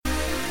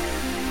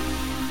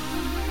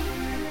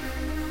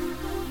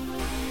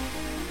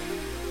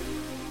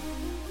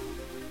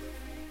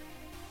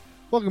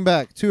Welcome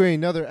back to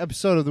another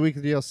episode of the Week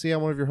of DLC.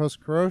 I'm one of your hosts,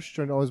 Karosh,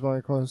 joined always by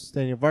my co-host,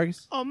 Daniel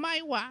Vargas. Oh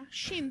my wa,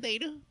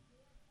 Shinderu.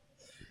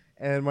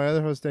 And my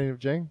other host, Daniel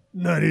Jang.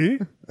 Nutty.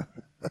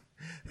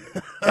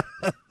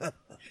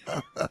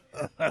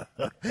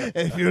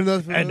 If you're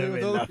not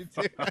familiar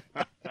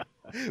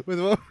with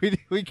what we do,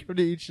 we come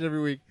to each and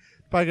every week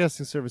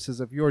podcasting services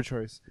of your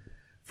choice,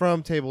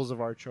 from tables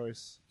of our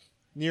choice,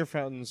 near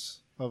fountains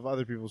of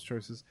other people's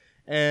choices.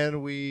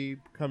 And we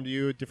come to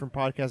you at different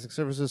podcasting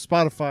services: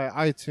 Spotify,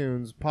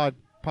 iTunes,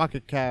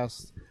 Pocket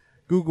Cast,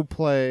 Google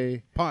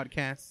Play,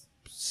 Podcast.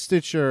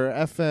 Stitcher,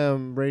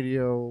 FM,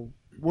 radio.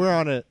 We're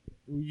on it.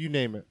 You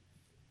name it.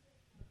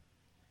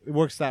 It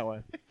works that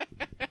way.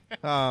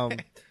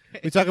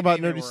 We talk about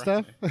nerdy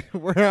stuff.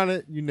 We're on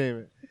it. You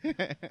name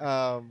it.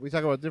 We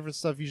talk about different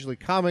stuff, usually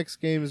comics,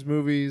 games,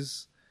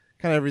 movies,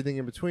 kind of everything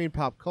in between,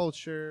 pop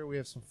culture. We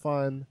have some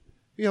fun.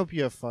 We hope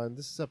you have fun.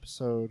 This is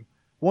episode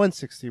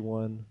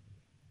 161.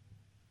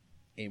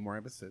 8 more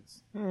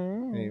episodes. 8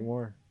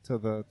 more to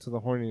the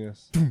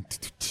horniness.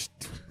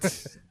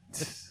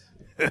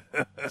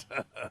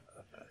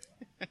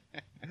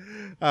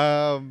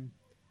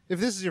 If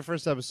this is your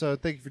first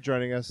episode, thank you for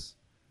joining us.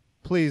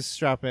 Please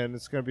strap in.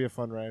 It's going to be a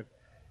fun ride.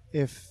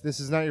 If this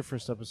is not your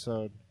first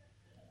episode,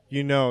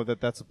 you know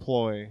that that's a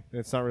ploy, and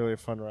it's not really a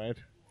fun ride.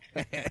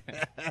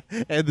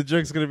 And the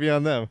joke's going to be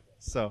on them.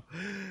 So,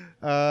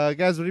 guys,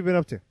 what have you been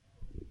up to?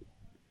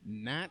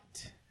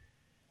 Not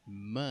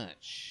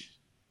much.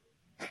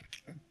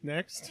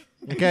 Next.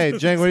 Okay,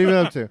 Jang, what have you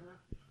been up to?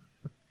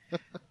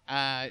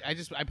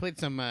 I played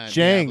some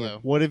Jang, Diablo.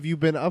 what have you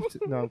been up to?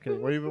 No, I'm kidding.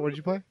 What did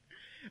you play?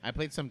 I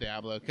played some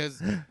Diablo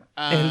because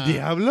El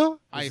Diablo?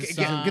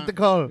 Get the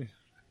call.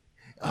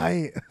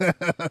 I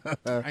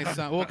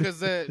saw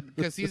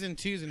because season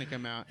 2 is gonna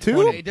come out.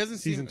 2? It doesn't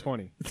Season seem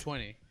 20.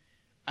 20.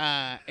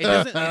 It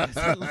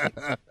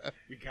doesn't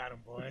We got him,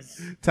 boys.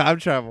 Time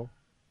travel.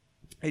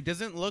 it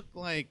doesn't look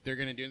like they're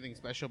gonna do anything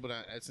special, but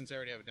since I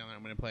already have it done,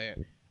 I'm gonna play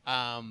it.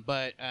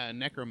 But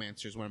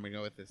Necromancer is where I'm gonna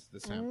go with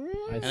this time.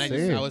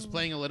 I was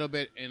playing a little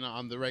bit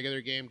on the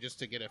regular game just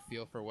to get a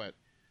feel for what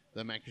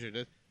the Necromancer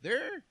does.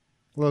 They're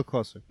A little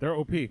closer. They're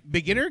OP.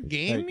 beginner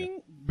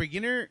gaming.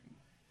 Beginner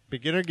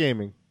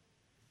gaming.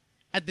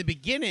 At the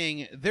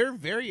beginning, they're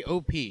very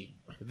OP.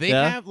 They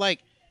Yeah? have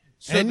like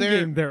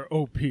Endgame, they're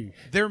OP.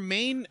 their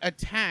main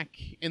attack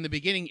in the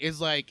beginning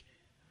is like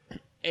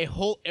a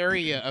whole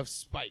area of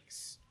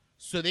spikes,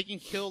 so they can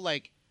kill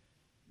like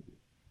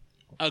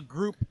a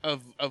group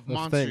of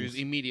monsters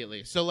things.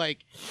 immediately. So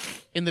like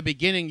in the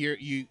beginning,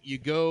 you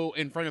go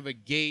in front of a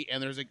gate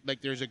and there's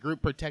a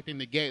group protecting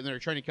the gate and they're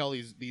trying to kill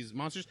these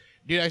monsters.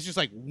 Dude, it's just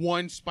like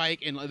one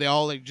spike and they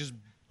all like just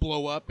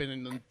blow up,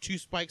 and then 2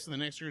 spikes and the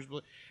next year's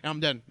and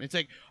I'm done. It's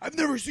like, I've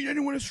never seen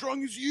anyone as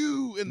strong as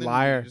you, and then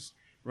Liar. you just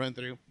run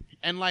through.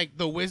 And like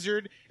the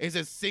wizard is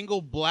a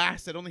single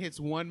blast that only hits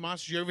one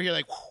monster. You're over here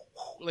like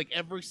like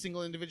every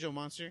single individual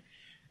monster,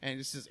 and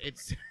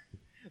it's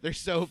they're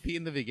so OP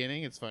in the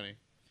beginning. It's funny,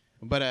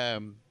 but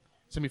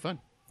it's gonna be fun.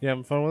 You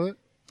having fun with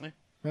it?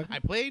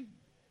 Okay.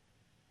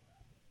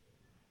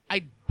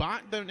 I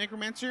bought the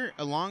Necromancer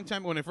a long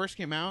time when it first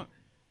came out.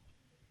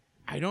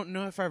 I don't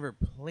know if I ever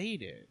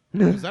played it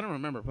because I don't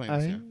remember playing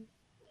this game.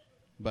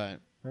 But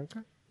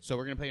Okay. so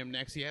we're gonna play him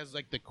next. He has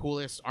like the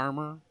coolest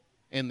armor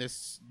in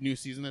this new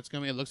season that's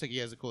coming. It looks like he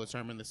has the coolest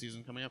armor in the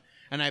season coming up.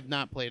 And I've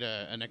not played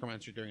a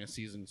Necromancer during a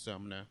season, so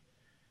I'm gonna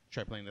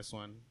try playing this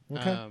one.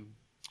 Okay.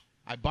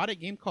 I bought a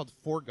game called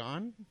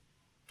Foregone.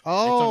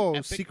 Oh,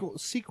 It's on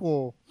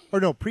sequel, or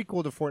no,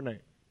 prequel to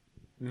Fortnite.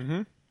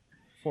 Mm-hmm.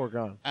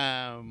 Foregone.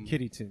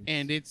 Kitty Toons.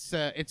 And it's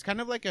kind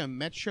of like a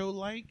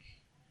Metro-like.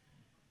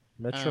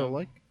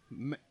 Metro-like?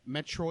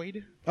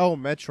 Metroid. Oh,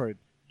 Metroid.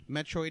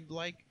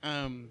 Metroid-like.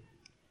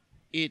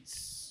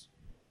 It's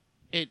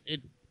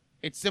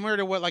similar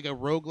to what like a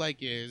roguelike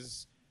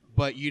is,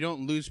 but you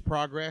don't lose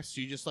progress.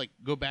 You just like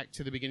go back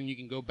to the beginning. You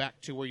can go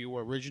back to where you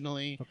were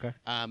originally. Okay.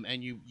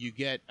 And you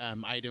get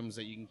items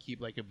that you can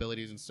keep, like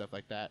abilities and stuff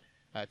like that,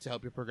 to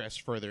help you progress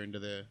further into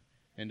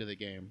the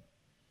game.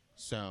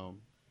 So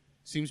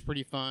seems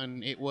pretty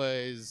fun. It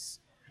was.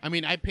 I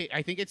mean, I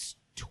think it's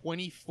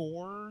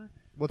 24.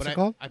 What's but it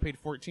called? I paid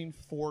 14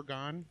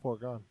 Foregone.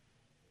 Foregone.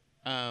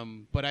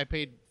 But I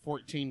paid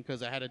 14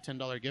 because I had a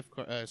 $10 gift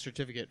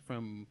certificate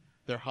from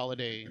their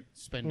holiday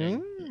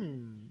spending.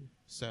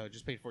 So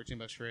just paid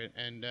 $14 for it,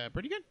 and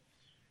pretty good.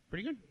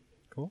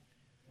 Cool.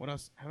 What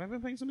else? Have I been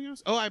playing something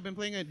else? Oh, I've been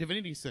playing a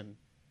Divinity Sin.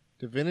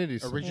 Divinity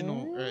Sin.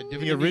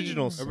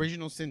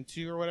 Original Sin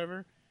 2 or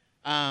whatever.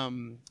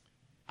 I'm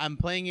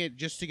playing it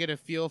just to get a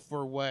feel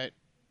for what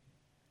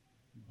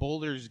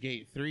Baldur's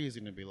Gate 3 is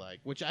going to be like,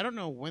 which I don't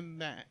know when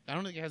that. I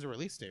don't think it has a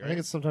release date, right? I think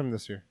it's sometime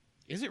this year.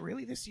 Is it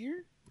really this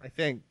year? I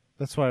think.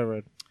 That's what I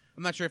read.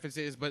 I'm not sure if it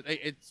is, but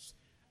it's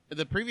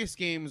the previous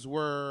games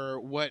were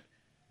what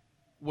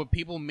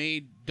people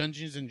made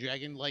Dungeons and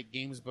Dragon like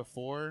games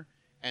before,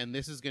 and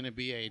this is going to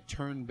be a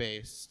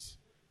turn-based.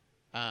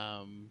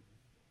 I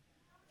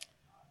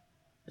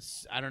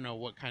don't know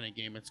what kind of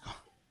game it's called,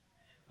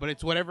 but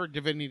it's whatever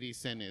Divinity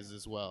Sin is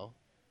as well.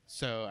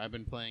 So I've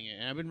been playing it,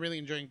 and I've been really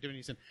enjoying doing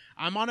it.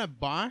 I'm on a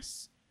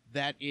boss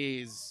that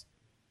is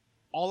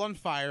all on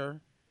fire,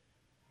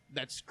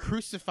 that's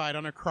crucified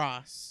on a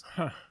cross,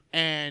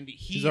 and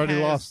he's already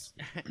lost.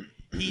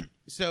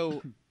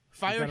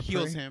 Fire gotta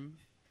heals pray? him.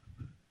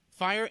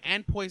 Fire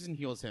and poison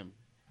heals him,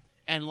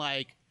 and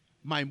like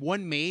my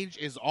one mage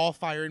is all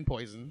fire and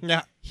poison.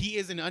 Yeah. He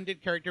is an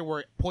undead character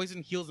where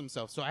poison heals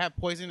himself. So I have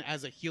poison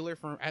as a healer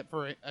for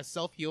a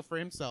self heal for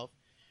himself,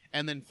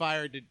 and then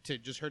fire to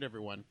just hurt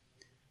everyone.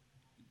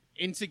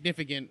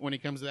 Insignificant when it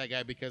comes to that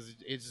guy because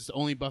it's just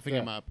only buffing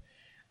him up.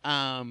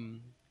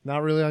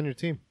 Not really on your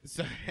team.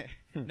 So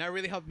not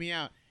really helped me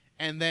out.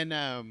 And then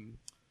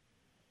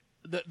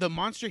the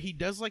monster, he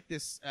does like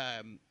this.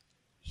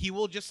 He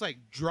will just like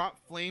drop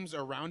flames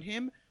around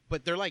him,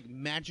 but they're like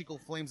magical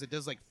flames that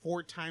does like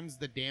 4 times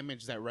the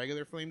damage that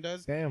regular flame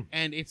does. Damn.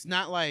 And it's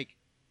not like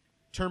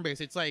turn based.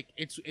 It's like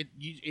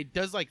it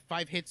does like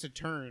 5 hits a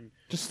turn.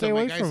 Just stay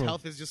away my guy's from him.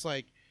 health is just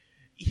like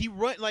he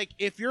run like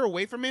if you're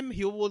away from him,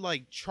 he will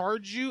like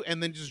charge you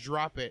and then just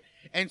drop it.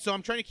 And so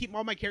I'm trying to keep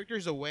all my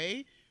characters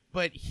away,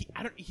 but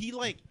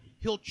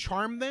he'll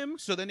charm them,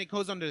 so then it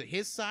goes onto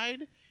his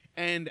side.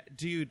 And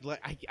dude,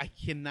 like I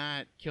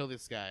cannot kill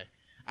this guy.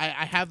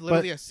 I have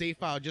literally a save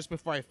file just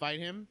before I fight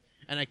him,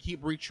 and I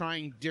keep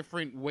retrying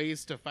different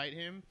ways to fight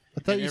him.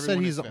 I thought and you said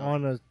everyone he's has failed.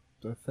 on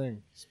a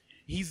thing.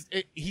 He's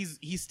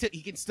still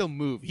he can still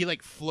move. He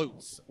like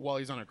floats while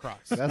he's on a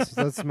cross.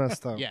 That's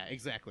messed up. Yeah,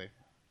 exactly.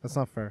 That's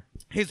not fair.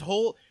 His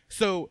whole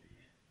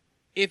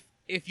if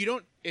you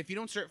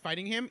don't start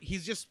fighting him,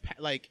 he's just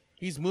like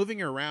he's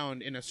moving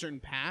around in a certain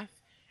path,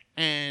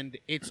 and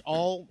it's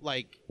all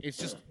like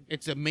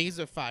it's a maze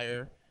of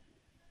fire,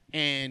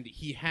 and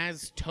he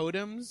has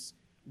totems,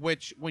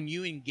 which when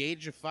you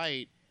engage a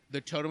fight, the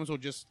totems will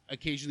just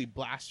occasionally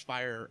blast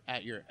fire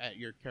at your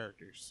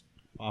characters.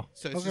 Wow.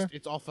 So it's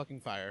it's all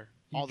fucking fire.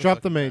 All Drop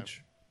the fucking time.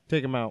 mage.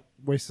 Take him out.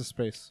 Waste of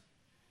space.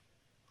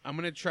 I'm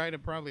gonna try to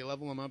probably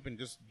level him up and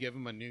just give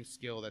him a new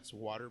skill that's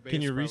water based.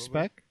 Can you probably.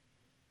 respec?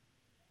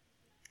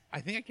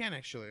 I think I can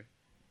actually.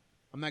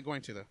 I'm not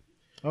going to though.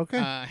 Okay.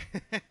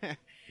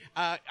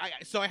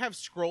 So I have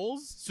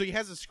scrolls. So he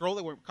has a scroll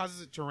that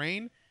causes it to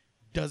rain.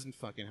 Doesn't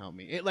fucking help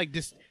me. It like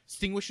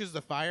distinguishes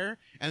the fire,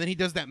 and then he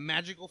does that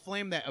magical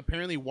flame that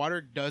apparently water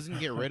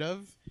doesn't get rid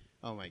of.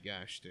 Oh my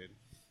gosh, dude.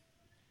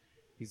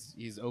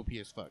 He's OP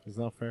as fuck. It's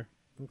not fair.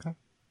 Okay.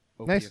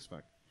 OP Nice. as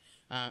fuck.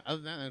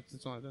 Other than that,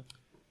 that's all I've done.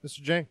 Mr.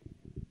 Jang,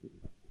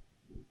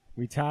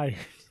 We tied.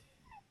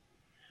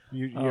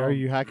 are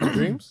you hacking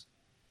dreams?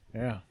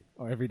 Yeah.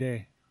 Oh, every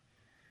day.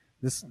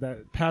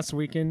 That past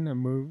weekend, I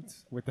moved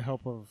with the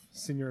help of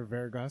Senor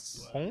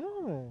Vergas.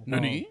 Oh.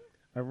 Nani?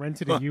 I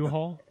rented a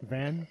U-Haul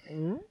van.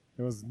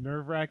 It was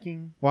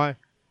nerve-wracking Why?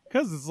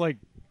 because it's like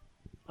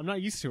I'm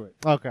not used to it.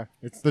 Okay.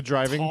 It's The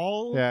driving.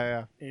 tall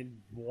Yeah,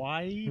 and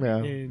wide Yeah.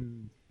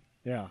 and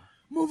yeah.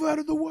 Move out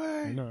of the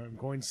way. No, I'm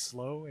going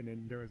slow, and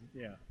then there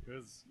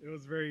was it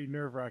was very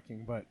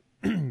nerve-wracking, but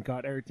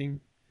got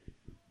everything.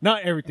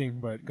 Not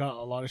everything, but got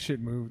a lot of shit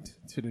moved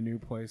to the new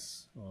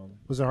place.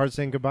 Was it hard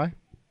saying goodbye?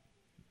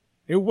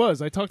 It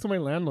was. I talked to my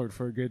landlord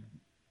for a good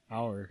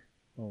hour.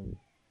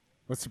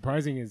 What's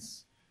surprising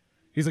is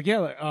he's like,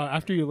 yeah,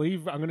 after you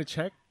leave, I'm gonna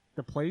check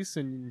the place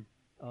and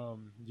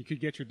you could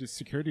get your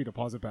security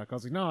deposit back. I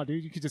was like, no,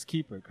 dude, you could just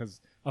keep it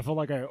because I felt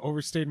like I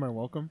overstayed my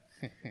welcome.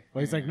 But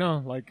he's like,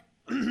 no, like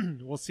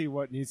we'll see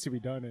what needs to be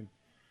done and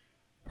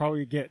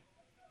probably get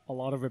a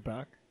lot of it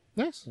back.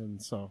 Yes.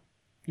 And so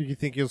You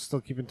think you'll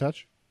still keep in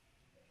touch?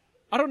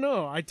 I don't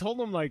know. I told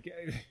him like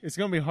it's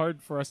gonna be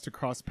hard for us to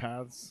cross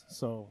paths,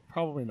 so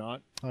probably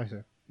not. I see.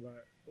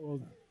 But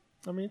well,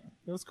 I mean,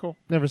 it was cool.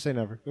 Never say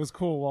never. It was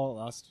cool while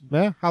it lasted.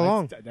 Yeah. How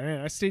long?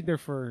 I stayed there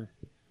for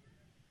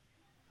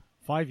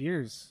 5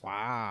 years.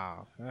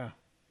 Wow. Yeah,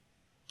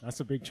 that's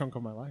a big chunk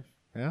of my life.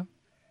 Yeah.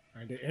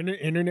 And the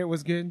internet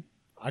was good.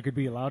 I could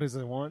be loud as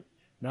I want.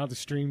 Now the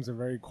streams are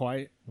very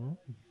quiet.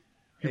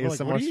 People are like,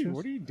 ASMR streams?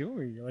 what are you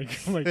doing?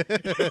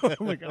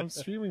 Like, I'm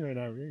streaming right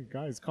now. Hey,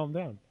 guys, calm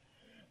down.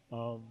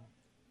 How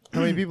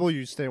many people are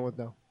you staying with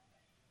now?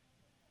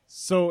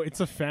 So it's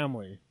a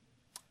family.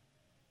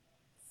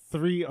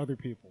 3 other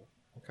people.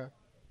 Okay.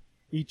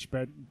 Each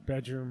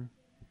bedroom.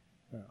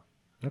 Yeah.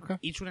 Okay.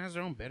 Each one has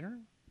their own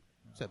bedroom.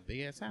 It's a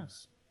big ass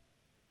house.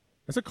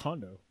 It's a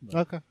condo.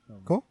 but Okay.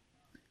 Cool.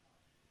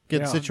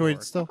 Getting Yeah.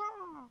 situated still?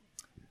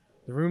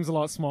 The room's a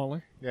lot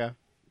smaller. Yeah.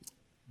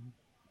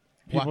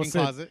 Walk-in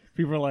closet.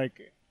 People were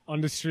like,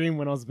 on the stream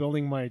when I was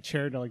building my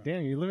chair, they're like,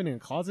 damn, you living in a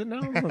closet now?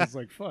 I was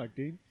like, fuck,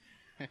 dude.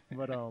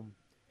 But,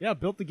 yeah,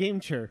 built the game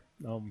chair.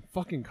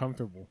 Fucking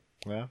comfortable.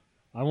 Yeah.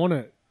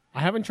 I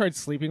haven't tried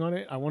sleeping on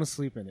it. I want to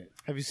sleep in it.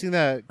 Have you seen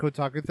that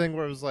Kotaku thing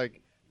where it was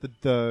like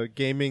the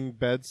gaming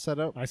bed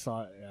setup? I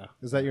saw it, yeah.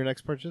 Is that your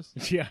next purchase?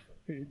 Yeah.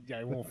 Yeah,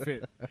 it won't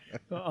fit.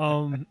 I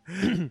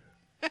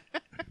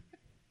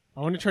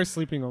want to try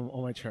sleeping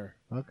on my chair.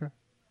 Okay.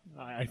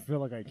 I feel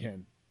like I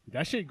can.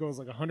 That shit goes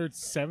like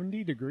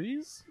 170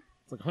 degrees.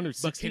 It's like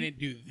 160. But can it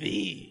do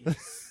these?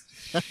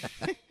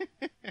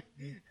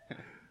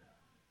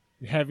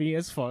 Heavy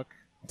as fuck.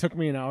 Took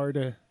me an hour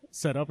to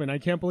set up, and I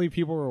can't believe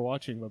people were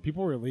watching, but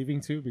people were leaving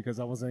too because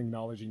I wasn't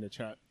acknowledging the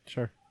chat.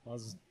 Sure.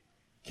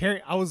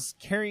 I was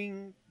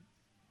carrying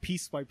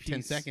piece by piece.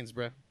 10 seconds,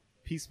 bro.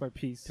 Piece by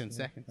piece. 10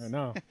 seconds. I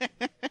know.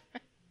 I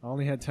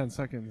only had 10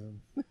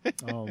 seconds.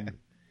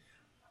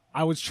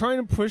 I was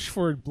trying to push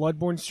for a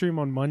Bloodborne stream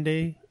on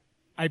Monday.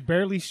 I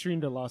barely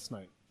streamed it last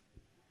night.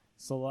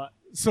 So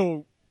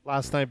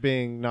Last night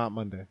being not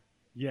Monday.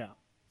 yeah.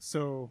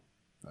 So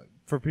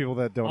For people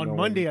that don't know. on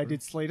Monday I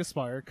did Slay the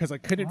Spire because I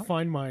couldn't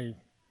find my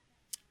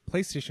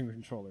PlayStation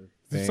controller.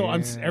 So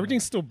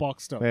everything's still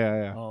boxed up.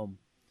 Yeah.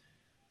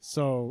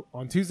 So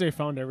on Tuesday I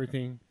found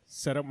everything,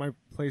 set up my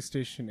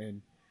PlayStation,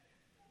 and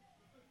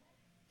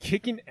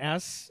kicking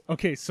ass.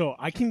 Okay, so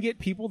I can get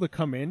people to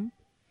come in,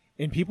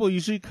 and people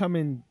usually come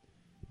in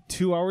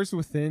 2 hours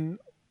within,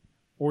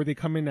 or they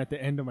come in at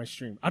the end of my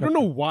stream. I don't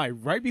know why.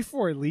 Right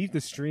before I leave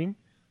the stream,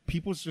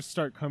 people just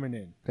start coming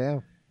in.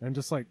 Damn. And I'm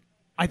just like,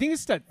 I think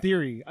it's that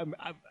theory.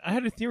 I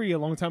had a theory a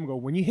long time ago.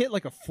 When you hit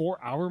like a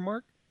 4-hour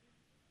mark,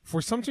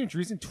 for some strange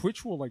reason,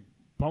 Twitch will like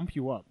bump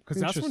you up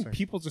because that's when Interesting.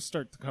 people just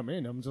start to come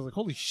in. I'm just like,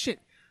 holy shit,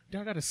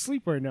 dude, I gotta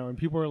sleep right now, and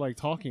people are like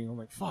talking. I'm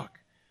like, fuck,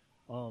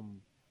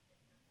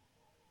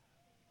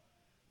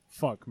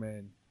 fuck,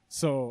 man.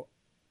 So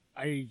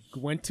I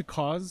went to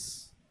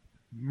Cause.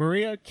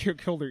 Maria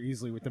killed her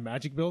easily with the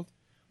magic build.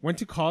 Went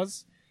to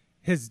Cause.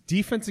 His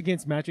defense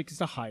against magic is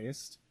the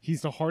highest.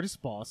 He's the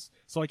hardest boss,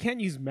 so I can't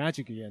use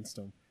magic against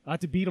him. I have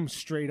to beat him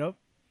straight up.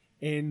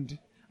 And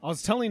I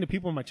was telling the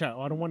people in my chat,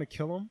 I don't want to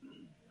kill him.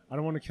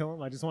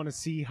 I just want to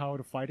see how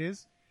the fight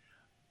is.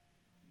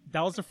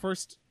 That was the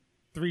first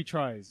 3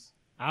 tries.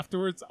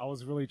 Afterwards, I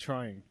was really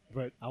trying,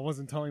 but I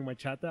wasn't telling my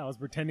chat that. I was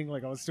pretending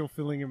like I was still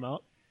filling him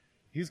out.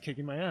 He was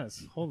kicking my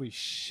ass. Holy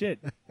shit.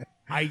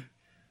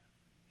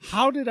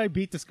 How did I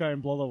beat this guy in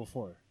Blood Level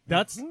 4?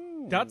 That's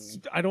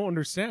I don't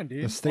understand,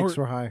 dude. The stakes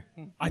were high.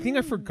 I think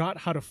I forgot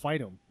how to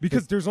fight him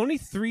because there's only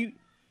 3.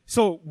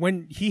 So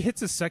when he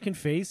hits his second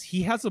phase,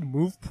 he has a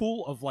move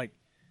pool of like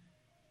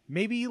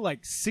maybe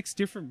like 6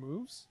 different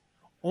moves.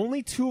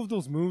 Only 2 of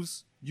those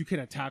moves you can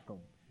attack him.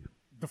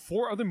 The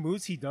 4 other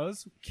moves he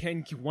does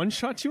can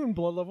one-shot you in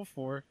Blood Level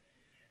 4,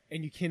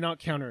 and you cannot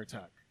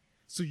counterattack.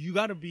 So you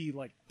got to be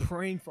like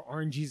praying for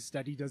RNGs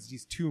that he does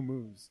these 2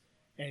 moves.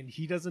 And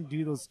he doesn't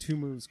do those 2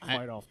 moves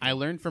quite often. I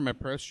learned from a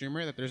pro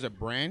streamer that there's a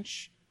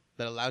branch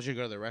that allows you to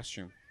go to the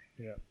restroom.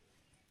 Yeah.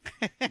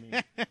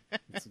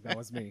 That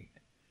was me.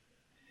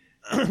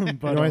 But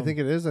But you know what I think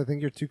it is? I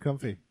think you're too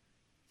comfy.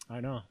 I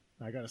know.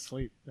 I got to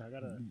sleep.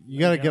 You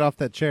got to get off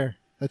that chair.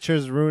 That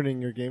chair's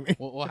ruining your gaming.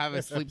 We'll have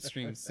a sleep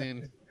stream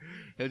soon.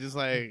 He'll just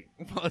like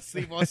fall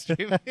asleep while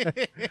streaming.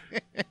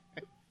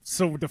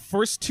 So the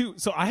first 2...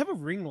 So I have a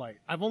ring light.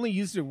 I've only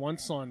used it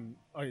once on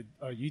a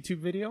YouTube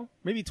video.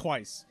 Maybe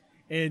twice.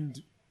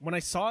 And when I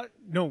saw it...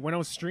 No, when I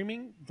was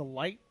streaming, the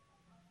light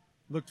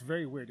looked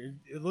very weird.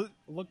 It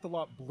looked a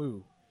lot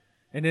blue.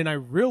 And then I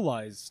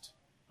realized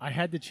I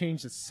had to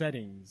change the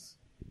settings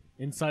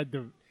inside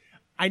the...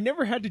 I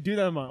never had to do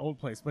that in my old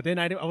place. But then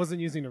I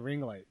wasn't using the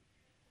ring light.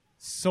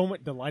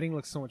 The lighting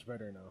looks so much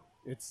better now.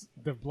 It's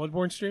the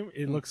Bloodborne stream.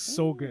 It looks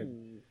so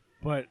good.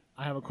 But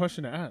I have a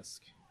question to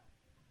ask.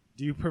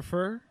 Do you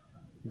prefer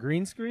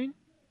green screen,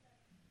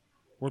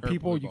 where Or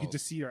people blue you could balls.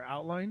 just see your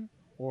outline,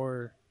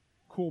 or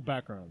cool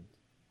background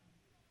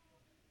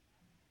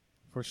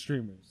for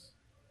streamers?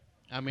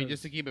 I mean,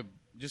 just to keep it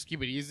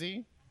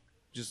easy,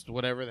 just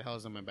whatever the hell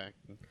is on my back.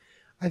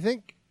 I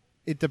think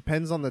it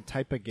depends on the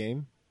type of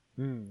game.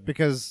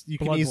 Because you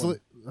can Bloodborne. easily...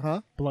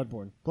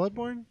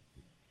 Bloodborne?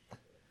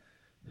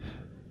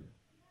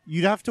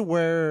 You'd have to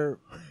wear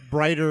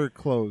brighter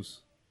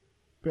clothes.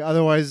 But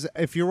otherwise,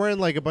 if you're wearing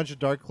like a bunch of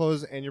dark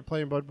clothes and you're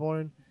playing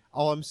Bloodborne,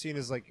 all I'm seeing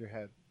is like your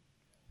head.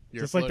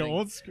 You're Just floating, like the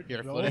old screen. You're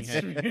a floating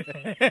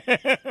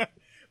head.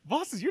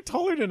 Bosses, you're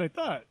taller than I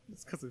thought.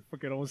 It's because I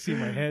fucking don't see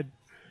my head.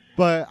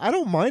 But I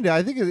don't mind it.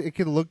 I think it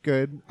can look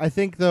good. I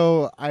think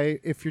though,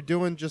 if you're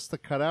doing just the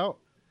cutout,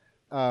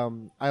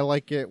 I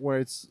like it where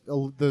it's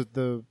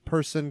the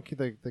person,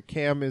 the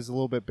cam is a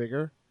little bit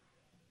bigger.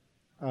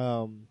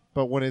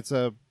 But when it's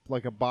a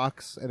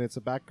box and it's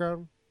a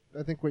background,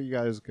 I think what you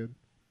got is good.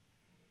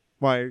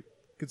 Why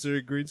consider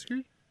it green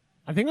screen?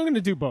 I think I'm going to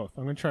do both.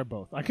 I'm going to try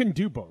both. I can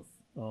do both.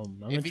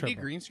 If you do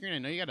green screen, I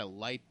know you got to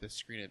light the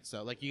screen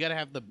itself. Like you got to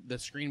have the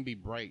screen be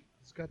bright.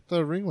 It's got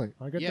the ring light.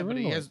 I got Yeah, the but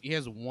ring light. he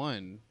has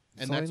one,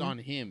 and all I that's need? on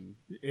him.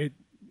 It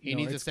He no,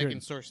 needs a it's second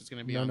good. source. It's going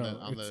to be No, on no,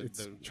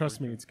 the trust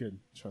me, it's good.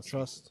 Trust You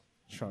the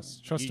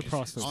just-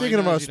 process. all I Speaking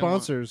of know our is you don't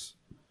want- sponsors,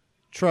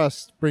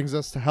 Trust brings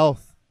us to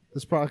health.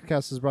 This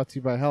podcast is brought to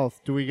you by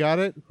Health. Do we got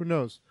it? Who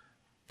knows?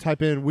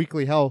 Type in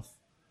weekly health,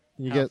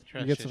 and you Health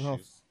get trust some health.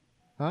 issues.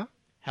 Huh?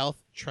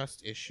 Health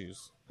trust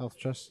issues. Health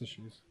trust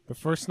issues. The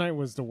first night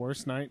was the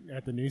worst night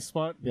at the news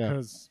spot Yeah.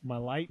 because my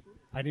light,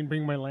 I didn't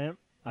bring my lamp.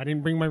 I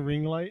didn't bring my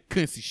ring light.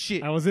 Couldn't see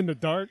shit. I was in the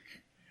dark,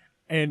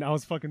 and I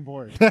was fucking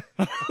bored.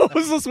 I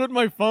was just with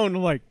my phone.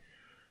 I'm like,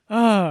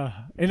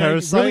 and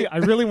Parasite? I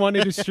really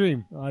wanted to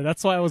stream.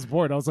 That's why I was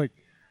bored. I was like,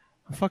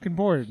 I'm fucking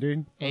bored,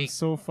 dude. Hey, I'm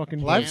so fucking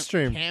live bored.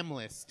 stream.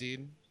 Camless,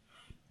 dude.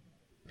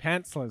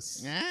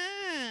 Pantsless.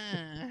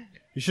 Ah.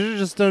 You should have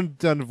just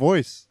done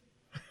voice.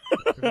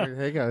 Like,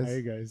 hey guys.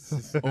 Hey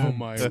guys. Oh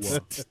my god.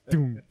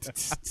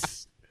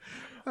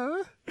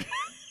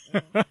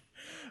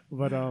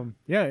 But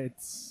yeah,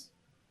 it's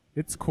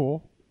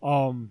cool.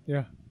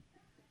 Yeah.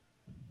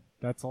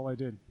 That's all I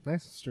did.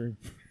 Nice. Stream.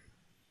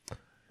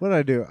 What did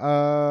I do?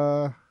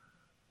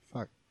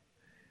 Fuck.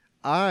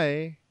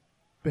 I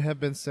have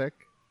been sick,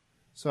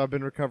 so I've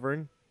been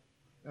recovering.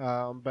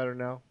 I'm better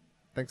now.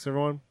 Thanks,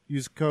 everyone.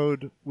 Use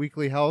code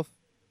weeklyhealth.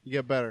 You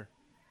get better.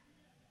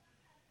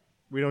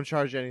 We don't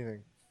charge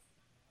anything.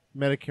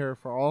 Medicare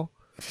for all.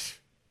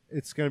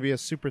 It's going to be a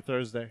super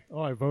Thursday.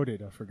 Oh, I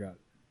voted. I forgot.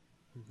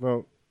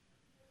 Vote.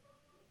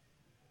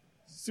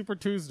 Super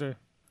Tuesday.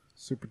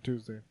 Super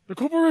Tuesday. The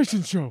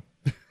Corporation Show.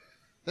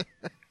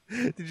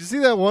 Did you see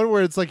that one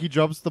where it's like he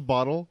drops the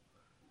bottle?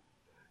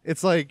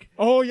 It's like...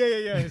 Oh,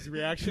 yeah. His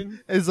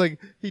reaction. It's like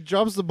he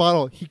drops the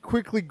bottle, he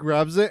quickly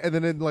grabs it, and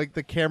then like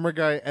the camera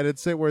guy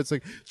edits it where it's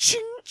like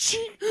ching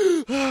ching,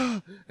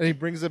 and he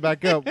brings it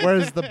back up.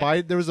 Whereas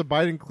there was a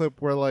Biden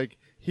clip where like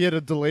he had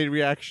a delayed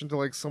reaction to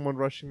like someone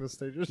rushing the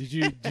stages.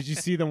 Did you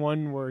see the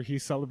one where he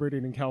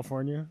celebrated in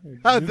California?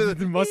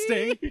 The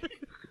Mustang.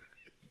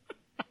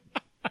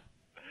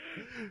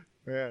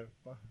 Man,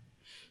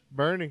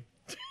 Bernie.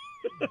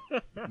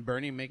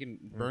 Bernie making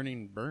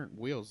burnt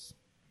wheels.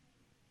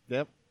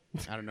 Yep.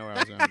 I don't know where I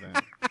was going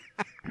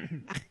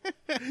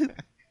with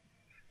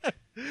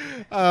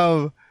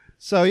that.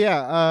 So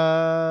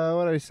yeah,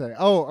 what did I say?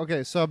 Oh,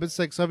 okay. So I've been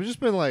sick. So I've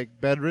just been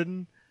like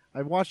bedridden.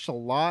 I've watched a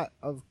lot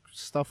of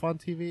stuff on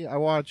TV. I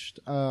watched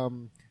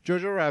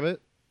Jojo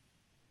Rabbit.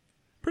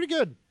 Pretty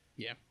good.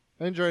 Yeah.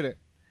 I enjoyed it.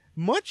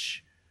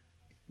 Much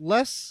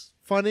less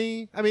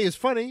funny. I mean, it's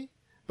funny,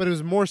 but it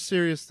was more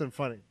serious than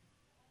funny.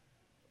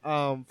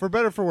 For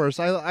better or for worse,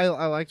 I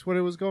liked what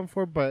it was going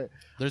for, but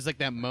There's like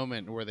that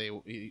moment where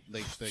the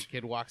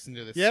kid walks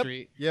into the yep,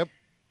 street. yep.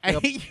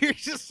 And you're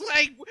just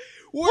like,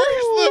 where's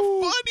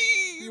the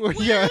funny? Where's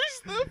Yeah.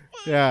 the funny?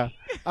 Yeah,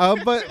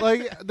 but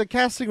like the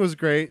casting was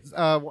great.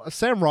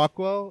 Sam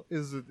Rockwell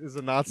is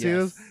a Nazi.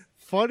 Yes.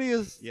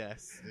 Funniest.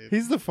 Yes.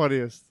 He's the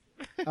funniest.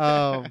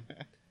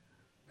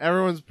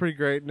 Everyone's pretty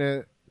great in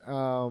it.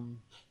 And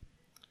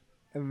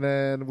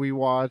then we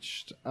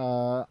watched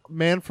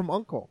Man from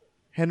U.N.C.L.E.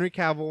 Henry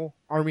Cavill,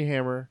 Armie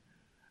Hammer,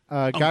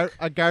 a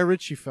Guy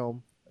Ritchie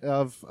film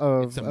of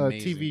It's a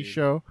amazing, TV dude.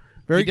 show.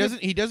 Very good.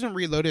 He doesn't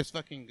reload his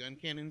fucking gun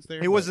cannons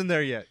there. It wasn't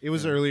there yet. It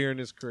was earlier in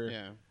his career.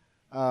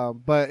 Yeah.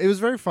 But it was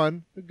very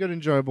fun. A good,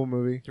 enjoyable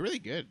movie. It's really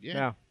good.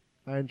 Yeah.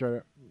 I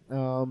enjoyed it.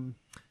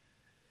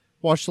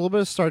 Watched a little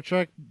bit of Star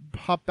Trek.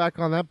 Hopped back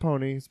on that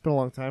pony. It's been a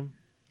long time.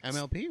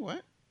 MLP?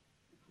 What?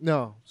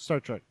 No,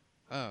 Star Trek.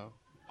 Oh,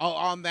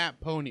 on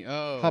that pony.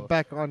 Oh. Hop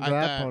back on I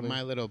that thought pony.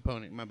 My Little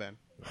Pony. My bad.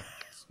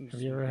 Have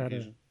you ever had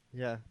a...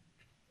 Yeah.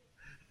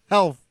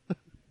 Health.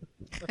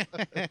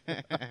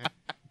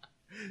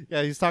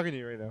 Yeah, he's talking to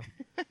you right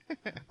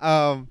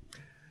now.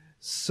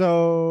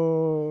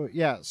 So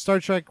yeah, Star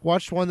Trek.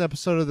 Watched one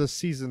episode of the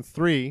season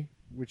 3,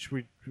 which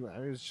it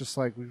was just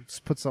like we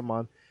just put some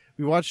on.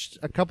 We watched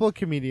a couple of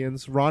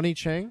comedians. Ronnie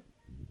Chang.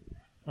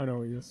 I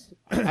know he is.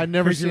 I've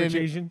never Crazy seen Rich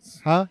any.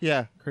 Asians. Huh?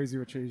 Yeah. Crazy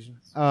Rich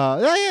Asians.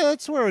 Yeah,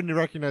 that's where I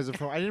recognize it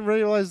from. I didn't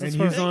realize that's And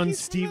where. he's on he's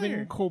Stephen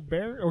familiar.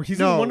 Colbert, or he's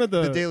No, in one of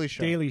The Daily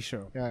Show. Daily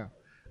Show. Yeah.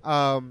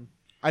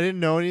 I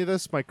didn't know any of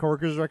this. My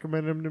coworkers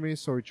recommended him to me,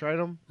 so we tried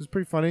him. It was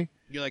pretty funny.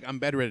 You're like, I'm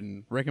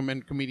bedridden.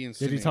 Recommend comedians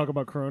Did to he me. talk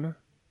about Corona?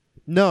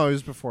 No, it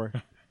was before.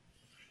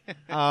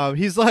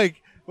 He's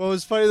like, what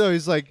was funny though?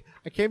 He's like,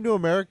 I came to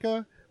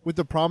America with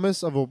the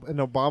promise of an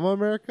Obama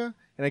America,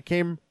 and I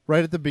came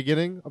right at the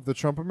beginning of the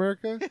Trump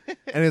America,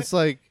 and it's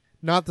like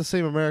not the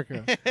same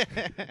America.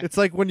 It's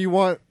like when you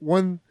want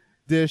one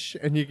dish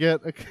and you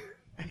get a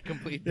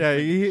Complete. yeah,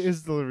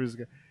 his delivery is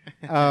good.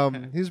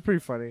 He's pretty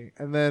funny.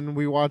 And then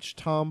we watched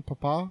Tom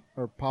Papa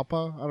or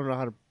Papa. I don't know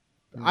how to.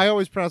 I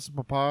always pronounce it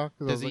Papa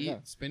because I Does was he like,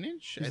 eat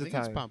spinach? He's I think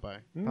Italian. it's Popeye.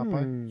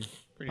 Popeye. Mm.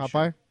 Pretty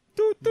Popeye.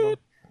 Toot toot.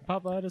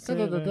 Papa to say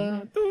Da-da-da-da.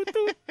 that. Toot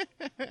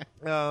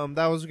toot.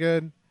 That was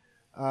good.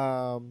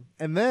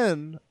 And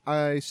then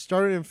I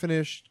started and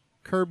finished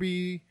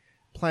Kirby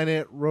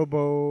Planet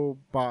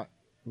Robobot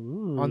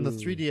on the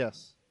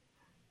 3DS.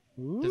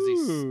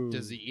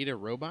 Does he eat a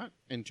robot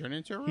and turn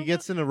into a robot? He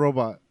gets in a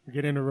robot.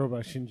 Get in a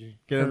robot, Shinji.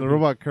 Get in the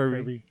robot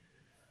Kirby.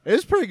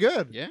 It's pretty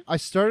good. Yeah? I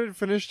started and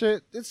finished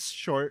it. It's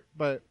short,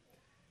 but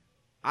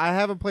I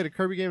haven't played a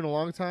Kirby game in a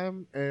long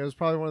time, and it was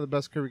probably one of the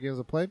best Kirby games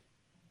I've played.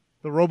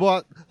 The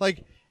robot,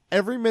 like,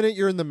 every minute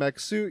you're in the mech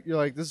suit, you're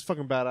like, this is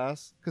fucking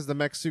badass, because the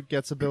mech suit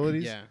gets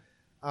abilities. Yeah.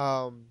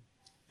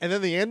 And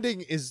then the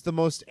ending is the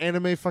most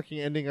anime fucking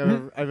ending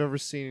I've ever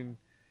seen.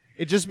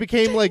 It just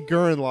became like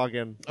Gurren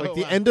Lagann. Like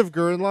the end of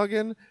Gurren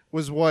Lagann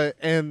was what,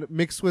 and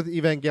mixed with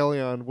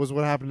Evangelion was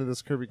what happened to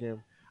this Kirby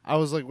game. I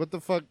was like, what the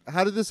fuck?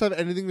 How did this have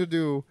anything to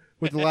do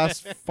with the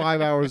last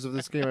 5 hours of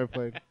this game I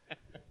played?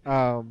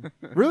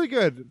 Really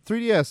good.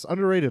 3DS,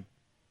 underrated.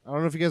 I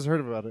don't know if you guys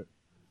heard about it.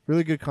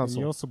 Really good And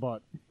console. you also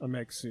bought a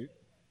mech suit.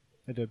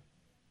 I did.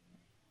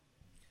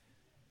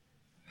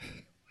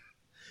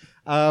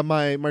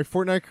 My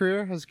Fortnite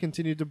career has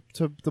continued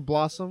to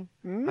blossom.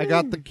 I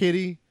got the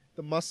kitty,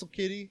 the muscle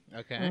kitty.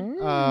 Okay.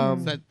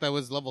 Um, So that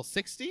was level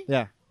 60,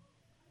 Yeah.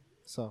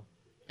 So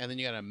and then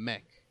you got a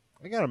mech.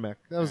 I got a mech.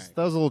 That was Alright.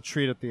 that was a little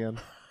treat at the end.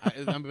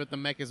 But the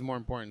mech is more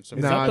important. So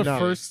Is No, that the no.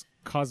 first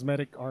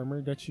cosmetic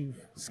armor that you've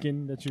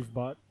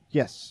bought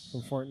Yes.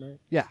 from Fortnite?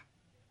 Yeah.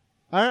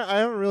 I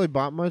haven't really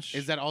bought much.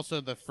 is that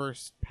also the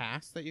first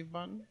pass that you've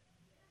bought?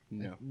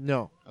 No.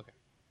 No. Okay.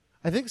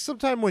 I think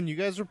sometime when you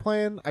guys were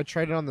playing, I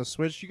tried it on the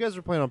Switch. You guys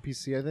were playing on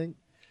PC, I think.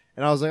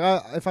 And I was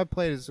like, if I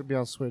played it, it's going to be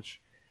on Switch.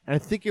 And I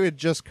think it would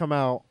just come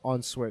out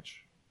on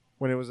Switch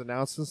when it was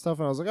announced and stuff.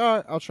 And I was like, all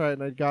right, I'll try it.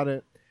 And I got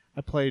it.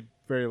 I played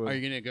very little. Are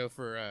you gonna go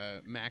for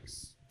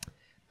max?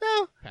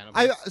 No. Panel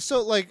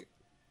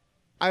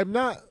I'm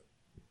not.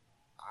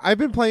 I've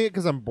been playing it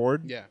because I'm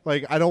bored. Yeah.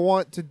 Like, I don't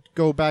want to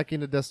go back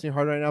into Destiny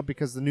hard right now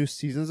because the new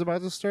season's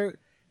about to start.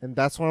 And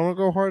that's when I want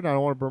to go hard. And I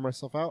don't want to burn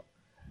myself out,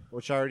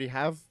 which I already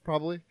have,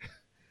 probably.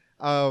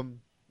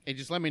 Hey,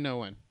 just let me know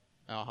when.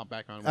 I'll hop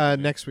back on.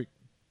 Next week.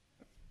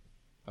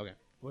 Okay.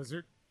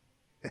 Blizzard?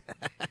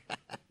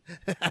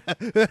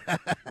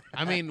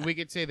 I mean, we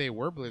could say they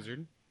were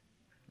Blizzard.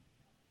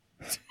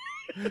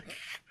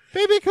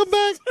 Baby, come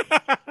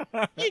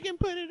back. You can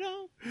put it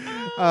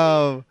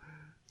on.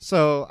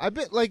 So I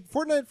bet like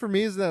Fortnite for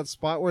me is that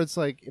spot where it's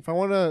like if I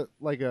want to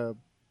like a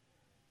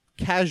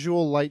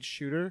casual light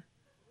shooter,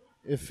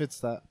 it fits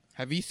that.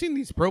 Have you seen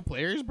these pro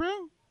players, bro?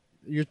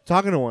 You're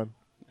talking to one.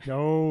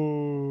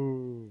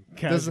 No.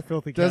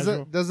 Filthy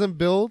casual. Doesn't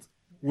build,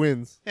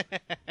 wins.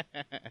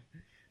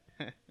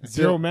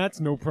 Zero mats,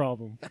 no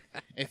problem.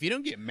 If you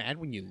don't get mad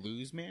when you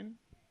lose, man.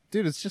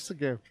 Dude, it's just a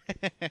game.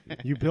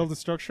 You build a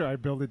structure, I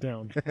build it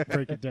down.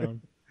 Break it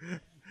down.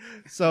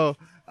 So,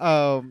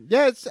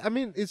 yeah,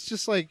 it's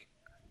just like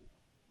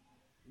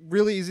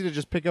really easy to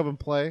just pick up and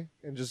play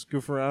and just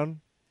goof around.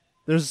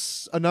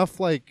 There's enough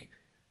like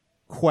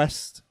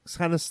quest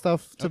kind of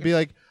stuff to be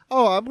like,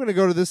 oh, I'm going to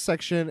go to this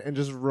section and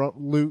just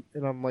loot.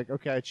 And I'm like,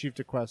 okay, I achieved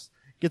a quest.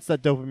 Gets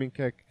that dopamine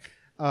kick.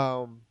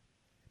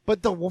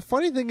 But the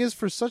funny thing is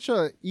for such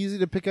a easy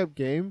to pick up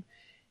game,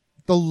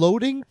 the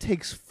loading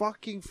takes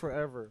fucking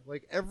forever.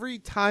 Like every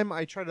time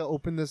I try to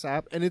open this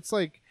app and it's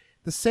like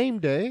the same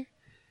day,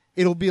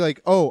 it'll be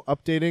like, oh,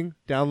 updating,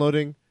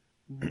 downloading,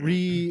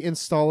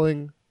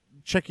 reinstalling,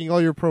 checking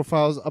all your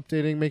profiles,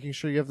 updating, making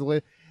sure you have the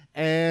list.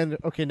 And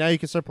okay, now you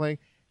can start playing.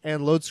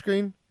 And load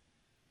screen.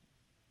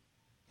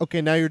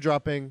 Okay, now you're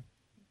dropping.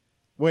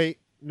 Wait,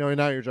 no,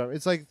 now you're dropping.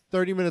 It's like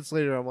 30 minutes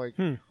later. I'm like,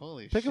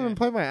 Holy shit. pick up and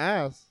play my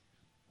ass.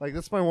 Like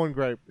that's my one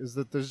gripe is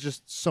that there's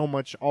just so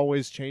much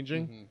always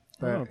changing. Mhm.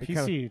 that No, it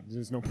PC, kinda-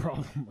 there's no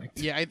problem like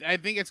that. Yeah, I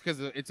think it's because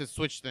it's a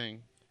Switch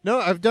thing. No,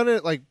 I've done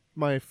it like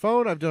my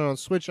phone. I've done it on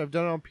Switch. I've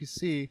done it on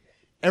PC.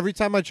 Every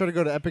time I try to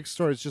go to Epic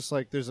Store, it's just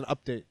like there's an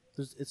update.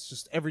 It's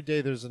just every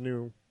day there's a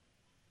new.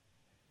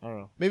 I don't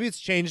know. Maybe it's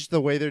changed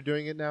the way they're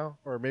doing it now,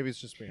 or maybe it's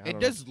just me. I It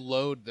don't does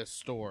load the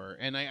store,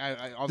 and I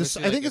know.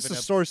 obviously I think like, it's if the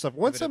it store stuff.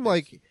 Once it I'm updates-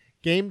 like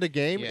game to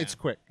game, Yeah. it's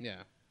quick.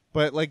 yeah.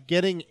 But like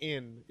getting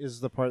in is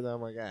the part that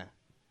I'm like,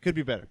 could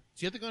be better.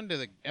 So you have to go into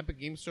the Epic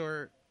Game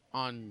Store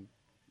on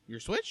your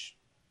Switch.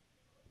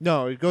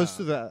 No, it goes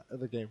to the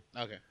game.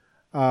 Okay.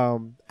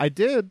 I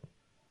did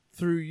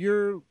through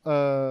your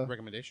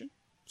Recommendation.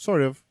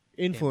 sort of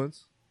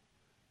influence.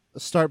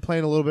 Start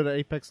playing a little bit of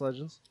Apex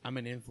Legends. I'm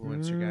an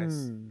influencer,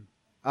 guys. Mm,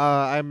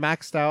 I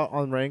maxed out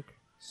on rank,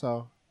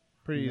 so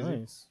pretty easy.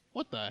 nice.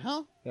 What the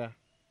hell? Yeah,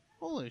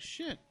 Holy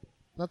shit!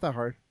 not that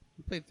hard.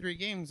 I played 3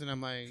 games, and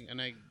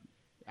I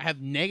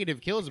have negative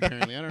kills.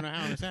 Apparently, I don't know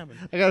how this happened.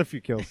 I got a few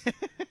kills.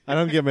 I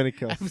don't get many I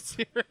kills. have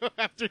 0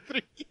 after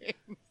 3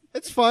 games.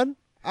 It's fun.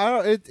 I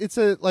don't. It's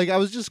a like. I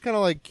was just kind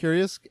of like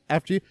curious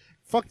after you.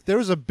 Fuck, there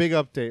was a big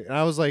update, and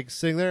I was like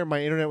sitting there. And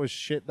my internet was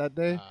shit that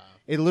day.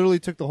 It literally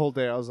took the whole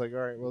day. I was like, all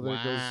right, well there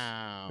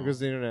goes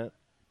the internet.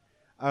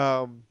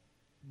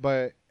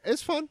 But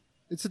it's fun.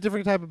 It's a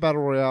different type of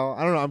battle royale.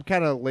 I don't know. I'm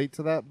kind of late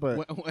to that,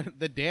 but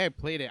The day I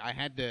played it, I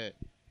had to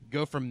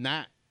go from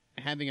not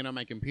having it on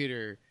my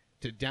computer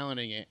to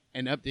downloading it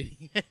and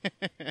updating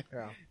it.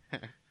 yeah,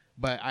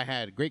 But I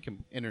had great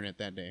internet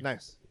that day.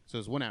 nice, So it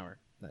was 1 hour.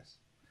 nice.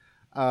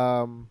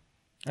 I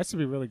used to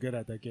be really good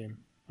at that game.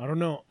 I don't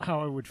know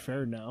how I would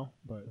fare now,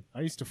 but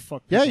I used to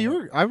fuck Yeah, people you up.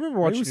 were. I remember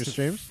watching I used your to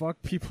streams.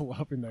 fuck people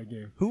up in that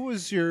game. Who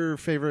was your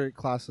favorite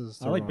classes?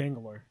 to I like run?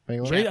 Bangalore.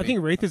 Bangalore? Wraith, I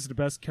think Wraith is the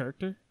best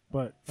character,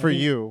 but I For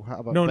think- you, how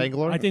about no,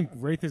 Bangalore? I think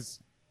Wraith is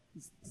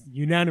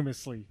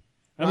unanimously.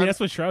 I mean, I'm- that's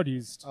what Shroud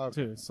used Okay.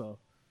 too. So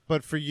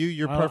But for you,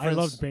 your I preference.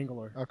 loved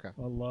Bangalore. Okay.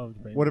 I loved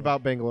Bangalore. What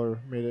about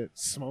Bangalore made it?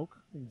 smoke?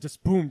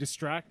 Just boom,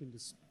 distract, and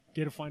just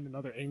get to find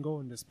another angle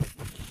and just.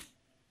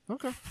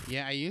 Okay.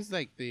 Yeah, I used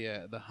like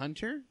the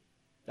hunter,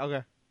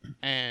 Okay.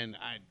 and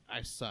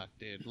I sucked,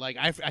 dude. Like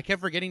I kept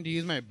forgetting to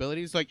use my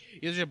abilities. Like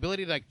there's an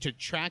ability like to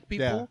track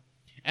people, Yeah.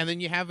 and then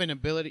you have an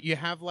ability. You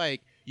have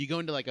like you go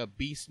into like a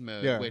beast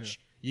mode, Yeah, which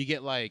you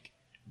get like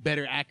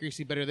better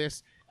accuracy, better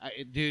this.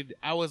 Dude,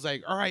 I was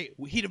like, all right,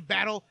 heat of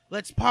battle,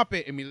 let's pop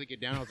it. Immediately get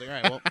down. I was like, all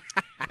right,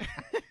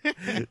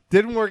 well,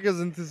 Didn't work as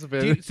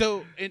anticipated. Dude,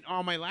 so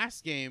on my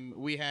last game,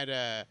 we had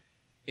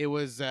it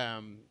was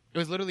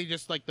literally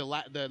just like the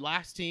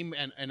last team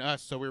and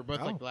us. So we were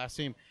both like the last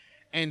team,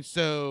 and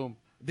so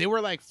they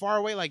were like far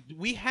away. Like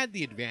we had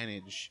the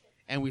advantage,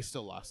 and we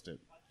still lost it.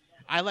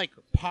 I like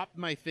popped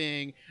my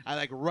thing. I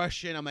like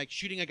rush in. I'm like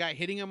shooting a guy,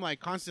 hitting him like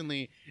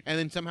constantly, and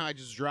then somehow I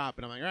just drop,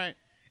 and I'm like, all right.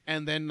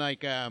 And then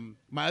like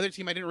my other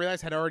team, I didn't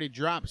realize had already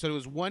dropped. So it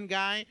was one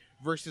guy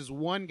versus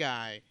one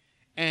guy,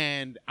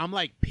 and I'm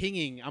like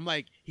pinging. I'm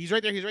like, he's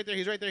right there, he's right there,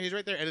 he's right there, he's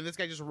right there. And then this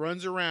guy just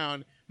runs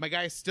around. My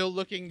guy's still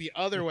looking the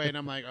other way, and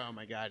I'm like, oh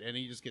my god! And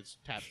he just gets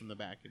tapped from the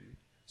back.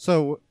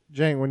 So,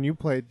 Jang, when you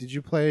played, did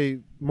you play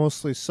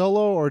mostly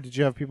solo, or did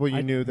you have people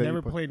you knew that never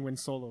you played when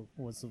solo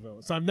was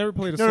available. So I've never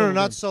played a No, solo. no,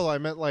 not game. solo. I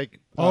meant like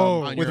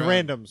On with your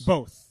own. randoms.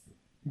 Both.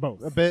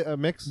 A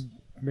mix.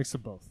 Mix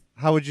of both.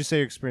 How would you say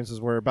your experiences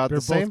were? About They're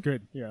the same. both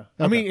good. Yeah. Okay.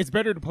 I mean, it's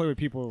better to play with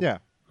people. Yeah.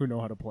 Who know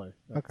how to play.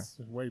 That's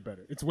way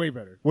better. It's way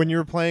better. When you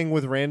were playing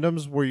with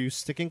randoms, were you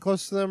sticking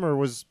close to them, or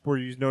were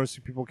you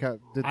noticing people did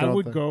their I own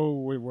would thing? go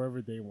with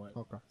wherever they went.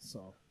 Okay.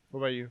 So What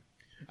about you?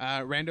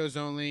 Randos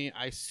only.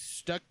 I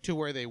stuck to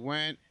where they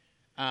went.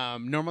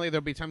 Normally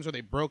there'll be times where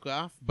they broke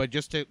off, but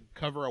just to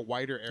cover a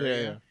wider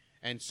area. Yeah.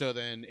 And so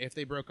then if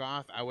they broke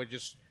off, I would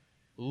just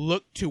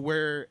look to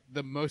where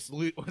the most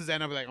loot was at.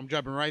 And I'd be like, I'm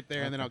dropping right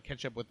there, and then I'll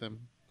catch up with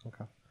them.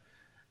 Okay.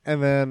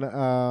 And then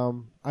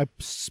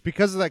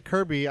because of that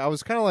Kirby, I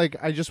was kind of like,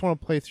 I just want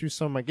to play through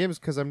some of my games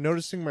because I'm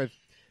noticing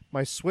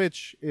my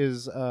Switch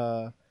is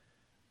at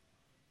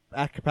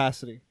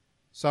capacity.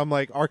 So I'm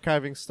like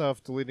archiving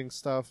stuff, deleting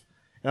stuff,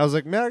 and I was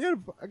like,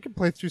 man, I can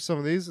play through some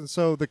of these. And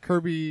so the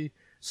Kirby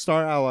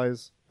Star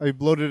Allies, I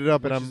loaded it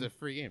up, Which and is a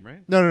free game,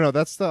 right? No,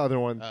 that's the other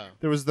one. Oh.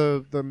 There was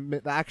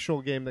the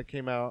actual game that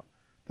came out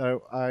that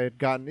I had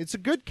gotten. It's a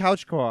good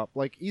couch co-op,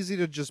 like easy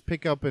to just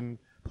pick up and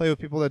play with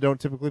people that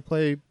don't typically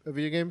play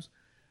video games.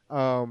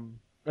 And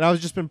I've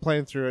just been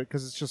playing through it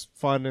because it's just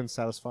fun and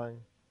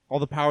satisfying. All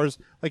the powers,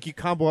 like you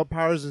combo up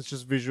powers, it's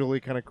just visually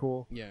kind of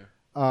cool. Yeah.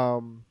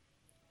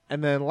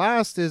 And then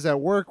last is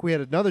at work, we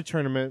had another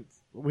tournament.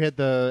 We had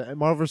the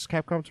Marvel vs.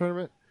 Capcom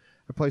tournament.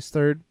 I placed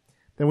third.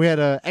 Then we had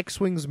a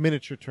X-Wings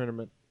miniature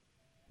tournament.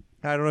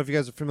 I don't know if you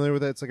guys are familiar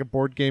with it. It's like a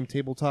board game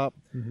tabletop.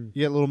 Mm-hmm.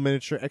 You get little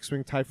miniature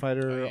X-Wing TIE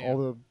fighter, Oh, yeah. all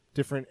the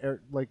different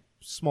like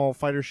small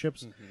fighter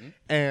ships. Mm-hmm.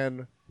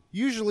 And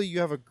usually you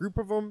have a group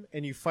of them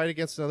and you fight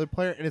against another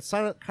player. And it's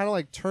kind of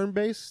like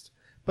turn-based,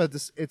 but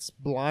it's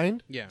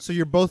blind. Yeah. So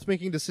you're both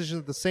making decisions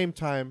at the same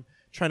time,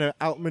 trying to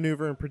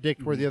outmaneuver and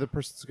predict where the other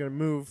person's going to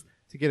move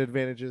to get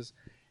advantages.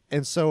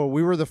 And so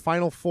we were the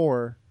final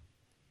four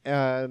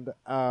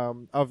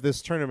of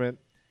this tournament.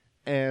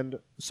 And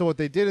so what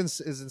they did is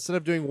instead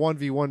of doing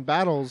 1v1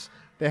 battles,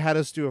 they had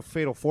us do a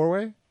fatal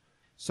four-way.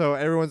 So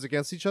everyone's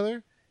against each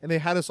other. And they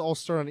had us all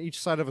start on each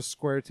side of a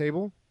square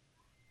table.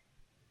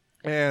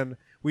 And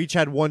we each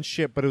had one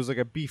ship, but it was like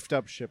a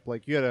beefed-up ship.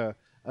 Like you had a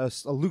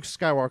Luke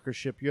Skywalker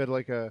ship. You had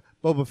like a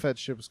Boba Fett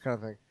ship kind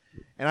of thing.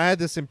 And I had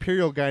this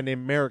Imperial guy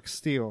named Merrick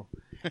Steele.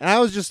 And I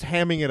was just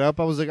hamming it up.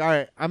 I was like, all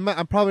right, I'm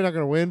probably not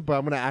going to win, but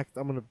I'm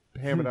going to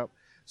ham it up.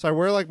 So I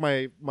wear like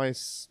my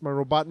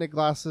Robotnik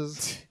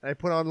glasses, and I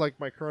put on like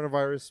my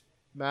coronavirus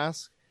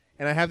mask,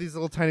 and I have these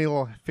tiny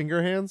little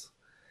finger hands,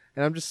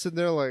 and I'm just sitting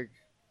there like,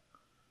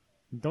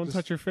 don't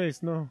touch your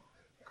face. No,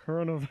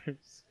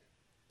 coronavirus.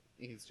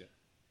 He's just,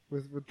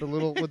 with the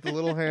little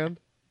hand,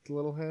 the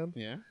little hand,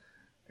 yeah.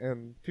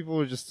 and people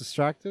were just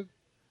distracted.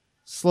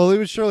 Slowly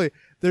but surely,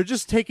 they're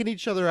just taking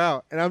each other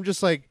out, and I'm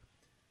just like,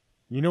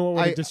 you know what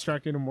would have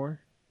distracted him more?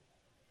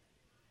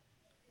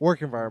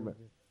 Work environment.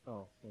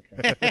 Oh,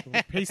 okay.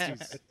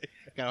 Pasties.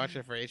 Gotta watch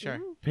it for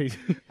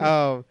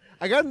HR.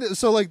 I got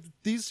so like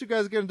these two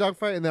guys get in a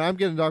dogfight, and then I'm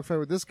getting a dogfight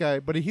with this guy,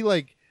 but he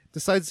like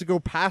decides to go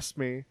past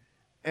me,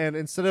 and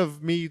instead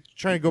of me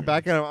trying to go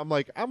back at him, I'm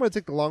like, I'm gonna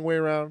take the long way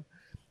around,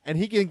 and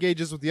he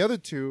engages with the other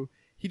two.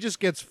 He just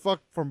gets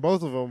fucked from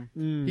both of them.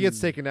 He gets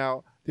taken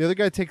out. The other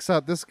guy takes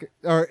out this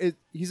guy,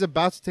 he's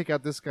about to take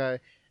out this guy,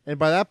 and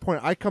by that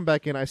point, I come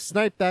back in. I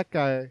snipe that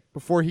guy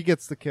before he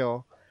gets the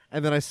kill,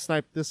 and then I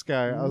snipe this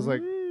guy. I was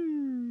like,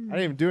 I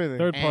didn't even do anything.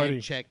 Third party.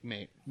 And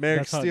checkmate.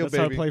 Merrick That's, how, Steele, that's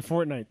how I baby. play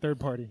Fortnite. Third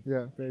party.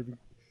 Yeah. Baby.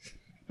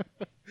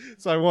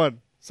 So I won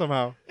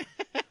somehow.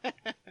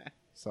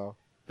 So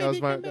that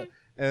was my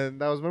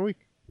week.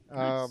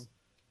 Nice.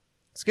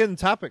 Let's get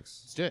into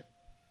topics. Let's do it.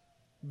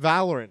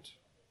 Valorant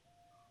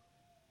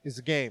is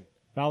a game.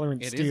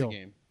 Valorant It is Steel. a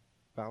game.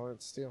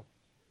 Valorant Steel.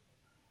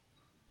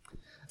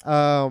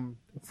 From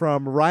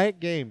Riot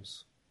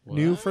Games,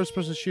 new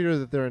first-person shooter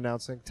that they're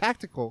announcing,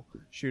 tactical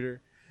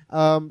shooter.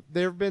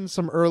 There have been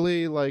some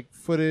early like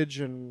footage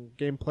and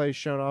gameplay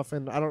shown off,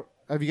 and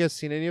have you guys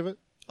seen any of it?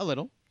 A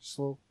little. Just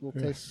a little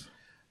Yes. taste.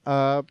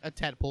 A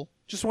tadpole.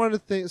 Just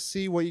wanted to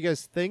see what you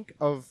guys think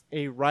of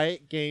a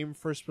Riot game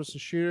first-person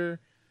shooter,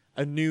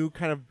 a new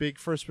kind of big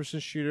first-person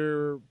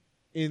shooter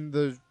in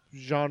the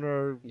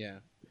genre, Yeah.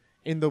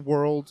 in the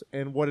world,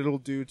 and what it'll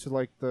do to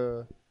like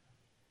the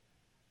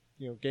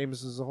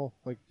games as a whole.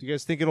 Like, do you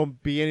guys think it'll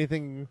be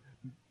anything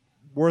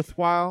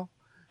worthwhile?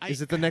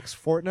 Is it the next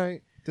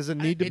Fortnite? Does it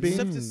need to be? It's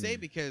tough to say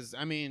because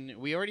I mean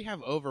we already have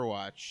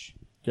Overwatch,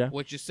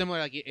 which is similar.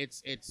 Like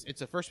it's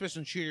a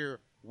first-person shooter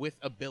with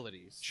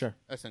abilities, Sure.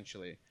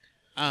 essentially.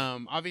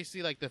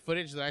 Obviously, like the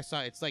footage that I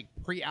saw, it's like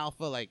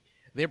pre-alpha. Like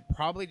they're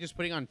probably just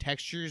putting on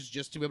textures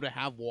just to be able to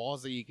have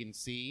walls that you can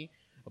see,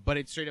 but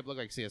it straight up looked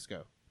like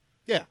CS:GO.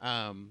 Yeah.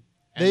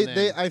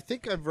 I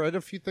think I've read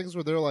a few things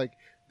where they're like,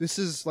 this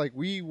is like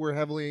we were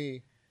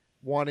heavily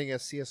wanting a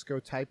CS:GO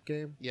type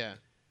game. Yeah.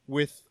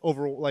 With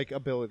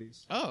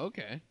abilities. Oh,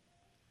 okay.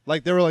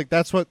 Like they were like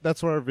that's what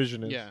our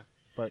vision is. Yeah.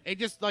 But it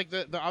just like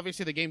the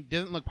obviously the game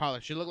doesn't look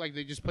polished. It looked like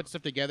they just put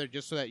stuff together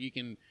just so that you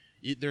can.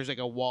 There's like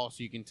a wall,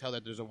 so you can tell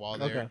that there's a wall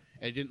there. Okay.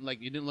 And it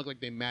didn't look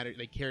like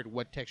they cared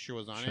what texture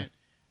was on it.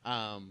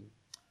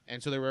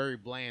 And so they were very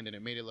bland, and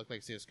it made it look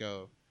like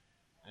CS:GO.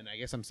 And I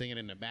guess I'm saying it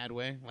in a bad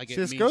way. Like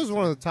CS:GO is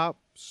one of the top.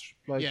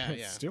 Like,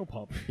 yeah. Still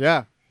pop.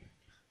 Yeah.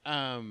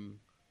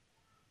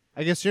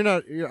 I guess you're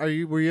not.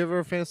 Were you ever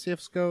a fan of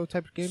CS:GO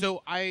type of game?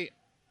 So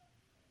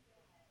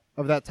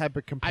of that type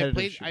of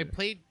competitive. I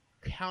played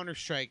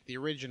Counter-Strike, the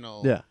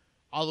original. Yeah.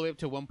 All the way up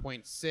to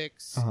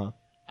 1.6.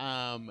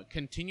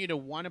 Continue to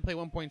want to play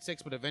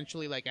 1.6, but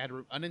eventually, like, I had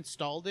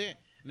uninstalled it,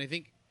 and I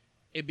think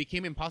it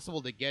became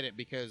impossible to get it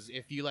because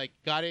if you like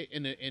got it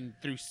in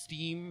through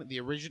Steam,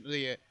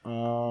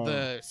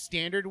 the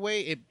standard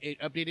way, it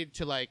updated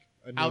to like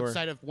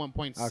outside of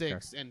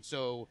 1.6, and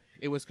so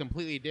it was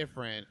completely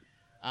different.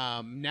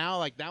 Now,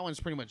 like that one's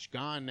pretty much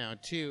gone now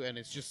too, and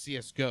it's just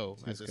CS:GO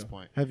at this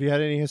point. Have you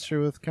had any history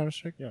with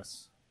Counter-Strike?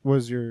 Yes. What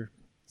was your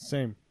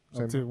same?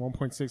 Up to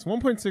 1.6.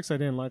 1.6 I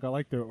didn't like. I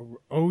like the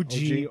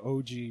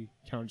OG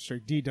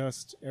Counter-Strike.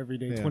 D-Dust every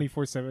day,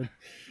 24/7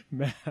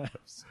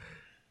 maps.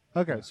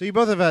 Okay, so you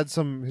both have had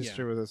some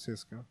history with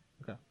CS:GO.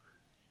 Okay.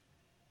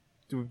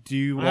 Do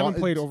you? I haven't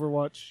played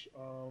Overwatch.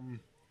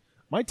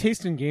 My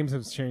taste in games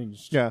has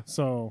changed. Yeah.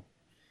 So,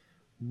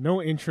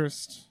 no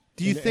interest.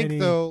 Do you think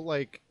though,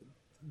 like,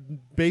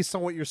 based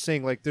on what you're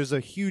saying, like, there's a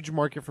huge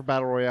market for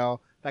battle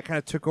royale that kind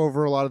of took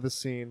over a lot of the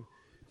scene?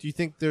 Do you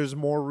think there's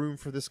more room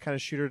for this kind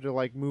of shooter to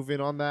like move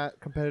in on that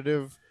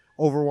competitive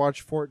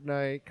Overwatch,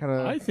 Fortnite kind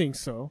of? I think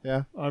so.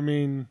 Yeah. I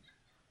mean,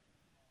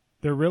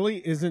 there really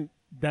isn't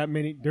that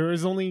many. There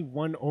is only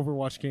one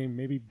Overwatch game,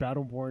 maybe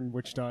Battleborn,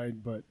 which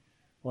died, but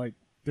like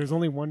there's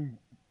only one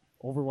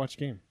Overwatch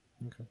game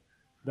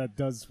that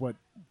does what.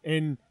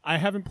 And I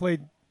haven't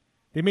played.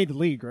 They made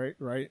League,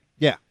 right?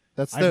 Yeah,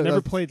 I've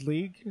never played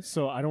League,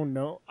 so I don't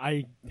know.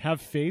 I have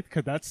faith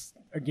because that's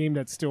a game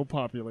that's still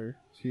popular.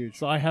 Huge.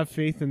 So I have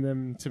faith in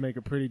them to make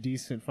a pretty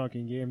decent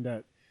fucking game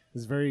that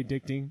is very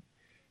addicting.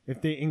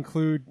 If they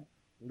include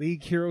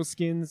League hero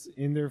skins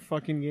in their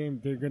fucking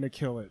game, they're gonna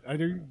kill it.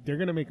 They're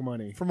gonna make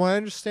money. From what I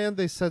understand,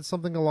 they said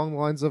something along the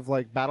lines of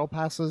like battle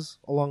passes,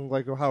 along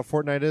like how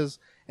Fortnite is,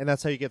 and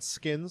that's how you get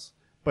skins.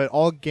 But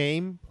all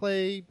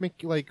gameplay,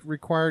 like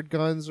required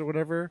guns or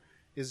whatever,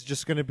 is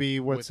just going to be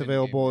what's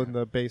available in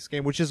the base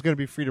game, which is going to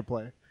be free to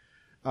play.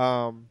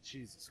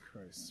 Jesus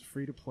Christ,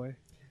 free to play.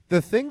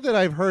 The thing that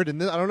I've heard,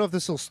 and I don't know if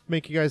this will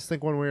make you guys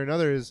think one way or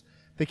another, is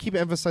they keep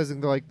emphasizing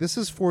they're like, this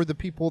is for the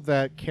people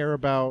that care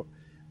about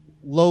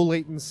low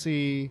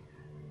latency,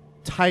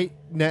 tight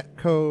net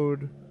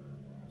code,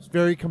 it's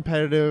very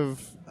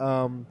competitive.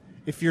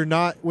 If you're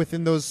not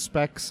within those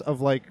specs of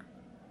like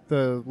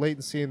the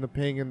latency and the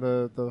ping and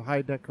the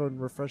high net code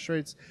and refresh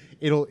rates,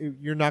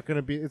 you're not going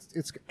to be.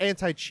 It's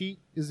anti-cheat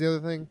is the other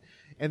thing,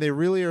 and they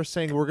really are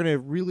saying we're going to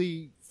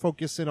really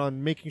focus in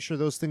on making sure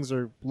those things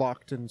are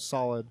locked and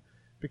solid,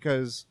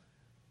 because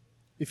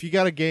if you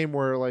got a game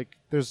where like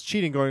there's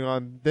cheating going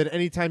on, then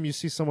anytime you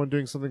see someone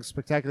doing something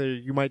spectacular,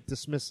 you might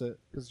dismiss it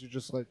because you're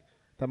just like,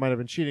 that might have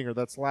been cheating or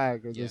that's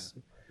lag or this.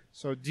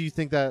 So do you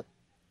think that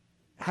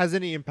has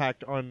any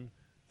impact on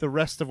the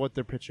rest of what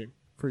they're pitching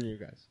for you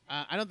guys?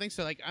 I don't think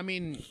so. Like, I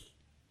mean,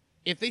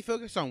 if they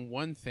focus on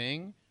one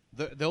thing,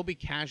 there'll be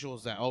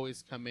casuals that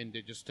always come in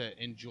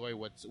to enjoy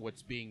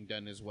what's being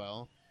done as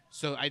well.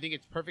 So I think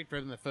it's perfect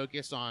for them to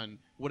focus on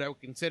what I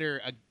would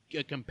consider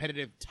a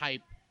competitive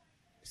type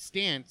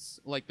stance,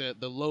 like the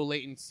low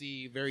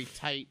latency, very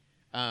tight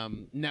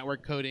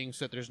network coding,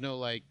 so that there's no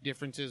like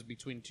differences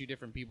between two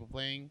different people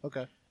playing.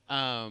 Okay.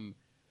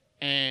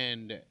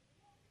 And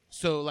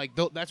so like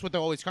that's what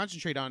they'll always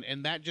concentrate on,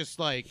 and that just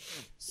like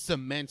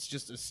cements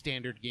just a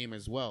standard game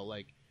as well.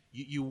 Like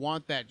you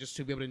want that just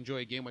to be able to enjoy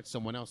a game with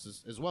someone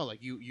else as well. Like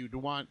you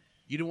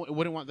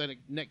wouldn't want that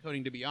net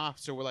coding to be off.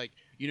 So we're like,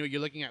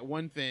 you're looking at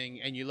one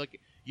thing and you look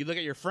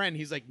at your friend.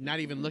 He's like not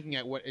even looking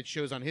at what it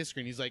shows on his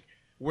screen. He's like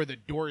where the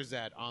door's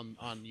at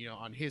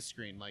on his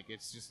screen. Like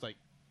it's just like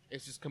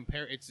it's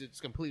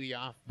completely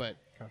off. But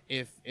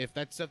if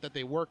that's stuff that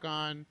they work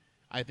on,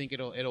 I think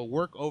it'll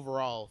work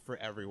overall for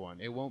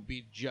everyone. It won't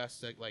be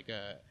just like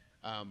a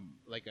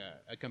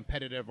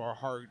competitive or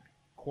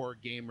hardcore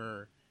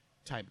gamer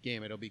type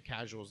game. It'll be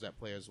casuals that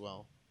play as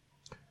well.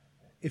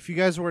 If you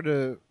guys were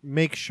to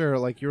make sure,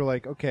 like you're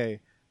like, okay,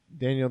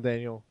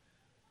 Daniel,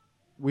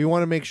 we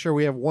want to make sure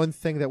we have one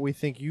thing that we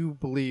think you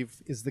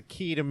believe is the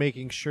key to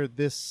making sure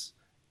this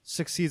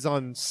succeeds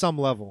on some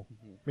level.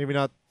 Mm-hmm. Maybe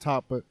not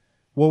top, but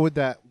what would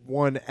that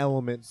one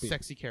element be?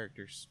 Sexy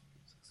characters.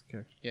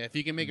 Okay. Yeah, if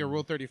you can make a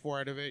Rule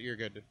 34 out of it, you're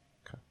good.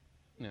 Okay.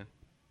 Yeah.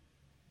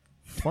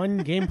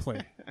 Fun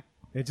gameplay.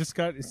 It just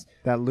got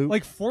That loop.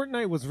 like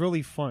Fortnite was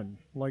really fun.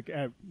 Like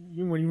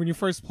when you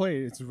first play,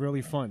 it's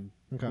really fun.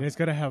 Okay. And it's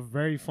got to have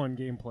very fun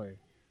gameplay.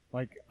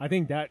 Like I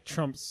think that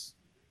trumps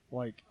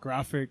like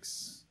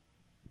graphics.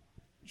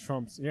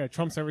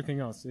 Trumps everything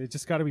else. It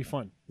just got to be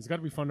fun. It's got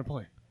to be fun to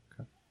play.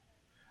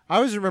 I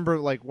always remember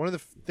like one of the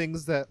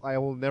things that I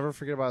will never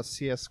forget about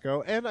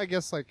CS:GO, and I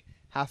guess like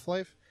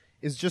Half-Life,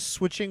 is just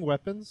switching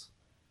weapons.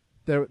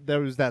 There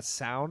was that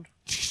sound.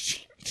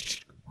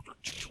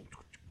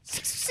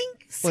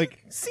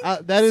 Like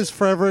that is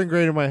forever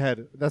ingrained in my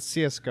head. That's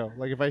CS:GO.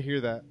 Like if I hear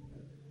that,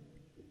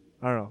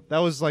 I don't know. That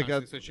was like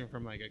a switching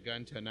from like a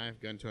gun to a knife,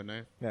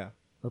 yeah.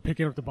 Or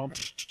picking up the bomb.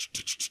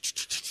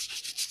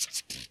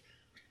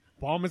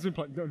 Bomb has been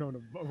playing. No.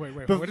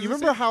 Wait. But What you does it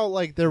remember say? how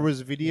like there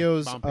was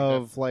videos Bomb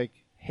of like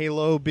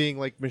Halo being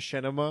like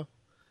machinima?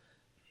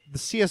 The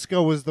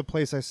CS:GO was the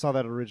place I saw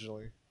that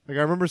originally. Like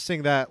I remember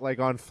seeing that like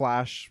on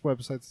Flash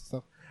websites and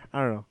stuff.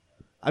 I don't know.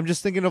 I'm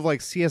just thinking of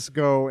like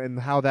CS:GO and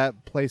how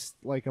that placed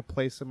like a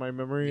place in my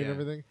memory and Yeah.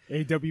 everything.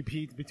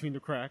 AWP between the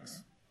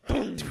cracks.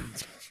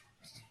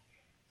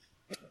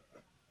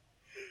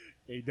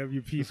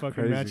 AWP fucking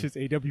crazy. matches.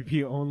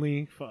 AWP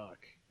only. Fuck.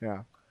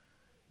 Yeah.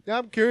 Yeah,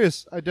 I'm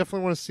curious. I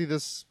definitely want to see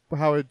this,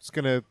 how it's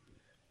going to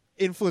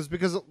influence,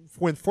 because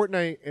when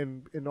Fortnite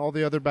and all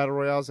the other Battle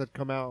Royales had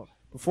come out,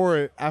 before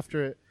it,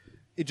 after it,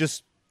 it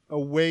just, a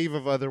wave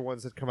of other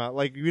ones had come out.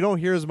 Like, we don't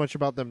hear as much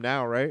about them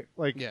now, right?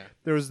 Like, Yeah.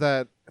 there was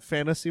that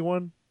fantasy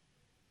one.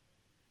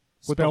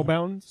 With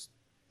Spellbound.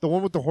 The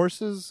one with the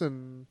horses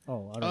and...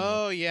 Oh, I don't know.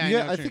 Oh yeah. yeah,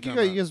 know I what think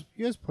you're you talking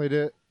guys played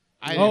it.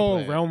 about. I didn't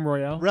play it. Realm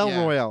Royale.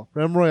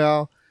 Realm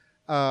Royale.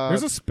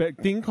 There's a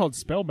thing called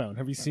Spellbound.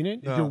 Have you seen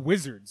it? No. You're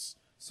wizards.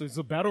 So it's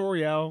a battle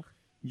royale.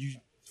 You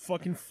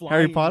fucking fly.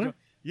 Harry and Potter? go-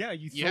 Yeah,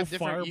 you You throw have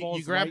different. fireballs.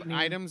 You grab lightning.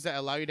 items that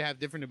allow you to have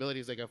different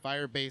abilities, like a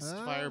fire-based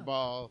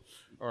fireball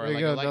or There you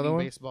like go, a another lightning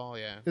one? baseball.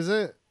 Yeah. Is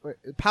it... Wait,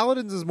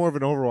 Paladins is more of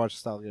an Overwatch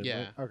style game,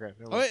 Yeah. right? Okay.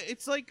 never Oh, mind.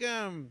 it's like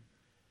that.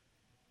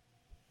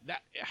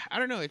 I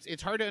don't know.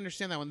 It's hard to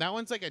understand that one. That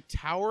one's like a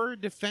tower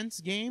defense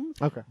game,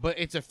 Okay. but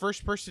it's a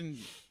first-person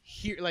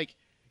here. Like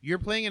you're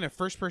playing in a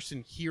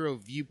first-person hero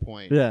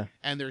viewpoint. Yeah.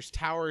 And there's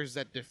towers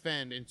that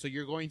defend, and so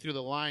you're going through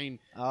the line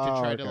to Oh,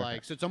 try okay, to okay.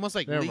 like. So it's almost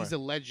like Never Leagues mind.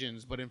 of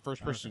Legends, but in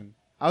first person.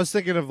 I was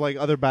thinking of like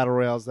other battle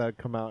royales that had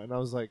come out, and I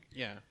was like,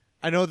 Yeah.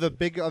 I know the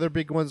other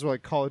big ones were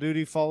like Call of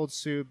Duty followed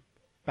suit,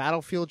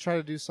 Battlefield tried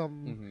to do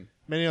something, Mhm.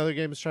 many other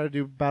games try to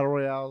do battle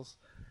royales,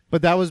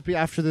 but that was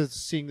after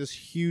seeing this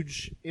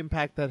huge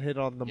impact that hit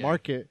on the Yeah.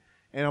 market,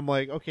 and I'm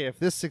like, okay, if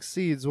this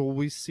succeeds, will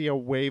we see a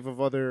wave of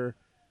other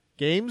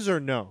games or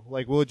no?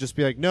 Like, will it just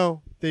be like,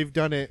 no, they've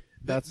done it?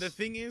 That's The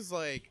thing is,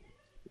 like,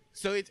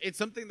 so it's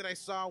something that I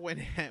saw when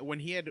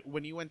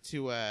he went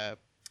to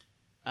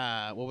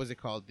what was it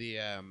called, the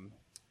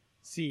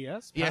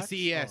CES. yeah, PAX?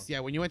 CES. Oh. Yeah,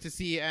 when you went to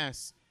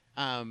CES,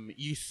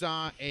 you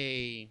saw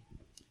a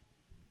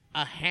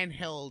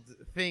handheld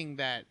thing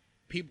that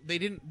people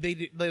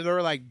they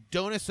were like,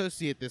 don't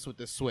associate this with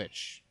the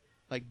Switch.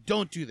 Like,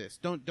 don't do this.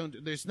 Don't.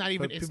 There's not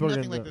even. But It's people are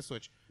nothing gonna like do the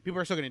Switch. People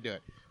are still going to do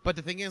it. But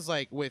the thing is,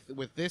 like with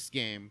this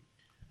game,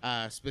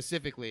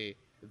 specifically,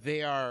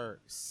 they are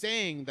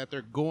saying that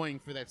they're going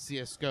for that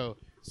CS:GO.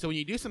 So when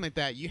you do something like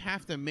that, you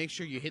have to make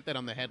sure you hit that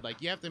on the head.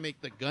 Like you have to make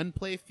the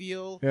gunplay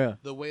feel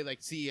the way like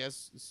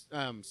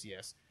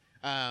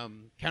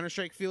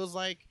Counter-Strike feels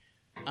like.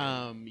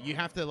 You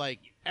have to like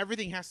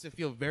everything has to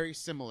feel very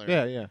similar.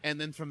 Yeah. And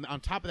then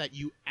on top of that,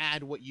 you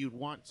add what you'd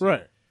want to.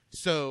 Right.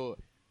 So,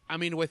 I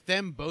mean, with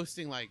them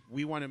boasting like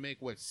we want to make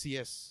what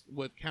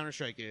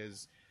Counter-Strike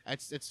is,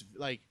 it's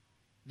like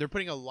they're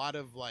putting a lot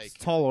of like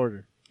It's tall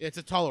order. it's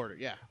a tall order.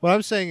 Yeah. What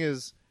I'm saying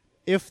is,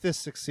 if this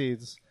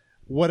succeeds,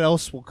 what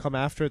else will come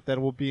after it that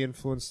will be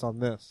influenced on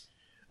this?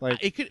 Like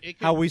It could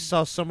how we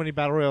saw so many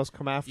battle royales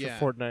come after Yeah.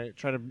 Fortnite,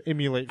 trying to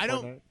emulate I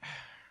Fortnite. don't-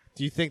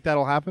 Do you think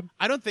that'll happen?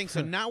 I don't think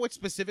so. Not with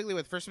specifically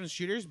with first-person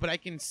shooters, but I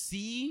can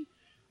see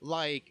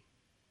like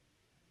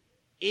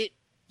it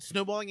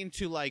snowballing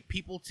into like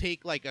people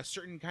take like a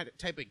certain kind of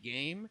type of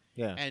game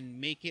Yeah. and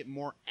make it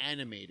more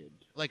animated,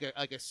 like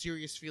a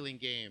serious feeling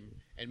game,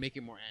 and make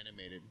it more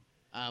animated.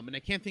 And I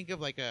can't think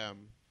of like a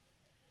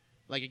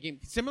game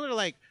similar to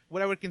like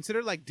what I would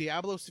consider like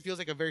Diablo feels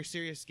like a very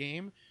serious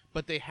game,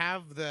 but they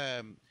have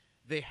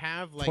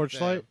like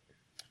Torchlight?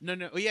 No,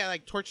 yeah,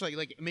 like Torchlight,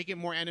 like make it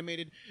more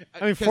animated.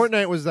 I mean, 'Cause-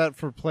 Fortnite was that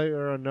for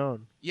player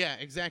unknown. Yeah,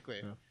 exactly.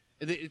 Yeah.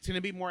 It's going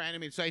to be more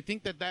animated, so I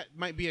think that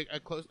might be a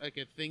close like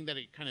a thing that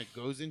it kind of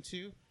goes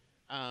into.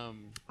 I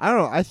don't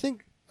know.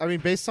 I mean,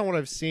 based on what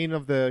I've seen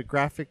of the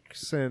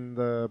graphics and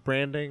the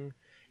branding,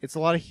 it's a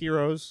lot of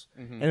heroes,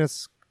 and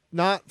it's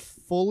not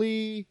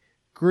fully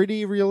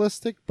gritty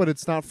realistic, but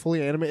it's not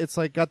fully animated. It's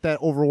like got that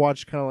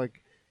Overwatch kind of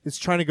like it's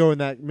trying to go in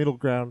that middle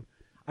ground.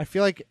 I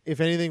feel like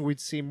if anything, we'd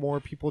see more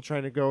people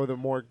trying to go the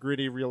more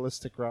gritty,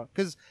 realistic route.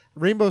 Because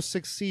Rainbow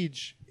Six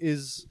Siege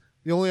is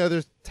the only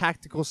other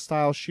tactical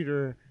style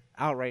shooter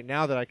out right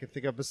now that I can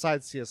think of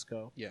besides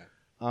CS:GO. Yeah.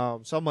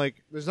 So I'm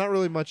like, there's not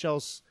really much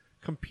else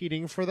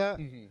competing for that.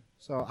 Mhm.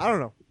 So I don't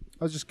know.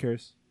 I was just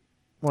curious.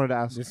 Wanted to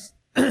ask. This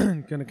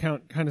gonna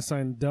kind of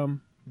sound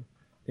dumb.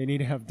 They need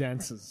to have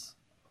dances,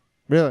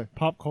 Really?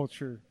 pop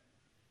culture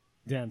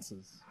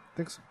dances.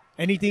 Think so.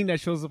 Anything that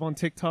shows up on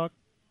TikTok,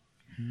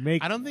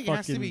 make. I don't think it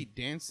has to fucking- be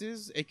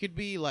dances. It could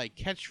be like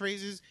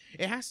catchphrases.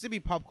 It has to be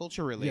pop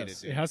culture related.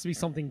 Yes, dude. it has to be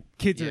something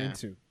kids are Yeah.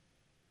 into.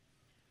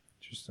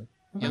 Interesting.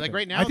 Yeah, like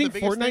right now, I think the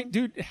biggest Fortnite, thing,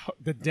 dude,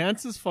 the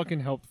dances fucking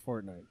helped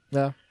Fortnite.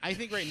 Yeah. I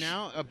think right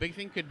now a big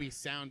thing could be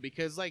sound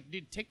because, like,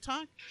 dude,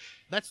 TikTok,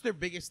 that's their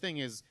biggest thing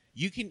is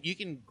you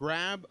can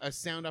grab a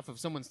sound off of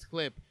someone's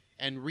clip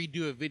and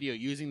redo a video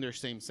using their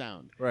same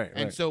sound. Right.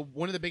 And so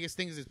one of the biggest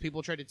things is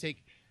people try to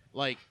take,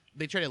 like,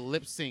 they try to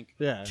lip sync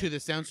Yeah. to the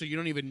sound so you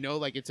don't even know,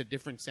 like, it's a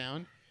different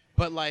sound.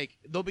 But, like,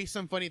 there'll be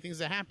some funny things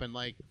that happen.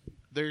 Like,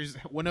 there's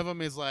one of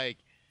them is like,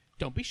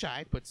 don't be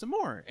shy, put some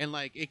more. And,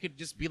 like, it could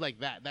just be like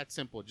that. That's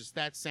simple. Just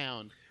that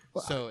sound.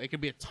 Well, So it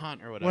could be a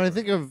taunt or whatever. When I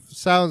think of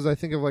sounds, I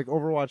think of like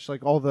Overwatch,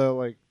 like all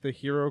the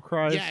hero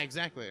cries. yeah,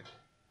 exactly.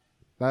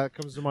 That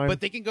comes to mind. But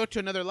they can go to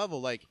another level.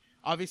 Like,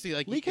 obviously,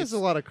 like, League has it's-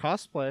 a lot of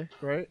cosplay,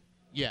 right?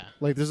 Yeah.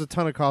 Like there's a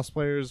ton of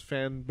cosplayers,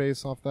 fan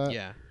base off that.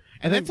 Yeah. I And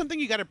think- that's something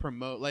you got to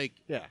promote. Like,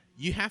 Yeah.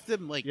 you have to,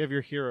 like, You have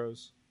your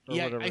heroes. Or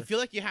yeah, whatever. I feel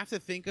like you have to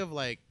think of,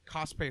 like,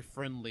 cosplay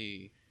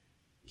friendly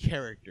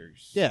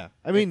characters. Yeah.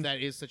 I If mean, that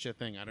is such a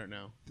thing. I don't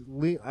know.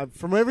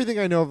 From everything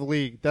I know of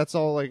League, that's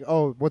all like,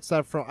 oh, what's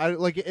that from? I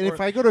like, and Or-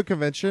 if I go to a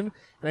convention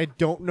and I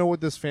don't know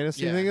what this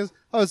fantasy Yeah. thing is,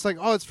 oh, it's like,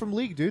 oh, it's from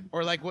League, dude.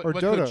 Or like what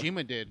Dota.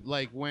 Kojima did,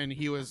 like when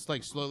he was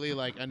like slowly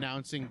like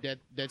announcing Dead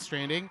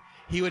Stranding,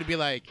 he would be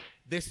like,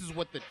 "This is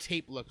what the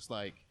tape looks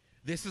like.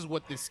 This is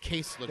what this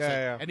case looks Yeah, like,"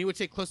 yeah. and he would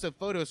take close-up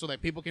photos so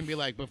that people can be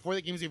like, before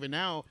the game's even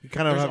out, You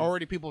kind of there's have-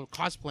 already people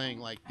cosplaying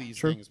like these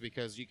True. things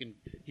because you can.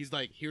 He's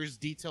like, "Here's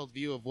detailed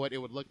view of what it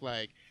would look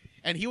like,"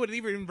 and he would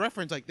even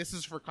reference like, "This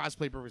is for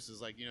cosplay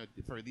purposes, like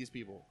for these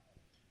people."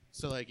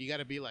 So like, you got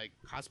to be like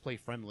cosplay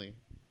friendly.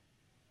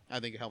 I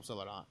think it helps a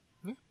lot.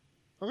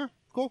 Okay,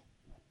 cool.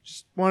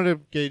 Just wanted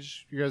to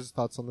gauge you guys'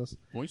 thoughts on this.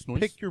 Noise,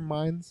 Pick your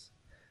minds.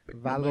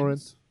 your Valorant.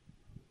 minds.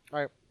 All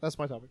right, that's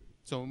my topic.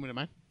 So I'm gonna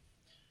mind.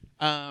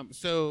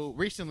 So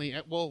recently,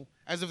 well,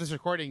 as of this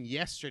recording,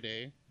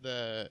 yesterday,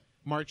 the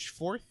March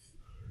 4th,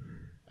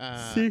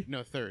 See?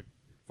 no 3rd,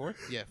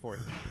 4th, yeah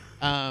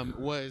 4th,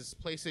 was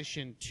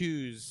PlayStation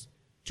 2's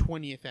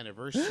 20th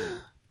anniversary.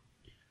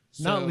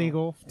 Not So-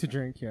 legal to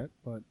drink yet,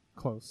 but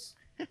close.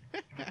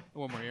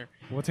 One more year.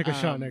 We'll take a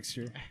shot Um, next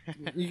year.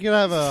 You can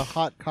have a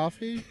hot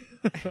coffee.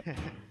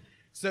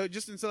 So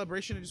just in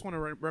celebration, I just want to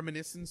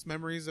reminiscence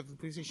memories of the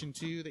PlayStation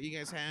 2 that you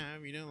guys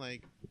have. You know,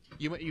 like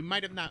you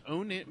might have not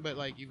owned it, but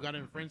like you've got it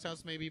in a friend's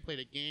house, maybe played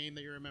a game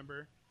that you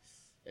remember.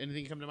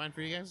 Anything come to mind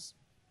for you guys?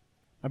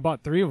 I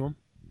bought 3 of them.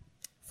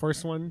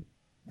 First one,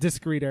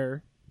 discrete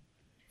error,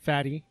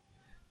 fatty.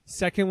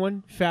 Second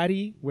one,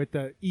 fatty with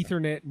the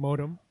Ethernet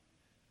modem.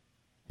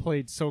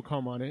 Played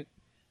SOCOM on it.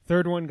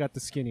 Third one got the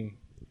skinny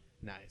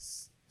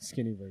Nice.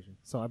 version.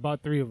 So I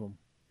bought 3 of them.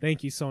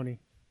 Thank you, Sony.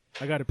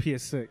 I got a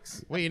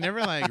PS6. Wait, you never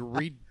like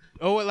read?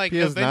 Oh, like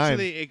PS9.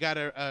 eventually it got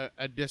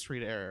a disk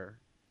read error,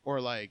 or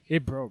like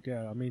It broke.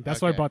 Yeah, I mean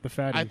that's why I Okay. bought the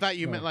fatty. I thought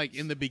you No. meant like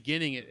in the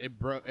beginning it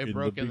broke. It In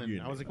broke, the and then I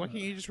beginning. was like, why can't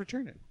you just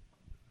return it?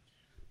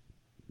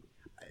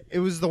 It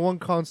was the one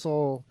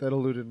console that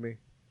eluded me.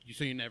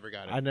 So you never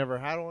got it. I never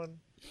had one.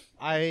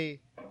 I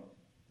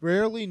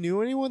rarely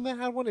knew anyone that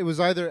had one. It was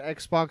either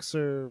Xbox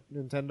or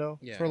Nintendo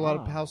Yeah. for a lot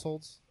of Wow.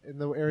 households in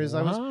the areas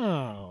I was.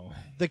 Wow.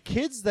 The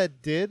kids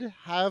that did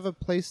have a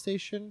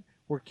PlayStation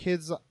were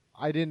kids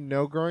I didn't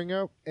know growing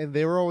up, and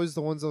they were always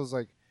the ones that was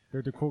like,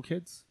 They're the cool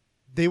kids.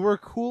 they were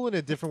cool in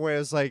a different way. I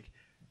was like,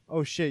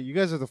 oh shit, you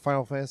guys are the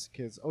Final Fantasy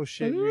kids. Oh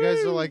shit, you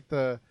guys are like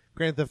the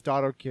Grand Theft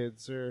Auto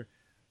kids, or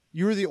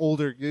you were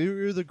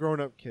the grown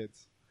up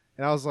kids.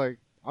 And I was like,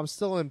 I'm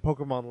still in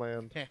Pokemon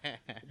Land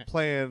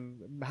playing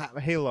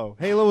Halo.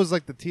 Halo was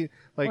like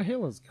Well,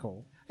 Halo's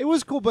cool. it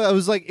was cool, but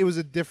it was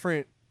a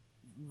different,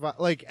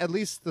 like at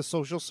least the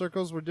social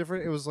circles were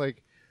different. It was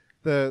like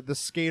the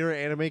skater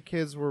anime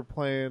kids were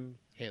playing.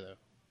 Halo.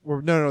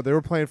 They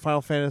were playing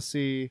Final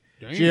Fantasy,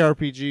 Damn.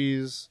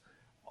 JRPGs,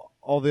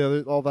 all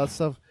that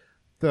stuff.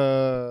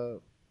 The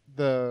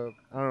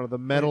I don't know, the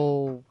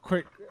metal.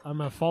 Quick,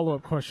 I'm a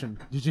follow-up question.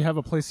 Did you have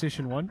a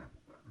PlayStation 1?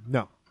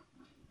 No,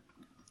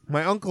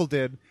 my uncle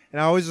did, and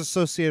I always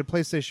associated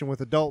PlayStation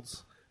with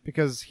adults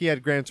because he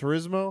had Gran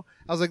Turismo.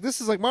 I was like,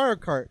 this is like Mario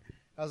Kart.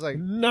 I was like,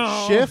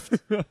 No. shift.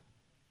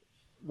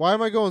 Why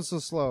am I going so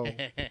slow?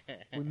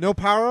 No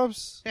power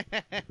ups.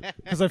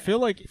 Because I feel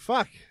like,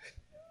 Fuck.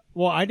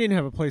 well, I didn't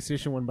have a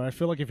PlayStation 1, but I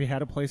feel like if you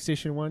had a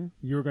PlayStation 1,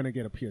 you were going to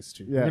get a PS2.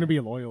 You're Yeah. going to be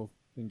loyal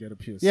and get a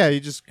PS2. Yeah, you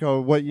just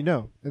go what you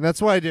know, and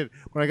that's what I did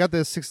when I got the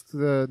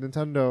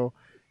Nintendo.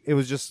 It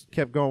was just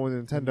kept going with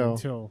Nintendo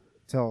Until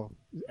until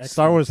Xbox.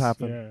 Star Wars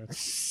happened. Yeah.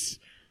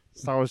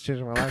 Star Wars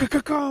changed my life.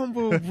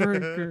 Combo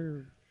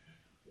breaker.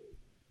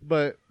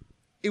 But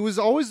it was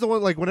always the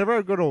one. Like whenever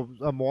I go to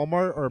a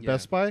Walmart or a Yeah.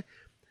 Best Buy,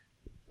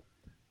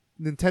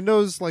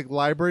 Nintendo's like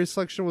library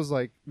selection was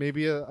like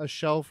maybe a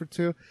shelf or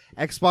two.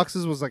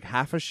 Xbox's was like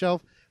half a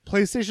shelf.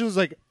 PlayStation was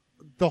like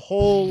the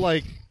whole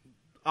like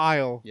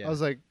aisle. Yeah. I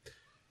was like,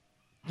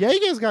 yeah,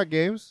 you guys got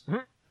games.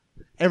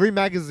 Every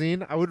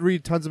magazine, I would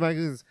read tons of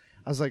magazines.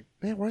 I was like,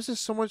 man, why is there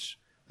so much?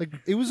 Like,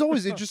 it was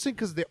always interesting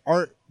because the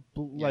art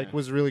like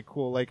was really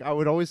cool. Like, I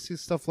would always see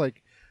stuff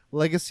like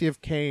Legacy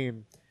of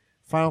Kain,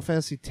 Final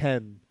Fantasy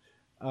X,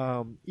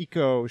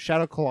 Eco,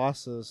 Shadow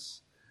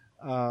Colossus,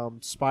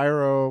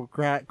 Spyro,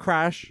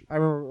 Crash. I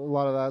remember a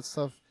lot of that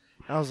stuff.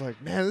 And I was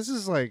like, man, this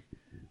is like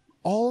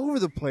all over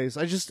the place.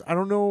 I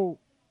don't know.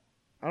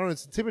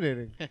 It's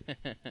intimidating.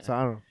 So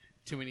I don't know.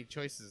 Too many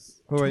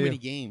choices. Who Too are you? many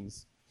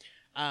games.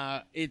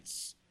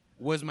 It's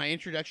was my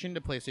introduction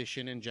to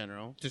PlayStation in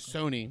general, to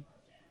Sony.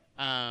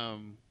 I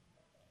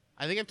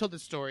think I've told the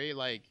story,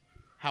 like,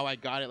 how I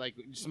got it. Like,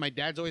 just my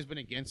dad's always been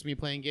against me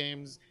playing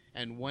games,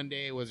 and one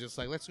day it was just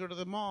like, let's go to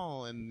the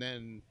mall, and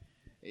then,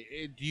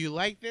 do you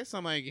like this?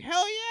 I'm like,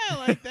 hell yeah,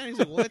 I like that. He's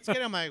like, well, let's get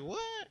it. I'm like, what?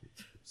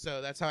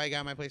 So that's how I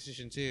got my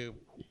PlayStation 2.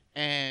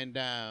 And,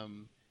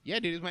 yeah,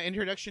 dude, it was my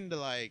introduction to,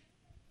 like,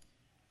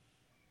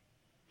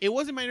 it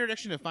wasn't my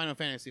introduction to Final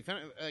Fantasy.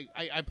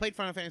 I played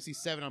Final Fantasy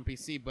 7 on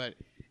PC, but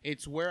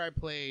it's where I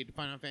played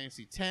Final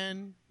Fantasy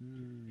 10.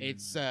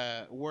 It's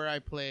where I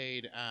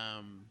played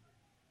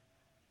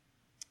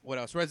what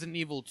else? Resident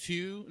Evil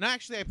 2. No,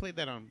 actually, I played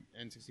that on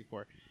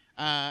N64.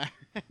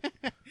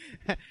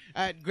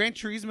 Gran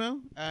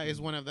Turismo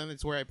is one of them.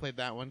 It's where I played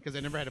that one because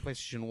I never had a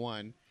PlayStation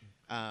 1.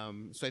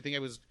 So I think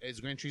it's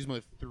Gran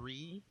Turismo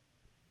 3.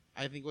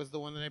 I think was the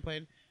one that I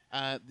played.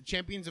 The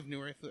Champions of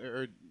North,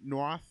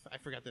 I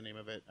forgot the name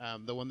of it.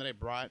 The one that I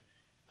brought,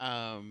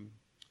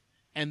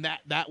 and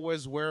that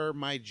was where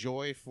my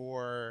joy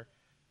for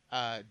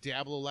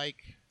Diablo-like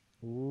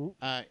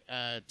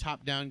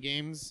top-down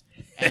games,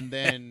 and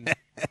then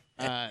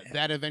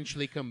that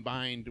eventually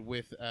combined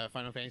with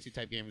Final Fantasy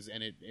type games,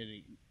 and it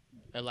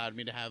allowed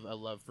me to have a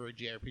love for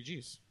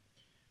JRPGs,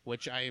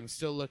 which I am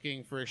still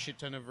looking for a shit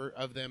ton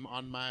of them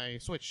on my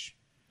Switch.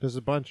 There's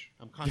a bunch.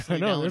 I'm I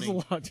constantly know there's a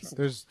downloading. lot.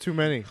 There's too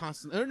many.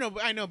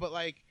 I know, but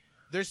like,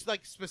 there's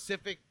like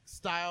specific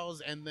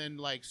styles and then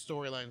like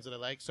storylines that I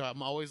like. So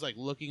I'm always like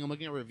looking. I'm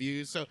looking at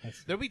reviews. So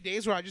there'll be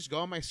days where I just go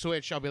on my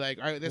Switch. I'll be like,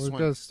 all right, this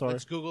one.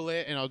 Let's Google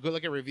it, and I'll go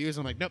look at reviews.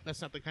 I'm like, nope,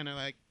 that's not the kind of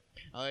like.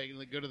 I'll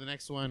like go to the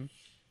next one.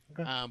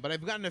 Okay. But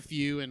I've gotten a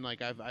few, and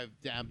like I've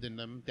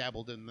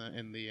dabbled in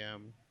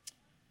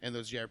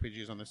those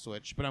JRPGs on the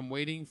Switch. But I'm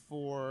waiting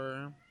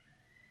for.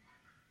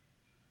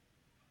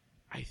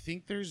 I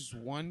think there's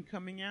one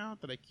coming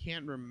out that I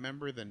can't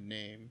remember the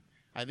name.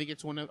 I think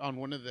it's on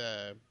one of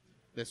the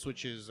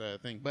Switch's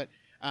thing. But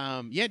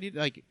yeah, dude,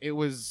 like it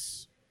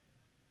was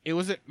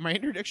my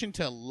introduction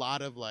to a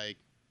lot of like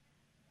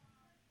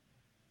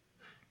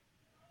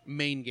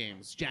main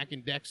games. Jak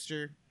and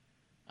Daxter.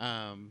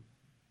 I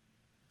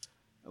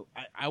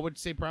would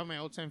say probably my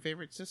all-time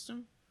favorite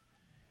system.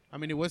 I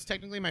mean, it was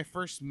technically my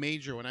first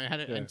major when I had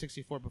an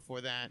N64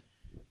 before that,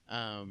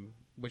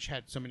 which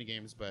had so many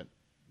games, but.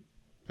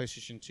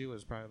 PlayStation 2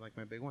 was probably like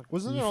my big one.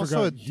 Wasn't there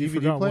also a You DVD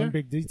forgot player? one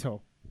big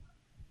detail.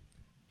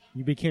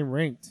 You became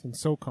ranked in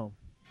SOCOM.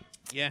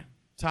 Yeah,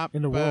 top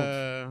in the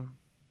world.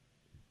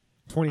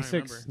 26,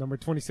 remember. number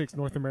 26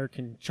 North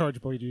American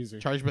charge blade user.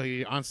 Charge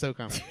blade on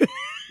SOCOM.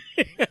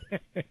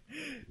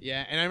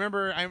 Yeah, and I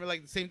remember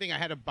like the same thing. I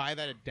had to buy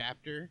that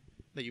adapter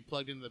that you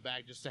plugged into the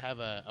back just to have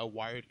a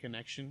wired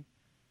connection.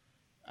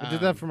 I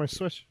did that for my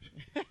Switch.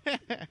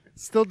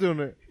 Still doing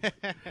it.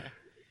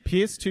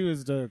 PS2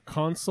 is the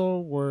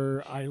console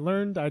where I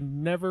learned I'd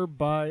never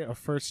buy a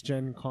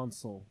first-gen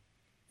console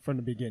from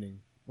the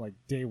beginning, like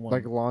day one.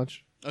 Like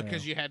launch.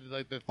 Because you had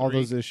like the all three.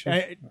 those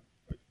issues.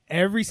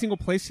 Every single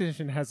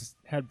PlayStation has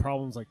had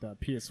problems like that.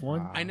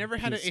 PS1. I never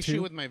had an PS2,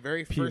 issue with my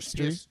very first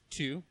PS3.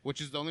 PS2,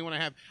 which is the only one I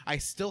have. I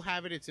still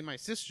have it. It's in my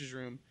sister's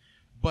room.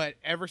 But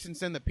ever since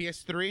then, the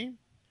PS3,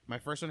 my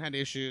first one had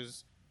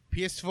issues.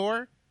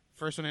 PS4,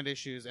 first one had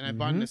issues. And I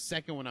bought the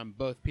second one on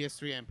both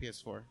PS3 and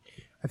PS4.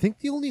 I think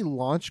the only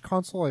launch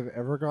console I've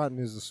ever gotten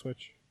is the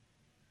Switch.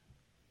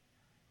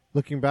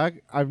 Looking back,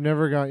 I've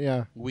never got,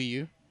 Wii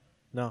U?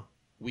 No.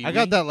 Wii I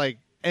got that, like,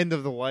 end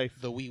of the life.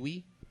 The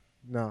Wii?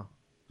 No.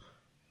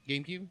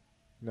 GameCube?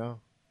 No.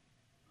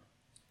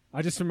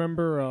 I just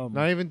remember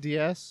Not even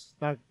DS?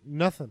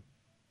 Nothing.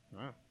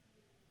 Wow.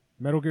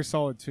 Metal Gear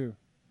Solid 2.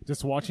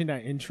 Just watching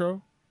that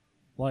intro,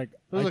 like,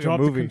 It was I like a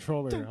dropped the movie.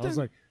 controller. I was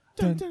like,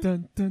 dun,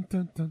 dun, dun,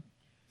 dun, dun.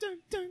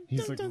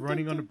 He's like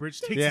running on the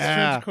bridge, takes his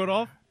trench coat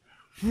off.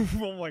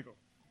 I'm like,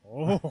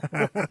 oh.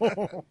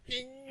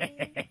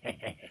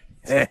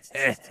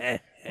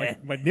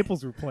 Like my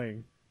nipples were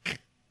playing.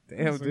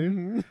 Damn,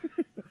 dude.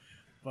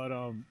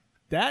 But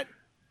that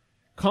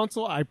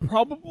console, I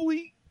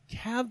probably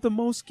have the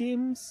most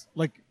games,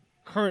 like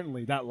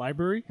currently, that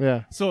library.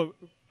 Yeah. So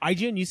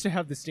IGN used to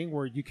have this thing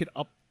where you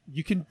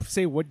can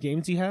say what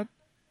games you had.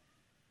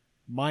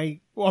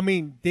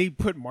 They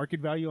put market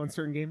value on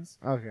certain games.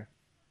 Okay.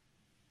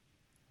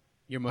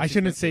 I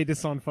shouldn't say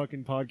this on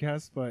fucking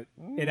podcast, but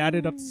it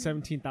added up to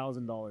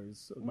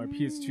 $17,000 of my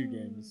PS2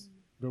 games.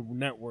 the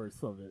net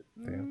worth of it.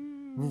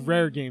 Damn.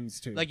 Rare games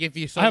too. Like if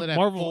you I sold have it at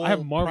Marvel. full I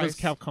have Marvel's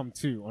price, Capcom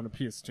 2 on a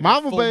PS2.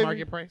 Marvel, full baby.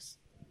 market price.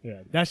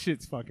 Yeah, that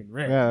shit's fucking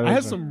rare. Yeah, it I is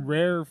have rare. some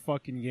rare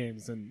fucking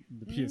games in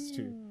the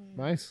PS2,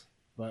 Nice.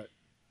 but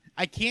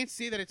I can't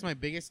say that it's my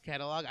biggest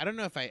catalog. I don't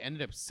know if I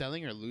ended up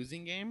selling or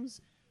losing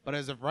games, but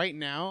as of right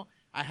now,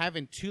 I have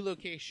in 2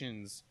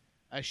 locations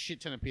a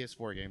shit ton of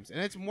PS4 games, and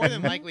it's more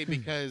than likely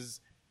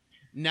because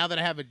now that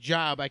I have a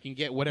job, I can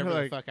get whatever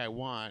the fuck I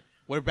want.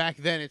 Where back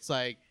then it's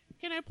like,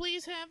 can I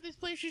please have this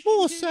PlayStation?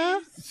 Oh, 2? sir.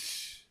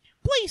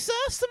 Please, sir,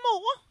 some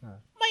more.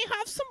 May I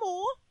have some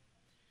more?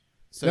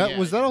 So That yeah.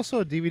 was that also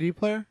a DVD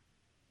player?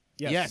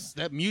 Yes,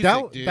 that music,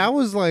 That dude. that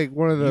was like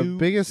one of the Music.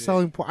 biggest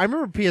selling points. I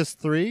remember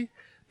PS3.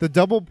 The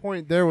double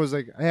point there was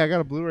like, hey, I got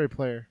a Blu-ray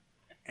player,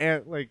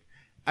 and like,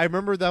 I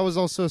remember that was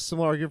also a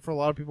similar argument for a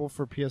lot of people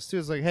for PS2.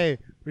 It's like, hey,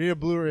 we need a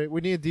Blu-ray, we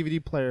need a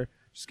DVD player.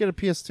 Just get a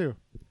PS2.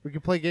 We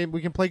can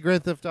play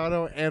Grand Theft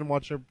Auto and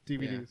watch our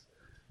DVDs.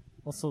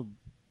 also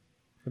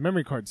the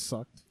memory card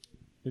sucked.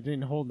 It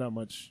didn't hold that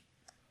much.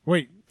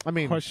 Wait, I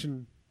mean,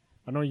 question.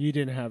 I know you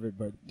didn't have it,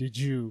 but did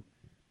you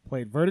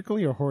play it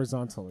vertically or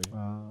horizontally?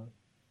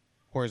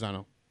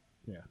 horizontal.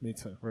 Yeah, me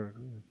too.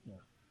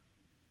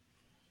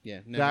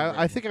 Yeah, Yeah,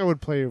 I think I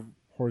would play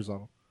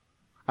horizontal.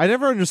 I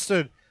never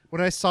understood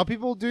when I saw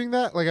people doing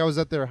that. Like I was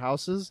at their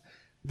houses,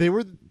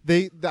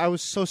 I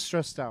was so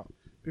stressed out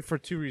for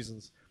 2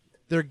 reasons.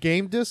 Their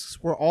game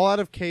discs were all out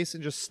of case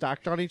and just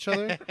stacked on each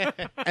other,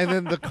 and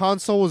then the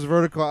console was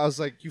vertical. I was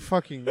like, you're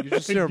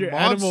just a You're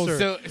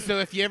monster. So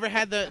if you ever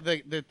had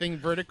the thing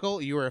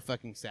vertical, you were a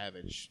fucking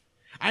savage.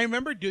 I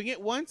remember doing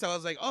it once. I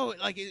was like, oh,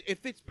 like it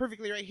fits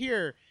perfectly right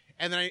here.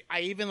 And then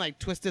I even like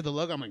twisted the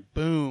logo. I'm like,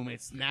 boom!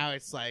 It's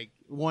like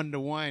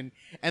 1-to-1.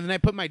 And then I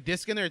put my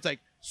disc in there. It's like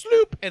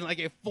sloop, and like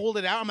it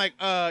folded out. I'm like,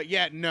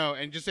 yeah, no,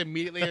 and just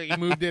immediately like,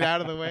 moved it out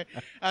of the way.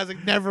 I was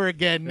like, never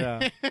again.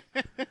 Yeah.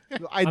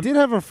 I did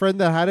have a friend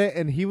that had it,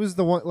 and he was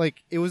the one.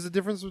 Like, it was the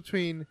difference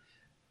between.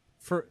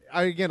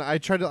 I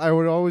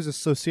would always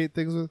associate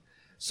things with.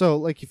 So,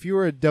 like, if you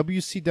were a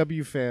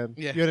WCW fan,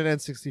 Yeah. you had an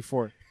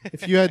N64.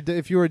 If you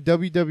were a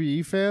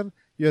WWE fan,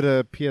 you had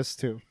a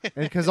PS2, and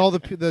because all the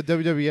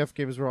WWF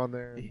games were on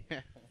there.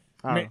 Yeah.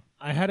 I don't know.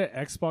 I had an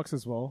Xbox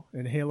as well,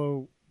 and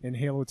Halo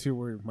 2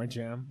 were my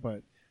jam.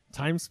 But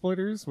Time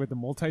Splitters with the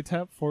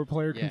multi-tap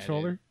 4-player Yeah,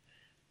 controller, dude.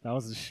 that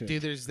was the shit.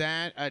 Dude, there's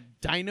that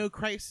Dino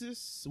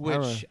Crisis, I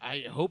don't which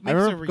I hope I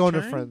makes a remember return. going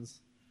to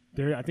friends.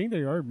 I think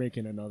they are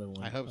making another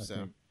one. I hope so.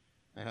 think.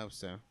 I hope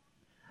so.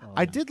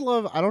 I did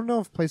love. I don't know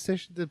if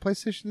PlayStation did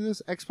do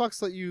this.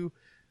 Xbox let you,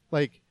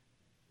 like,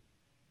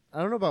 I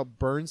don't know about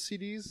burn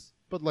CDs,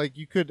 but like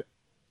you could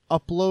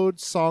upload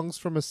songs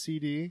from a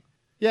CD.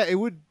 Yeah, it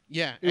would.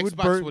 Yeah, It would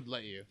Xbox burn- would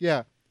let you.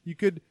 Yeah, you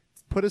could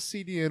put a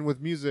CD in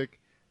with music,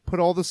 put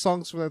all the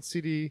songs from that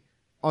CD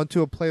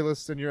onto a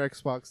playlist in your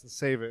Xbox and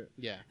save it,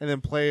 Yeah. and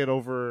then play it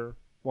over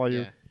while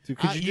you. Yeah.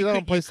 Could you do that on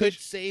You could PlayStation?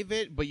 save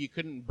it, but you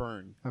couldn't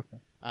burn. Okay.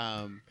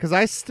 Because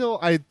Because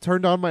I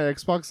turned on my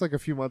Xbox like a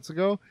few months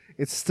ago.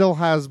 It still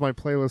has my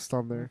playlist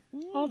on there.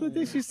 All the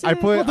things you said. I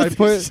put all the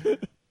things you-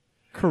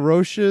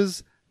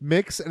 Karosha's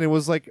mix, and it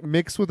was like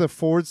mix with a / /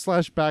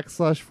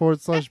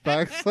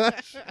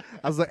 /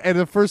 / I was like, and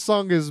the first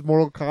song is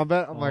Mortal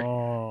Kombat. I'm like,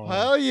 Oh.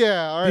 hell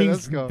yeah! All right,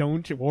 Things let's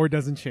go. War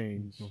doesn't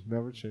change.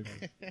 Never change.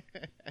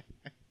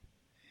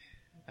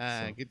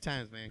 good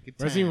times, man. Good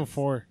times. Resident Evil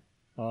 4,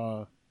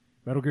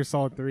 Metal Gear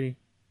Solid 3,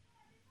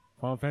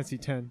 Final Fantasy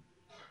 10,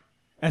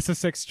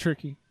 SSX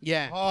Tricky.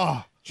 Yeah.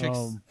 Oh, Chicks.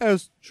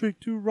 as trick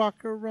to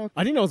rock around.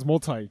 I think that was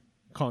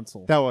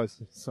multi-console. That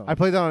was. so I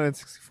played that on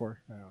N64.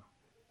 yeah.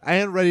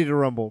 And Ready to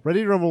Rumble.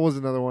 Ready to Rumble was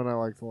another one I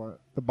liked a lot.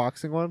 The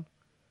boxing one.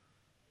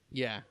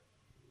 Yeah.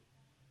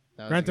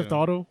 That was Grand a good Theft one.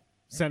 Auto,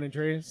 San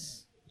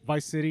Andreas,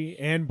 Vice City,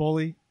 and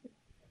Bully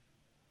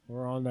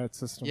were on that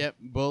system. Yep.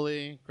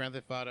 Bully, Grand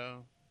Theft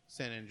Auto,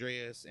 San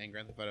Andreas, and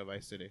Grand Theft Auto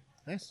Vice City.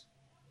 Nice.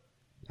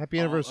 Happy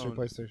All anniversary, owned.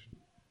 PlayStation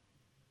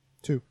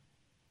 2.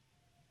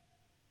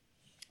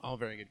 All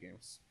very good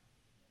games.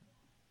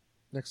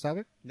 Next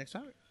topic. Next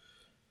topic.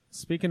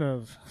 Speaking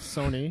of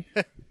Sony,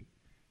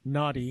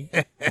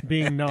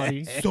 being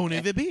naughty.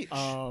 Sony the Beach.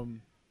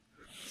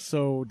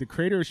 So the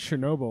creators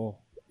Chernobyl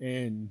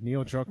and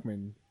Neil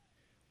Druckmann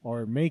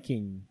are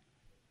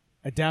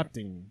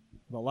adapting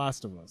The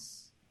Last of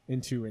Us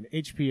into an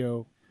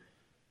HBO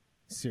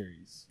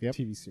series, Yep.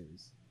 TV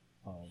series.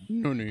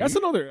 No need. That's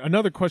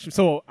another question.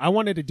 So I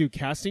wanted to do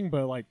casting,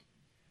 but like,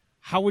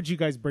 how would you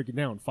guys break it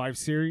down? 5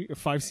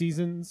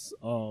 seasons.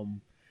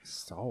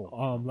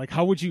 Like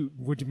how would you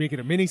make it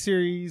a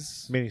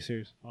miniseries?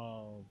 Miniseries.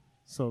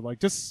 So like,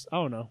 just I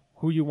don't know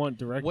who you want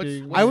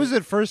directing. I was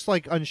at first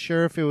like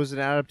unsure if it was an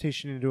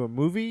adaptation into a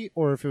movie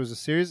or if it was a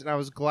series, and I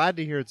was glad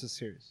to hear it's a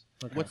series.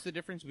 Okay. What's the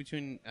difference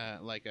between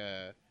like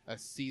a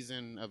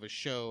season of a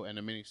show and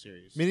a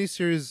miniseries?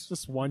 Miniseries.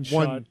 just one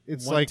shot?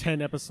 It's one like 10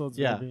 episodes.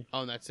 Yeah. Maybe.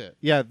 Oh, and that's it.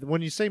 Yeah,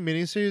 when you say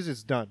miniseries,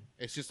 it's done.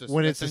 It's just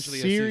When it's a essentially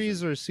series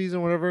season. or a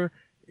season, whatever,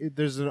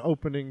 there's an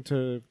opening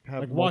to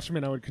have Like multiple-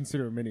 Watchmen, I would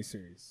consider a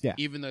miniseries. Yeah.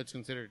 Even though it's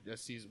considered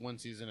one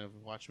season of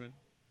Watchmen.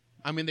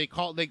 I mean, they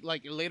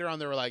like later on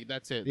they were like,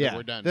 "That's it, Yeah,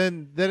 we're done."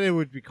 Then it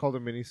would be called a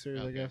miniseries,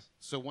 I Okay. guess.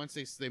 So once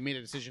they made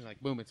a decision, like,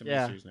 boom, it's a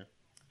Yeah. miniseries now.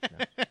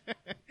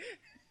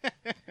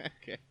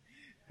 Okay.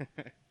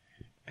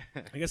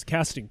 I guess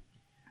casting.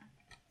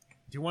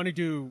 Do you want to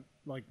do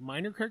like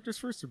minor characters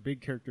first or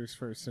big characters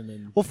first, and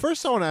then? Well,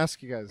 first I want to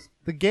ask you guys: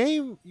 the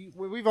game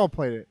we've all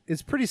played it.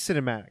 It's pretty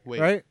cinematic, Wait.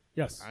 right?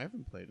 Yes. I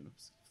haven't played them.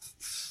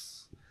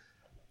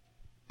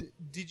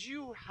 Did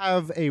you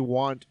have a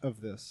want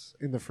of this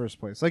in the first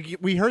place? Like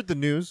we heard the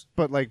news,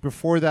 but like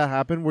before that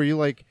happened, were you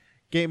like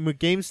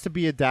games to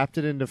be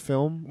adapted into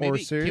film or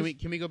Maybe series?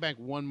 can we go back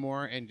one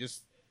more and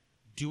just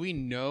do we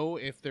know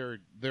if they're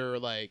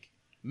like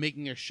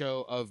making a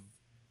show of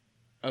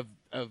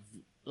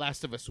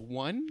Last of Us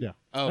 1? Yeah.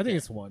 Oh, I think okay.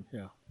 it's one.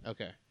 Yeah.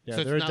 Okay. Yeah,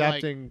 so they're it's not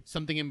adapting- like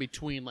something in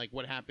between, like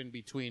what happened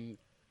between.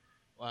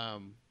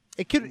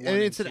 It could, one and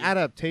it's and an two.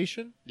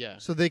 adaptation, Yeah.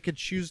 so they could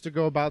choose to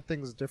go about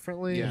things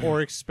differently Yeah. or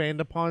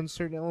expand upon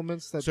certain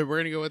elements. That, So we're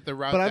gonna go with the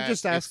route. but I'm that just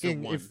it's the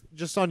asking one. if,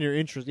 just on your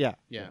interest, yeah,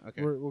 Yeah.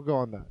 Okay. we'll go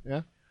on that,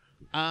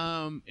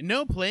 yeah.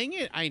 No, playing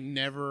it, I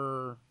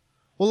never.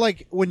 Well,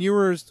 like when you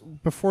were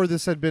before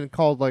this had been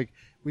called, like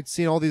we'd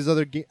seen all these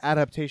other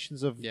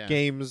adaptations of Yeah.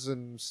 games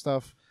and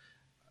stuff.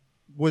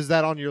 Was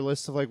that on your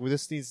list of like, well,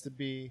 this needs to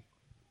be?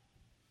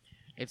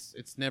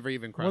 It's never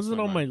even crossed. Wasn't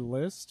my on mind. my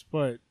list,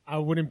 but I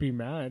wouldn't be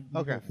mad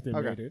Okay, if they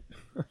okay. made it.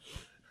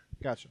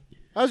 Gotcha.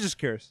 I was just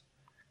curious.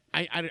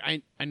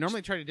 I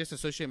normally try to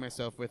disassociate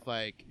myself with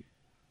like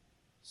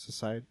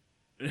Society.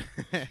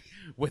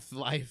 with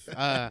life.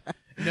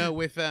 No,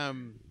 with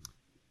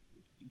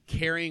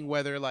caring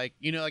whether like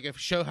like if a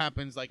show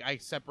happens, like I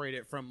separate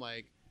it from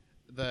like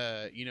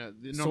the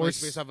the normally it's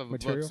Source based off of a book,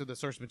 material? so the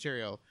source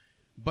material.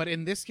 But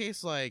in this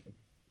case, like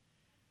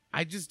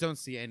I just don't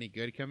see any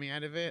good coming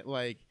out of it.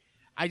 Like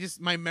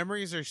my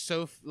memories are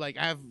so like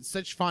I have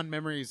such fond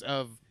memories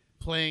of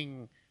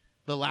playing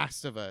The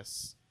Last of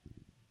Us.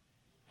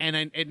 And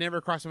it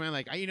never crossed my mind,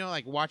 like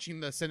like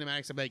watching the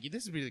cinematics. I'm like,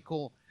 this is really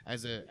cool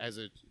as a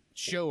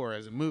show or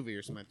as a movie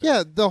or something like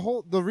that. Yeah,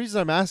 the reason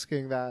I'm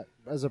asking that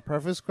as a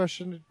preface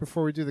question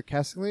before we do the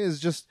casting is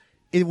just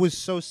it was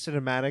so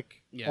cinematic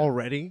Yeah.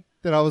 already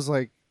that I was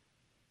like,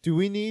 do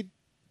we need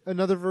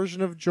another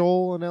version of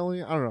Joel and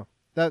Ellie? I don't know.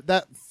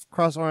 That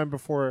crossed my mind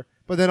before,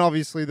 but then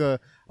obviously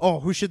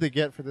who should they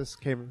get for this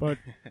came. But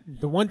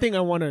the one thing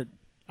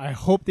I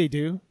hope they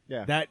do,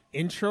 Yeah. that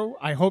intro,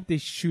 I hope they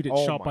shoot it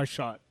Oh shot my- by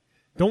shot.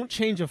 Don't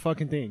change a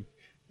fucking thing.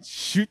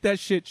 Shoot that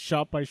shit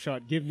shot by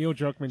shot. Give Neil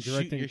Druckmann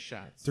Shoot your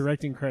shots.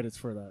 directing credits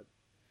for that.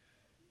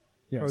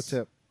 Yes. Pro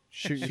tip: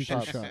 shoot your Shoot your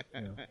shots. shot.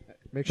 Yeah.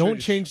 Make sure Don't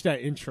you change that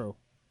intro.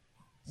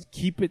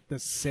 Keep it the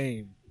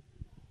same.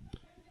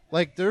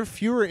 Like there are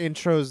fewer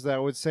intros that I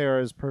would say are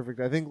as perfect.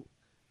 I think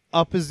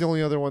Up is the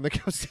only other one that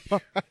comes to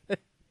mind.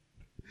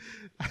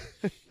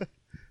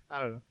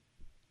 I don't know.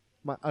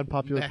 My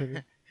unpopular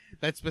opinion.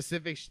 That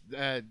specific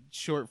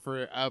short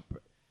for Up,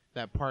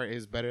 that part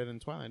is better than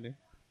Twilight, dude.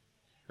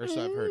 Or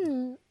so I've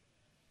heard.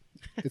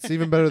 It's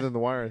even better than The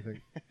Wire, I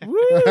think.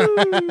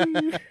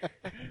 Woo!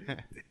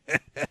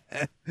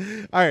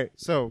 All right,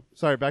 so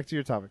sorry. Back to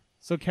your topic.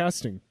 So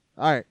casting.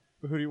 All right,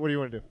 what do you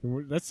want to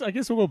do? I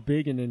guess we'll go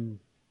big and then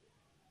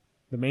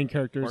the main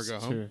characters Or go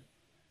to home.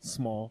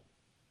 small.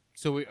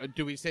 So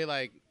do we say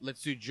like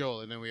let's do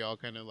Joel and then we all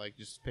kind of like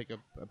just pick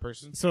a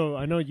person? So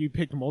I know you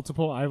picked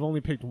multiple. I've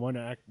only picked one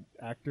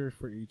actor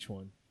for each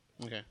one.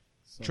 Okay.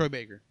 So. Troy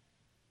Baker.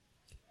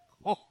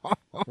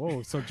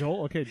 Whoa, so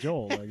Joel? Okay,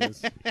 Joel, I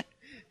guess.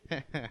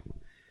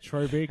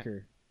 Troy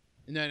Baker.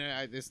 No,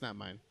 it's not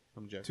mine.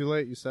 I'm joking. Too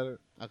late. You said it.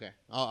 Okay,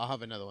 I'll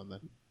have another one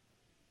then.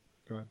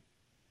 Go ahead.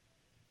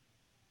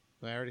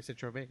 Well, I already said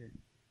Troy Baker.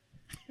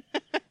 Do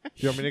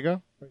you want me to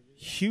go?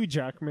 Hugh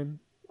Jackman.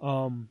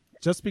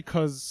 Just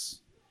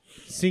because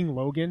seeing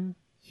Logan,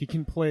 he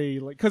can play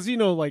like because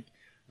like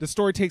the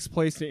story takes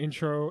place the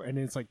intro and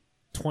it's like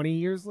 20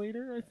 years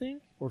later, I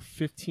think, or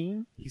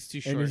 15. He's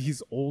too short. And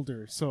he's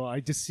older, so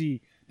I just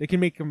see they can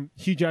make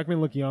Hugh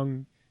Jackman look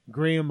young,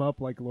 gray him up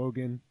like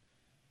Logan.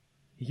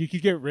 He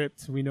could get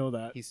ripped, we know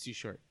that. He's too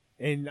short.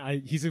 And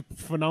he's a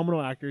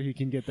phenomenal actor. He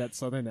can get that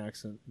southern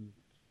accent.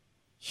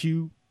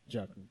 Hugh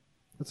Jackman.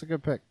 That's a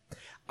good pick.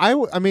 I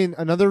mean,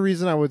 another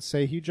reason I would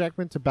say Hugh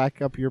Jackman to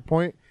back up your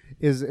point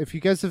is if you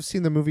guys have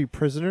seen the movie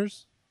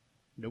Prisoners.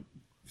 Nope.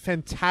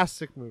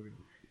 Fantastic movie.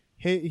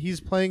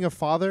 He's playing a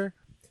father.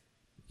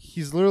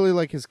 He's literally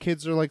like his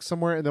kids are like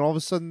somewhere, and then all of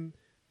a sudden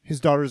his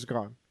daughter's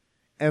gone,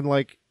 and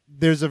like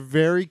there's a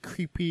very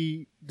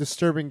creepy,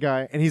 disturbing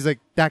guy, and he's like,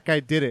 "That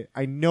guy did it.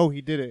 I know he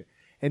did it."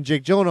 And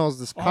Jake Gyllenhaal's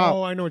this cop.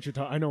 Oh, I know what you're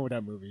talking. I know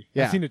that movie.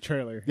 Yeah. I've seen the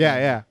trailer.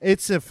 Yeah.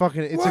 It's a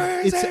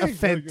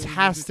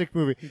fantastic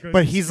movie.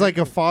 But he's like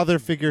a father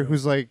figure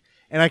who's like,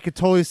 and I could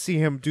totally see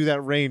him do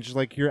that range.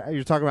 Like you're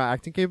talking about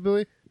acting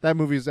capability. That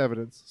movie is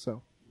evidence.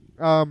 So,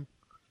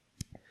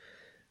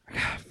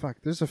 fuck.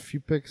 There's a few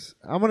picks.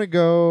 I'm gonna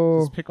go.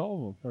 Just pick all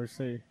of them, or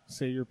say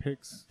your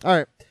picks. All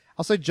right.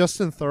 I'll say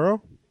Justin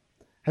Theroux.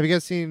 Have you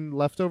guys seen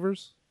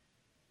Leftovers?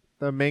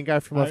 The main guy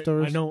from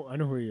Leftovers. I know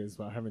who he is,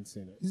 but I haven't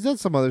seen it. He's done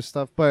some other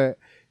stuff, but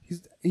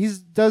he's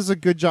does a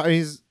good job.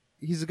 He's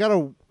got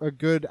a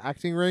good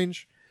acting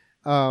range.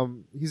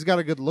 He's got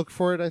a good look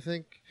for it. I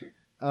think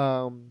he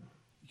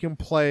can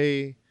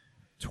play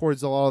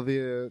towards a lot of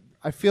the.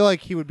 I feel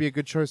like he would be a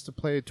good choice to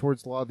play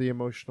towards a lot of the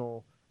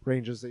emotional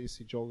ranges that you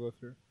see Joel go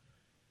through.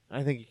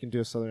 I think he can do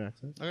a southern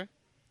accent. Okay.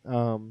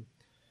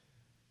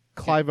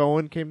 Clive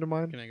Owen came to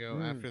mind. Can I go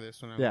after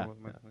this one? Yeah.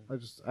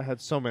 I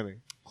had so many.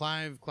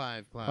 Clive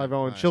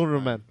Owen, Children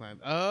of Men. Clive.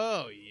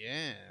 Oh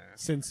yeah.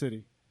 Sin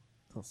City.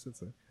 Oh,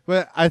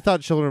 but I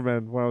thought Children of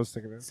Men when I was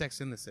thinking of it. Sex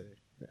in the City.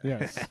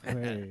 Yes.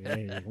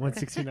 Hey,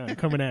 169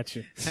 coming at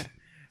you. So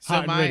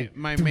Hot and ready.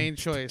 my main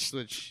choice,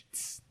 which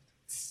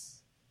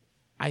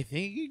I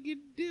think you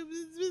could do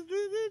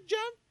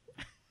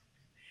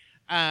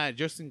jump.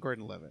 Justin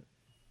Gordon-Levitt.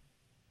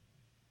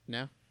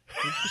 No.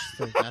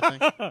 Nothing.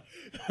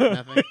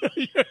 Nothing.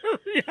 Your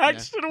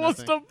reaction was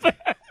nothing. the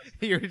best.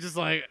 You're just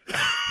like.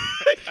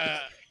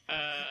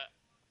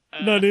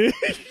 Nani?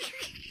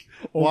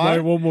 Oh Why? my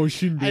one more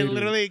shin I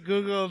literally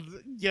googled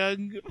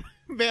young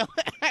male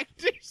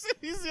actors, and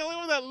he's the only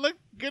one that looked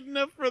good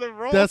enough for the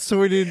role. That's so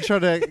we didn't try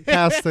to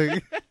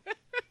casting.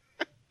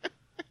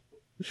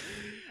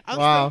 I'm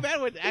Wow. so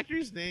bad with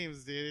actors'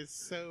 names, dude. It's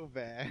so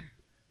bad.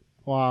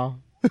 Wow.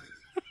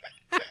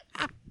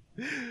 I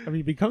mean,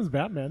 he becomes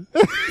Batman.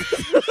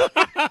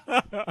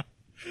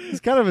 He's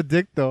kind of a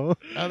dick though.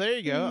 Oh, there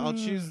you go. I'll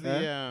choose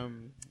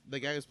the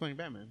guy who's playing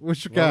Batman.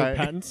 Which Robert guy?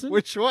 Pattinson?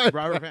 Which one?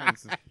 Robert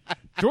Pattinson.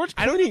 George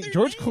I don't know Clooney. their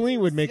George names. Clooney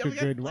would make Yeah, a we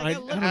good got- one. I I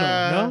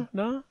got don't look-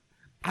 know. No.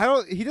 I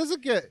don't. He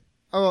doesn't get.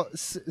 Oh,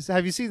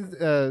 have you seen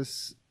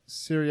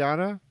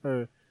Syriana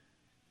or?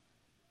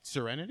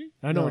 Serenity?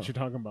 I know No. what you're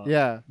talking about.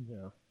 Yeah.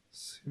 Yeah.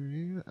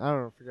 Syriana? I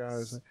don't know. I forgot. How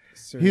to say.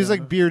 Syriana. He was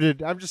like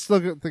bearded. I'm just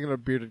thinking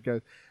of bearded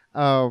guys.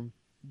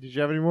 Did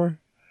you have any more?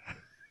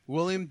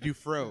 William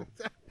Dufresne.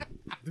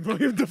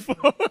 William Dafoe.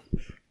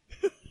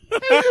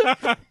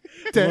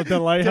 Da- the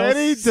lighthouse.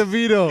 Danny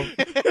DeVito.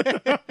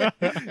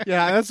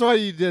 Yeah, that's why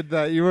you did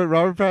that. You went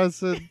Robert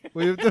Pattinson,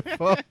 William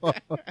Dafoe,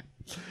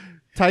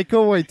 Taika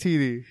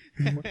Waititi,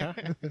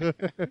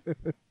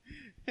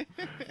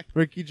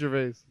 Ricky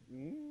Gervais.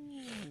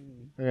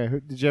 Okay,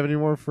 did you have any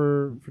more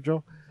for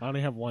Joel? I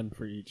only have one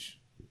for each.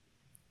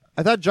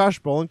 I thought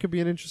Josh Brolin could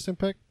be an interesting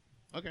pick.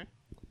 Okay.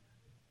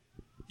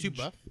 Too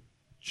buff.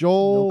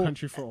 Joel No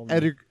Country for Old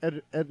Men.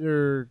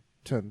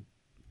 Edgerton.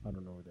 I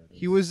don't know what that is.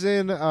 He was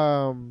in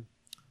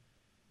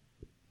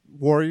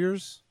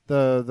Warriors,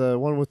 the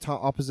one with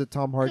opposite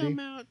Tom Hardy. Come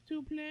out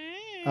to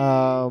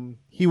play.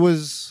 He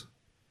was.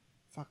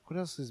 Fuck. What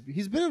else is?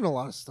 He's been in a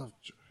lot of stuff.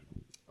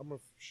 I'm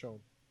gonna show him.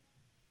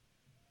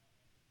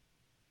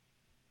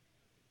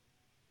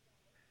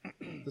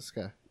 This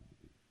guy.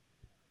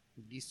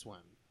 This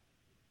one.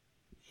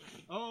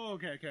 Oh,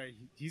 okay.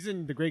 He's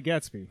in The Great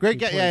Gatsby. Great He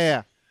guy. plays-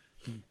 Yeah.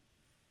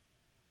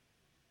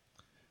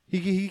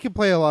 He can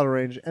play a lot of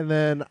range. And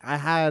then I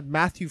had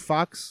Matthew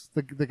Fox,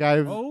 the guy,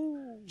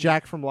 Oh.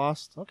 Jack from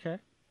Lost. Okay.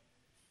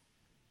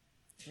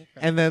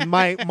 And then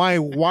my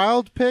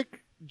wild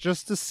pick,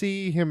 just to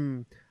see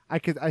him, I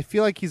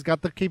feel like he's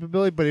got the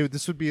capability, but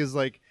this would be his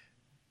like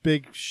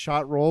big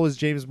shot role, is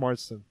James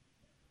Marsden.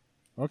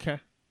 Okay.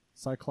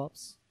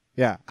 Cyclops.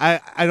 Yeah,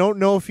 I don't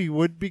know if he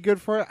would be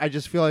good for it. I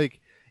just feel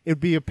like it'd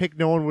be a pick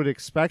no one would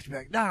expect. Be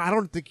like, nah, I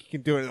don't think he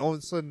can do it. And all of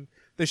a sudden,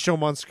 they show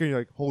him on screen. You're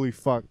like, holy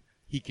fuck,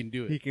 He can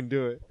do he it. can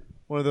do it.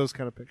 One of those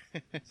kind of picks.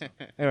 So,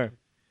 anyway,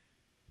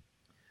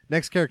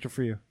 next character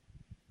for you.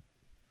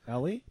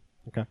 Ellie.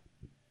 Okay.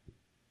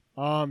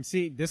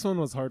 See, this one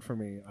was hard for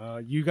me.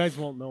 You guys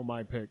won't know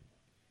my pick.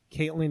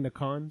 Caitlin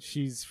Nakan.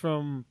 She's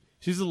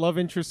the love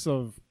interest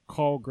of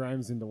Carl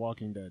Grimes in The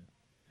Walking Dead.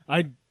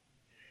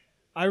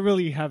 I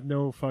really have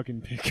no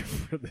fucking pick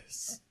for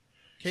this.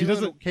 She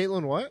doesn't.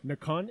 Caitlin what?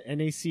 Nakan,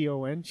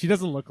 Nacon. She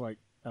doesn't look like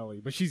Ellie,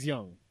 but she's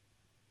young.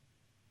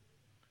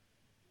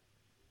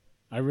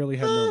 I really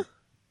have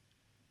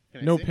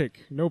Can I no see?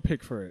 pick. No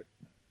pick for it.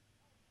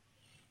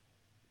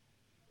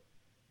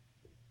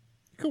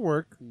 It could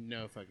work.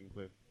 No fucking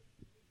clue.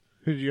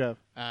 Who did you have?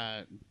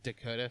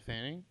 Dakota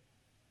Fanning.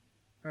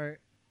 All right.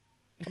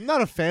 I'm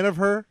not a fan of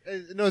her.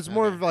 No, it's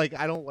more Okay. of like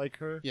I don't like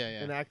her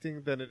Yeah. in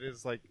acting than it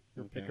is like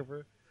your pick Okay. of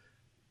her.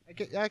 I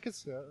could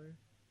see that. Right?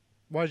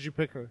 Why did you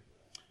pick her?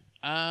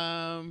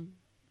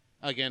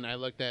 Again, I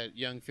looked at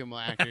young female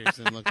actors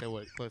and looked at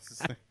what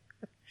closest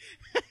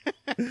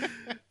thing.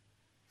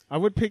 I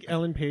would pick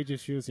Ellen Page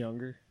if she was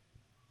younger.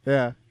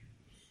 Yeah.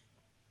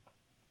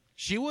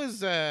 She was.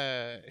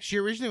 She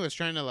originally was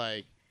trying to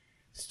like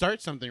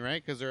start something,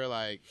 right? Because they're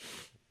like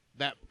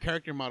that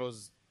character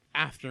model's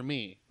after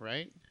me,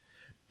 right?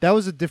 That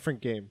was a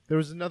different game. There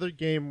was another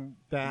game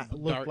that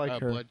looked Dark,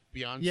 like her. Blood,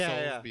 Beyond Yeah, Souls,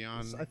 yeah.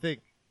 Beyond I think.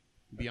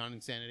 Beyond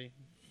Insanity.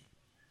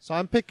 So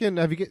I'm picking.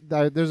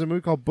 There's a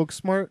movie called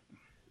Booksmart.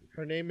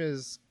 Her name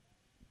is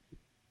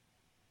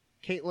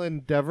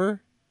Caitlin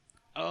Dever.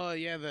 Oh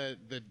yeah, the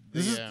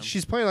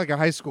She's playing like a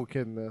high school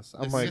kid in this.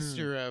 I'm the like,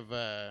 sister of.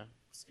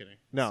 Just kidding.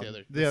 No, That's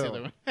the the other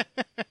other one.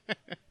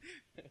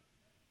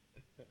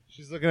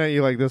 she's looking at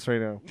you like this right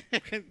now.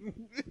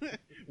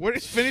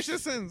 Finish the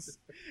sentence.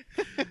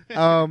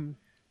 And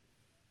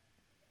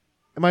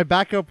my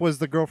backup was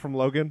the girl from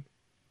Logan.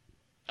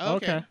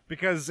 Okay.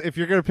 Because if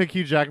you're gonna pick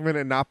Hugh Jackman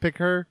and not pick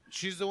her,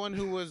 She's the one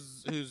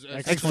who's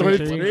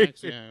X-23.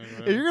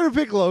 If you're gonna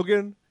pick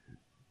Logan,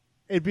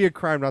 it'd be a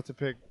crime not to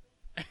pick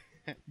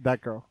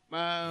that girl.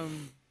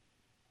 I'm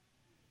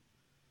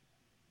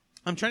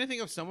trying to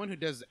think of someone who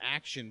does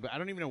action, but I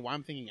don't even know why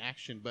I'm thinking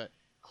action. But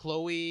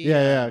Chloe.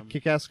 Yeah,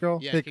 Kick-Ass girl,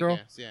 Yeah, Hit girl.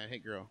 Kick-Ass, yeah,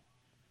 Hit girl.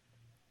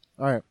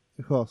 All right,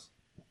 who else?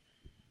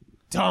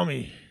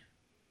 Tommy.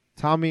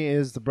 Tommy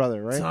is the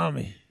brother, right?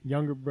 Tommy,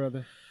 younger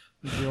brother.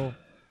 Joe.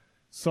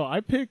 So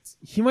I picked.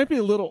 He might be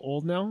a little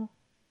old now.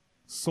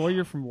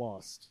 Sawyer from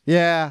Lost.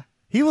 Yeah,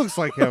 he looks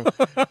like him.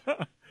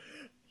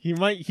 He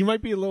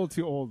might be a little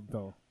too old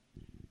though.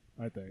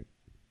 I think.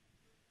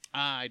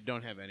 I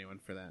don't have anyone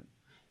for that.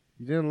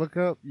 You didn't look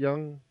up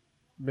young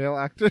male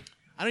actor?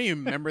 I don't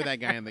even remember that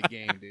guy in the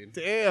game, dude.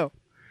 Damn.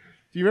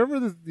 Do you remember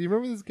this? Do you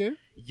remember this game?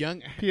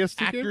 Young PS2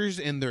 game? actors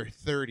in their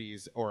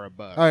 30s or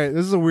above. All right,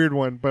 this is a weird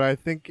one, but I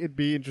think it'd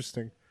be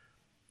interesting.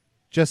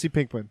 Jesse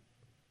Pinkman.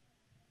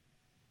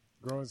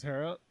 Grow his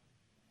hair out.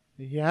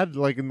 He had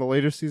like in the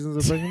later seasons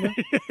of Breaking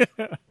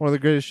Bad, one of the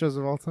greatest shows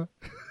of all time.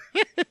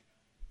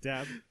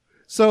 Dab.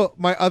 So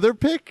my other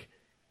pick,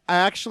 I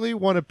actually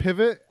want to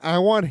pivot. I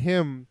want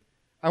him.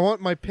 I want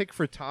my pick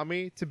for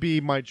Tommy to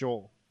be my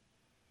Joel.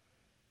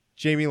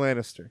 Jamie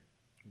Lannister.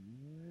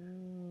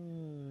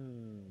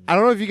 I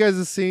don't know if you guys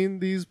have seen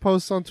these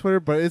posts on Twitter,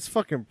 but it's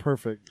fucking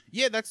perfect.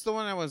 Yeah, that's the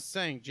one I was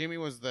saying. Jamie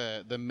was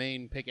the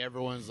main pick.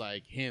 Everyone's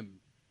like, him.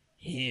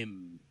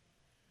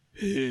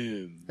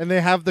 And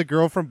they have the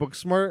girl from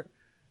Booksmart.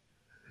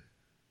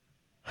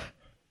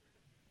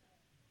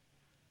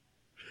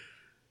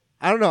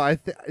 I don't know.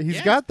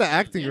 He's got the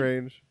acting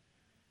range.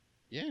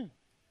 Yeah.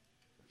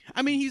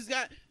 I mean, he's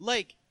got,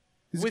 like,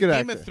 He's a with good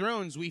Game actor. of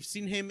Thrones, we've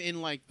seen him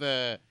in, like,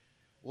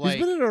 He's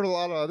been in a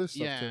lot of other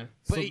stuff, yeah. too.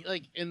 But,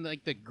 like, in,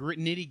 like, the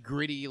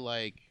nitty-gritty,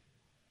 like,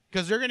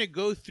 because they're going to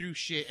go through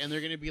shit and they're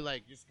going to be,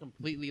 like, just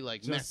completely,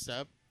 like, messed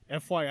up.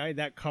 FYI,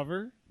 that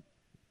cover,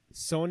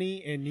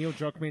 Sony and Neil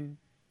Druckmann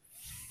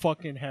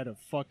fucking had a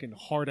fucking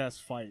hard-ass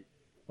fight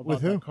about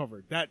With who? that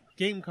cover. That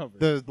game cover.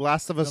 The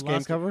Last of Us The game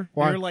last cover? one.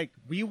 Why? They're like,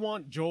 we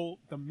want Joel,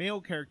 the male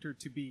character,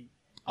 to be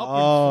up in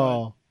front.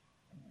 Oh.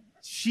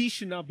 She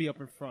should not be up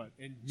in front.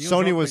 And Neil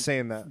Sony was Druckmann-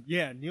 saying that.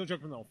 Yeah, Neil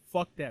Druckmann, no,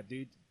 fuck that,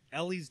 dude.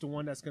 Ellie's the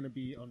one that's going to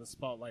be on the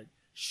spotlight.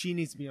 She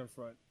needs to be on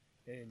front.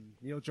 And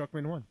Neil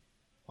Druckmann won.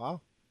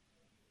 Wow.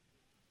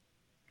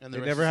 And They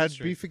rest never is had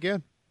history. beef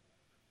again.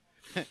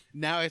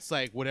 Now it's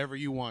like, whatever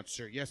you want,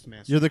 sir. Yes,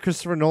 master. You're the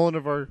Christopher Nolan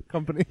of our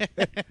company.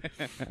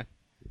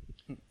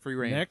 Free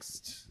reign.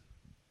 Next,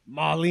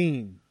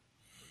 Marlene.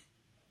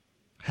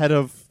 Head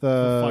of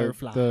the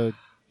Firefly. the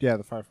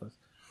Fireflies.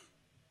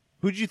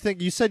 Who'd you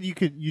think? You said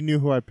you knew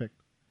who I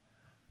picked.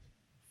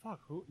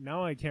 Fuck, who?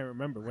 Now I can't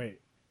remember. Wait.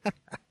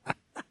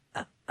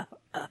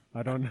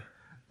 I don't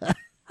know.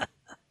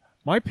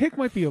 My pick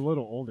might be a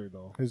little older,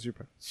 though. Who's your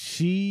pick?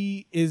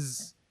 She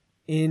is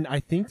in, I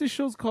think the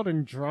show's called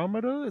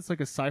Andromeda. It's like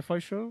a sci-fi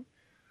show.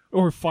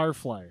 Or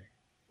Firefly.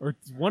 Or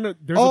one of,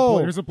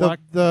 there's a black.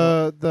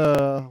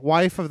 the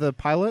wife of the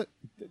pilot.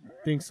 I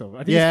think so.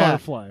 I think it's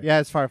Firefly. Yeah,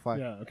 it's Firefly.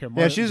 Yeah, okay.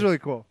 Yeah, she's really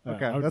cool. Yeah,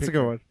 Okay, I would that's a pick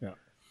good her. one. Yeah.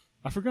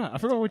 I forgot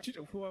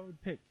who I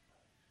would pick.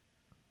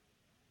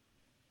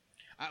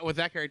 With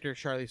that character,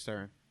 Charlize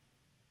Theron.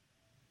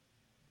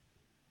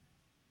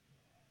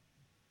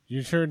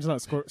 You sure it's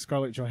not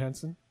Scarlett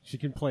Johansson? She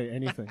can play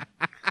anything.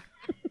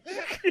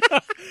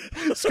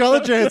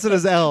 Scarlett Johansson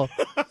is Ellie.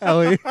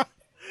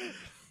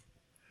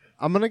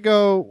 I'm gonna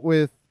go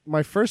with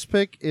my first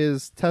pick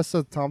is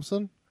Tessa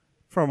Thompson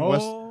from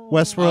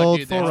Westworld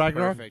dude, Full that's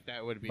Ragnarok. perfect.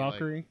 That would be like,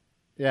 Valkyrie.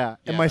 Yeah, Yeah,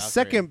 and my Valkyrie.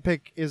 second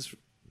pick is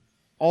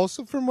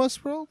also from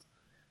Westworld.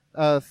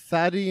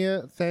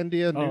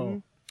 Thandia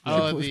Newton.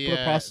 oh, She the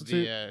a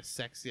prostitute.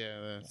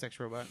 the sex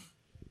robot.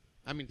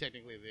 I mean,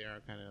 technically they are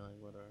kind of like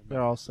whatever.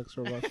 They're all sex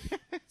robots.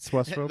 It's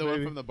Westworld, the baby.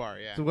 one from the bar,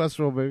 yeah. It's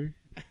Westworld, baby.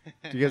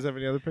 Do you guys have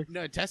any other picks?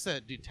 No,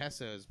 Tessa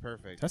is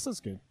perfect. Tessa's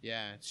good.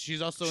 Yeah,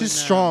 she's also She's in,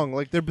 strong.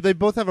 Like they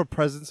both have a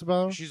presence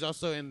about them. She's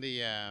also in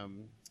the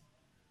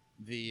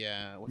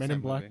what's Men that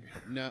in Black? movie?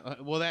 No,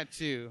 well that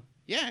too.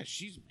 Yeah,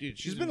 she's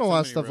She's in been in a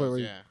lot of so stuff many roles,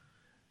 lately. Yeah,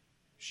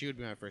 she would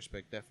be my first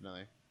pick,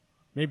 definitely.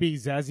 Maybe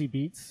Zazie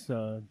Beetz,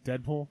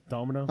 Deadpool,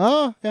 Domino.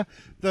 Oh yeah.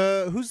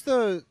 There's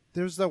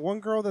that one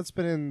girl that's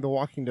been in The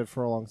Walking Dead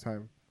for a long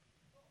time.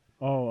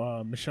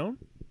 Michonne?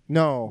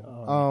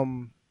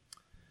 No.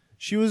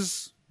 She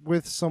was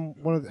with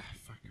one of the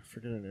fuck, I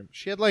forget her name.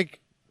 She had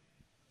like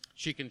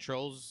She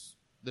controls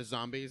the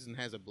zombies and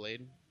has a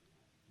blade.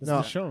 It's No.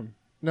 Michonne.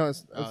 no,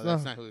 it's Oh,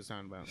 that's not who he's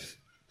talking about.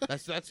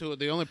 That's who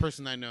the only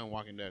person I know in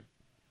Walking Dead.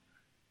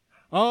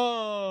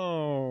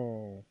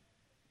 Oh.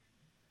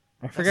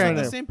 I That's forgot her not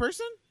the name. same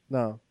person?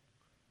 No.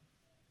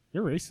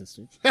 You're racist,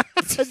 dude.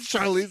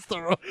 Charlize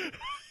Theron.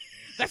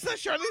 That's not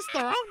Charlize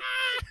Theron.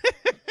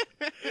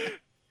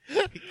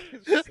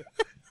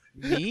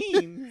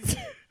 Mean.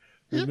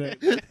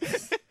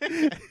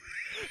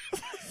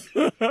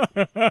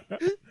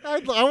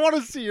 I'd I want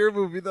to see your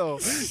movie though.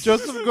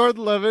 Joseph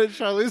Gordon-Levitt,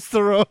 Charlize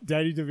Theron,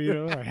 Danny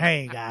DeVito. Like,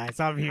 hey guys,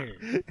 I'm here.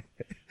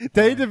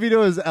 Danny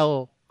DeVito is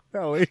L.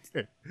 Oh wait.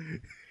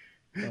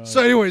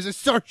 So, anyways, I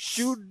start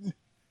shooting.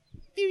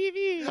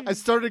 I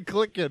started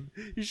clicking.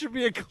 You should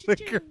be a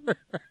clicker.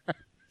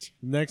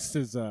 Next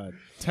is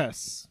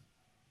Tess.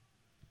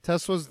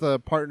 Tess was the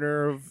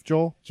partner of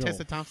Joel.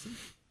 Tessa Thompson.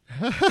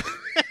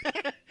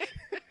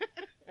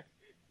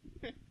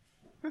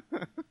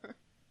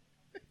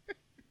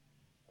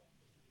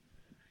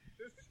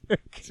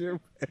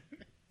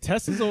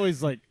 Tess is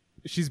always like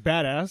she's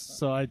badass,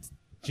 so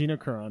Gina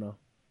Carano.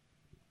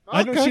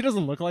 I know Okay. she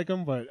doesn't look like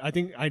him, but I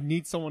think I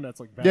need someone that's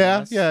like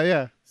badass.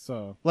 Yeah.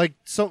 So Like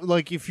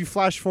if you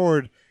flash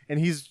forward and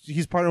he's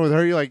partnered with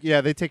her, you're like,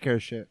 yeah, they take care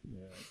of shit. yeah.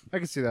 I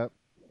can see that.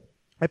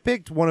 I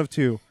picked one of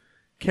two: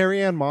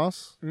 Carrie Ann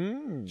Moss,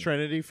 Mm.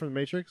 Trinity from The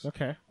Matrix,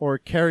 Okay. or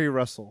Carrie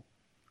Russell.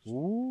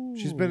 Ooh.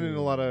 She's been in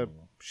a lot of.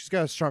 She's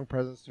got a strong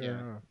presence to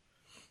her.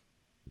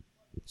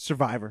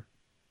 Survivor.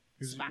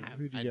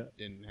 Who'd you I get?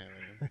 didn't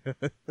have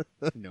any.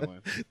 No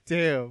one.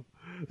 Damn.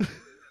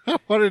 I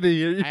wanted to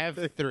hear you. I have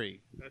 3.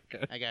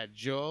 Okay. I got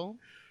Joel,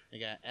 I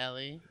got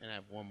Ellie, and I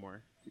have one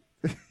more.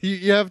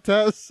 You have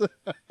Tess.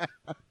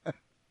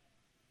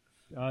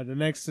 The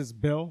next is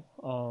Bill.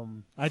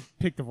 I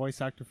picked the voice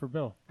actor for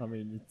Bill. I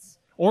mean, it's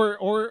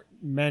or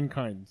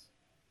Mankind.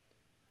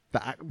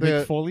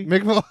 Mick Foley?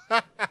 Mick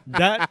Foley.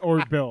 That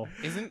or Bill.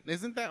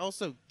 Isn't that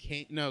also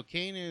Kane? No,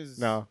 Kane is.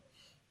 No.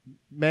 Did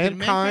Mankind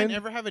Mankind.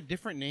 ever have a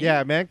different name?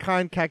 Yeah,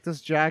 Mankind,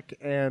 Cactus Jack,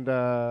 and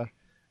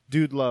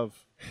Dude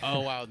Love.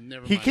 Oh wow,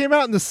 never. He mind. came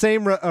out in the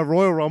same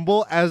Royal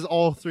Rumble as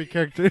all 3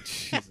 characters.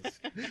 Jesus.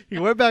 He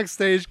went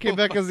backstage, came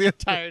back as the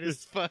tired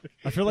as fuck.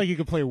 I feel like you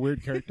could play a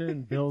weird character,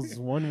 and Bill's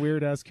one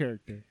weird ass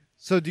character.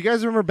 So, do you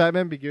guys remember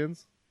Batman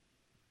Begins?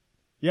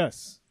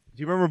 Yes,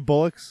 Do you remember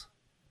Bullocks?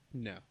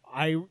 No.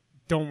 I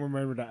don't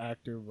remember the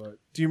actor, but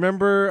Do you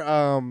remember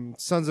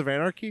Sons of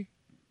Anarchy?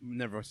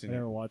 Never I seen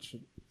never watched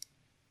it.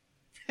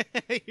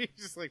 it. You're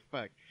just like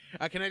fuck.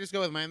 Can I just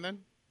go with mine then?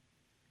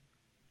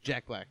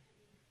 Jack Black.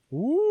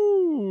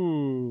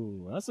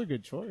 Ooh, that's a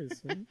good choice.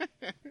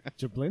 Huh?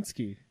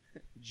 Jablinski.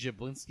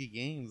 Jablinski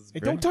Games. Hey,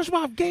 bro. don't touch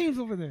my games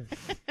over there.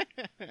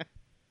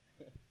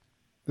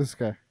 This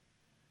guy.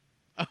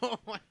 Oh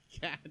my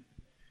god.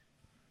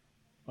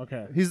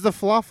 Okay. He's the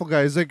falafel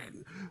guy. He's like,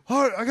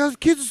 oh, I got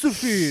kids to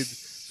feed.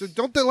 So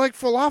don't they like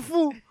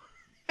falafel?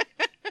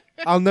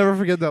 I'll never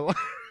forget that line.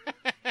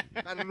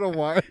 I don't know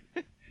why.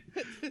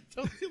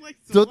 Don't you like?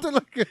 Don't they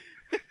like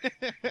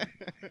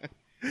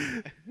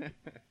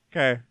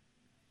Okay.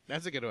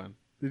 That's a good one.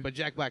 But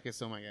Jack Black is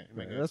still my guy.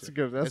 Yeah, that's a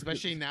good. That's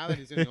Especially now that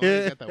he's in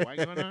he's got the white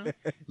going on.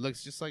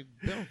 Looks just like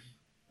Bill.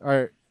 All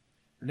right.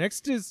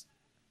 Next is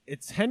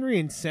it's Henry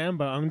and Sam,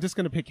 but I'm just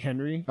gonna pick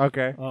Henry.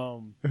 Okay.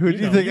 Who Who do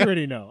you think? You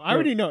already know. I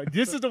already know.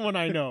 This is the one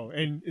I know,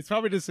 and it's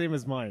probably the same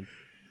as mine.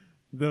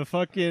 The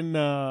fucking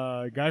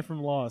guy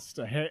from Lost,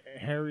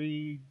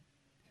 Harry.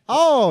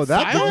 Oh,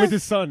 that Silas? guy?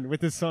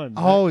 With his son.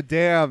 Oh,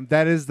 damn.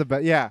 That is the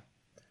best. Yeah.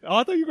 Oh,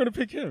 I thought you were gonna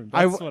pick him.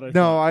 That's what I no,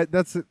 thought.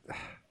 that's it.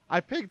 I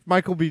picked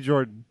Michael B.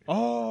 Jordan.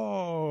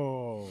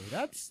 Oh,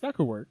 that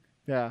could work.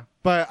 Yeah,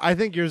 but I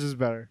think yours is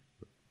better.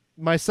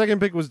 My second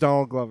pick was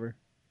Donald Glover.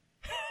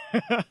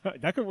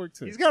 That could work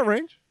too. He's got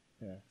range.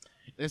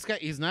 This guy,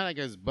 he's not like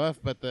as buff,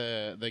 but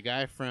the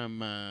guy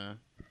from.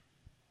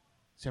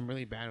 See, I'm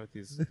really bad with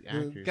these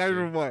actors. Guy too.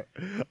 from what?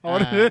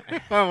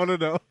 I want to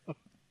know.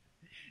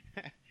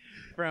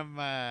 From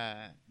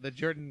the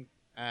Jordan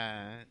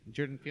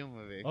Peele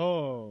movie.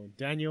 Oh,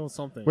 Daniel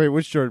something. Wait,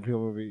 which Jordan Peele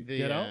movie? The,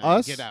 Get Out?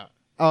 Us? Get Out.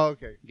 Oh,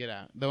 okay. Get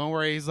Out. The one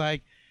where he's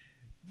like,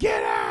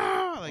 "Get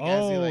out!" Like, as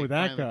he, Oh, like,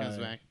 that finally comes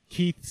guy. back.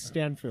 Keith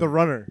Stanfield. The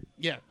Runner.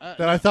 Yeah.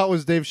 That I thought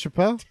was Dave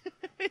Chappelle.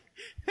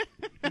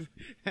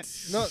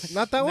 No,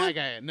 not that one. That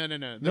guy. No.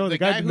 No, the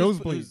guy with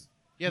nosebleed.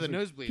 Yeah, the He's like,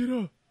 nosebleed. Get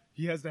up.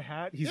 He has the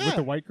hat. He's Yeah. with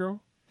the white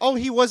girl. Oh,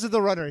 he wasn't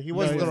the Runner. He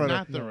wasn't No, the he's Runner.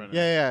 Not the runner.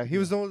 Yeah. He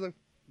was the one. That,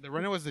 The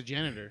runner was the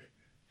janitor.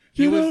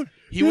 Get He was out,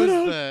 get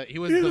out,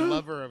 get the out.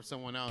 lover of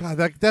someone else. God,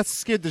 that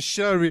scared the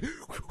shit out of me.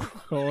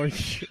 Oh,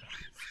 shit.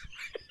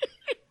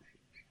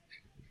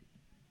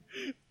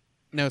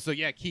 No, so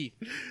yeah, Keith.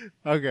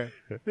 Okay.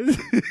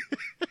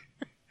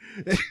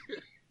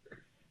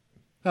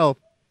 Help.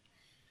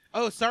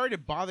 Oh, sorry to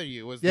bother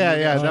you. Was the Yeah,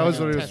 movie yeah, I was that was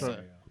thinking what of he was Tessa.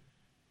 from.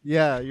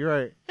 Yeah, you're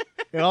right.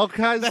 It all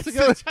kinds That's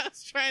together. what I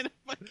was trying to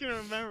fucking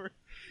remember.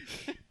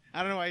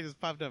 I don't know why he just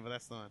popped up, but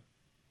that's the one.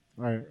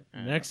 All right.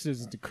 Next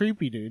is the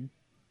creepy dude,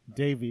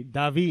 David.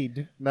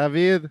 David.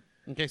 Navid.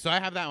 Okay, so I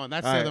have that one.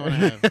 That's All the other one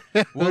right. I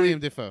have. William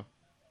Defoe.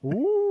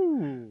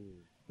 Ooh.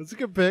 That's a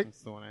good pick.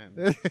 That's the one I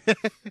have.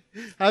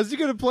 How's he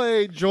gonna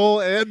play Joel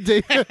and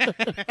David?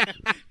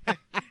 I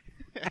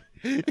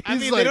He's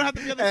mean, like, they don't have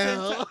to be on the same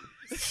 "L." time.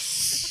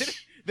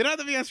 They don't have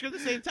to be on screen at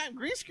the same time.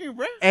 Green screen,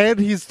 bro. And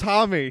he's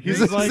Tommy. He's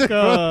his like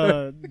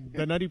brother.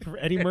 the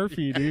Eddie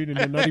Murphy dude and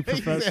the Nutty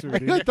Professor. I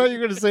Dude. thought you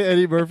were gonna say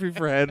Eddie Murphy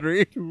for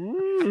Henry.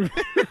 Ooh.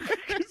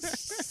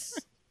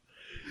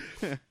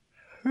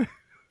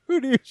 Who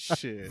do you?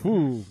 Shit.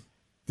 Ooh.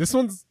 This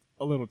one's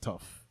a little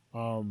tough.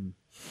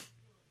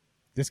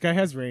 This guy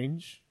has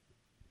range.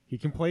 He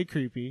can play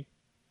creepy.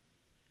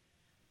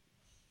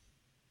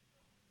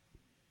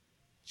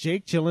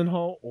 Jake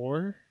Gyllenhaal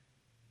or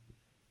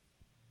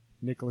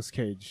Nicolas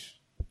Cage.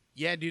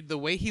 Yeah, dude, the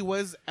way he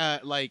was,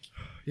 like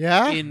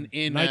Yeah. in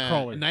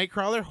Nightcrawler.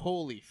 Nightcrawler,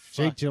 holy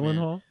Jake fuck, man.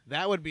 Gyllenhaal?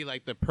 That would be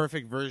like the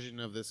perfect version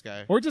of this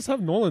guy. Or just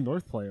have Nolan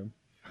North play him.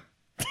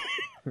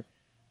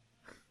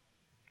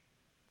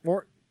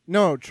 Or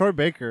no, Troy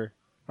Baker.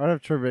 I'd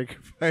have Troy Baker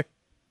play.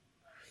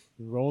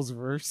 Roles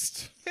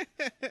reversed.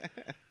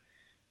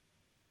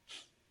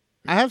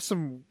 I have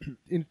some.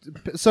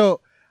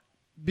 So,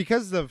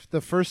 because of the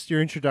first year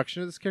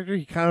introduction of this character,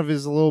 he kind of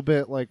is a little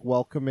bit like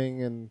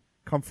welcoming and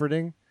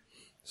comforting.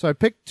 So I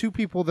picked two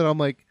people that I'm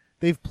like,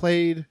 they've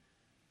played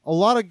a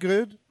lot of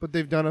good, but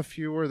they've done a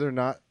few where they're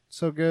not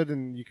so good,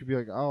 and you could be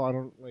like, oh, I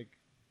don't like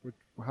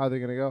how they're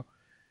gonna go.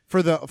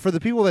 For the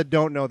people that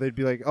don't know, they'd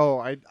be like, oh,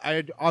 I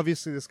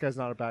obviously this guy's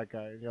not a bad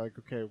guy, and you're like,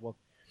 okay, well,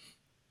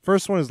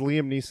 first one is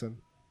Liam Neeson.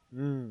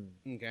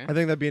 Okay. I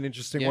think that'd be an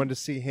interesting one to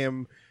see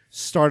him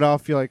start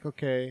off. You're like,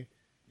 okay,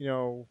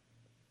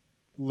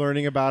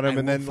 learning about him,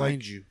 and then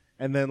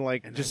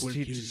like, and just I will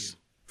he kill just you.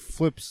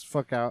 flips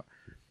fuck out.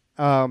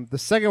 The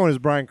second one is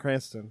Bryan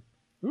Cranston.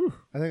 Ooh.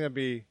 I think that'd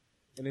be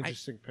an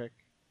interesting pick.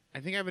 I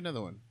think I have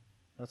another one.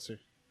 Let's see.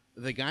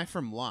 The guy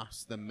from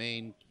Lost, the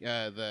main,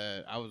 I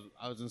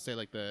was gonna say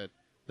like the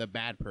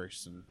bad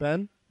person.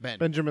 Ben? Ben.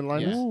 Benjamin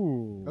Linus? Yeah.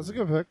 Ooh. That's a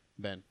good pick.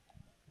 Ben.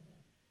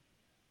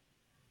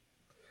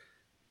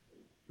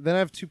 Then I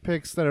have two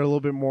picks that are a little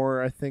bit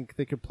more, I think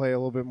they could play a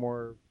little bit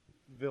more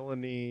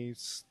villainy.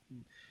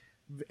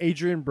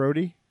 Adrian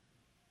Brody.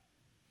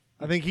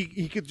 I think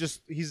he could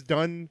just, he's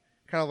done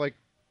kind of like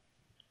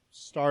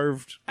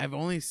Starved. I've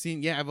only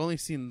seen those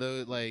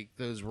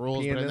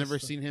roles, but I've Pianist. never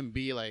seen him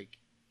be like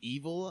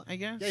evil, I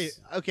guess. Yeah,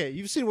 okay,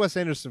 you've seen Wes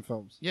Anderson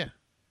films. Yeah.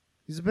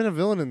 He's been a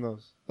villain in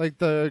those. Like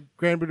the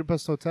Grand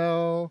Budapest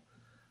Hotel.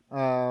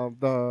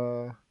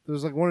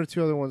 There's like one or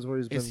two other ones where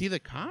he's been. Is he the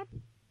cop?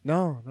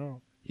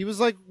 No. He was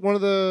like one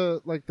of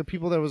the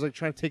people that was like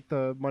trying to take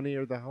the money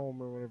or the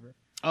home or whatever.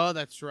 Oh,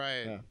 that's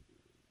right. Yeah.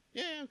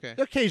 Yeah, okay.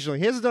 Occasionally.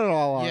 He hasn't done it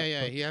all a lot.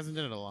 Yeah, he hasn't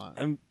done it a lot.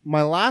 And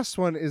my last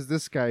one is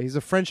this guy. He's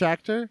a French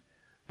actor,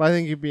 but I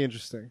think he'd be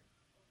interesting.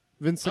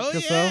 Vincent Oh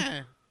Cassel.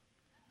 yeah,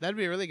 that'd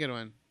be a really good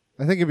one.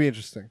 I think it'd be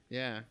interesting.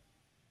 Yeah.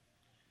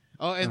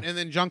 Oh, and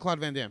then Jean-Claude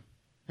Van Damme,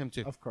 him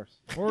too. Of course.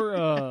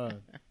 Or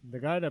the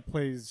guy that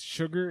plays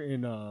Sugar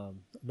in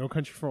No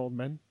Country for Old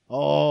Men.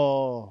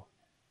 Oh.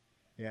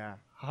 Yeah.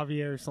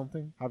 Javier or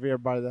something. Javier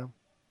Bardem.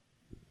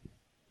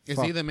 Is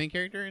Fuck. he the main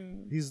character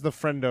in? He's the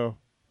friendo.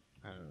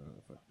 I don't know.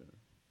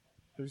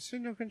 Have you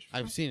seen No Country for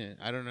Old Men? I've seen it.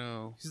 I don't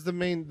know. He's the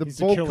main, He's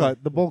the bowl killer.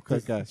 cut, the bowl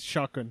cut guy.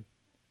 Shotgun.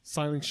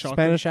 Silent shotgun.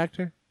 Spanish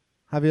actor.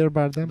 Javier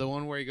Bardem. The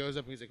one where he goes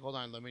up and he's like, "Hold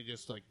on, let me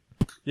just like."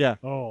 Yeah.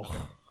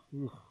 Oh.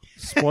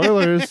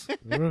 Spoilers.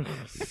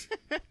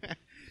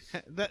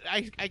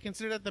 I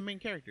consider that the main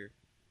character.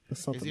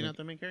 That's not Is the he main- not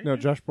the main character? No,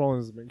 Josh Brolin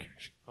is the main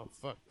character. Oh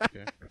fuck.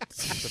 Okay. What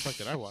the fuck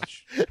did I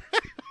watch?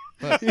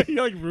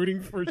 You're like rooting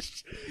for.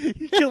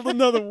 He killed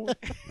another one.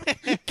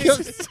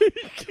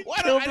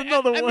 What? Killed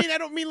another I one. mean, I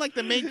don't mean like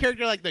the main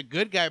character, like the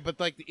good guy, but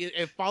like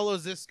it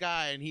follows this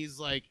guy, and he's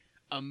like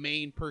a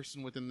main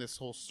person within this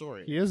whole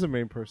story. He is a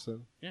main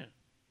person. Yeah,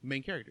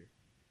 main character.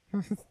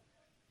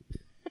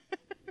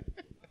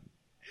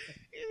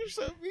 You're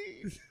so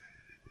mean.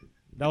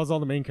 That was all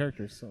the main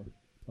characters. So,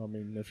 I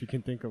mean, if you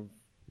can think of,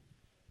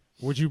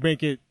 would you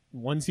make it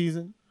one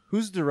season?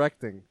 Who's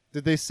directing?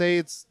 Did they say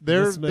it's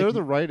they're Let's make- Let's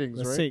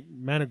right? say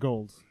Man of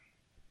Gold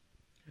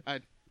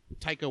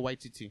Taika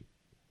Waititi.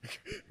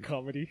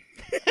 comedy.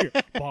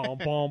 Bom,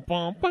 bom,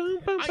 bom, bom,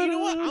 bom, You know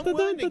what? I'm bom,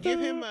 willing to bom, give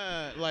bom.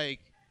 him like.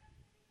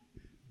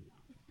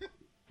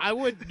 I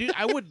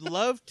would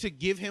love to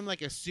give him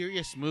like a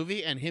serious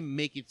movie and him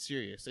make it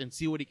serious and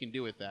see what he can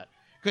do with that.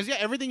 Because yeah,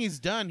 everything he's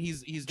done,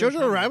 he's done Jojo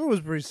comedy. Rabbit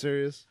was pretty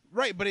serious.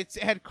 Right, but it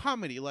had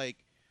comedy. Like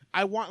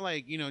I want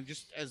like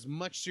just as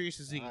much serious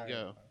as he can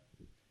go.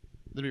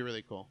 That'd be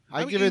really cool.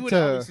 I'd mean, give he it would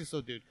to- obviously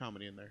still do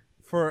comedy in there.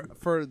 For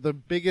the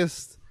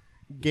biggest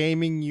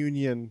gaming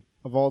union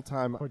of all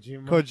time,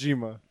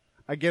 Kojima.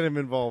 I get him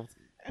involved.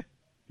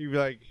 He'd be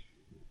like,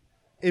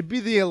 it'd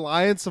be the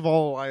alliance of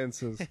all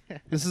alliances.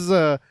 This is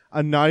a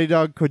Naughty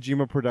Dog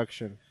Kojima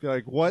production. Be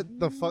like, what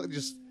the fuck?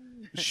 Just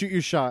shoot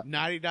your shot.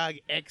 Naughty Dog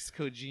X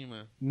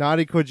Kojima.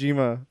 Naughty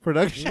Kojima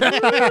production.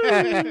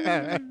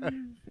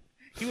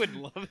 He would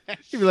love that.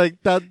 He'd be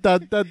like, dun,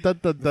 dun, dun, dun,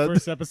 dun, The dun.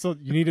 first episode,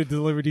 you need to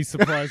deliver these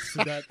supplies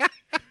to that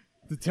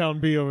the town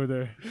B over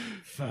there.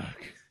 Fuck.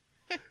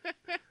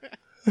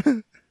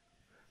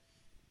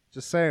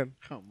 Just saying.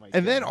 Oh my god.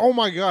 And then, oh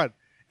my god!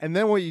 And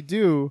then what you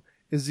do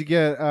is you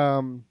get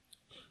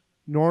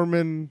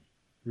Norman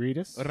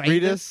Reedus?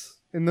 Reedus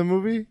in the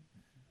movie,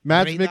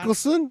 Mads Reedus?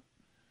 Mikkelsen.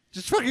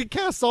 Just fucking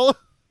cast all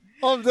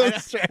of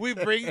those. we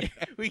bring it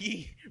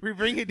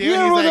down.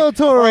 Guillermo He's del like,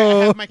 Toro. "All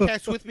right, I have my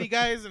cast with me,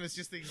 guys," and it's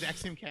just the exact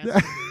same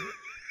cast.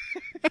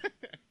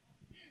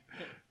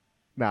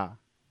 Nah.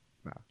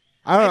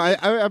 I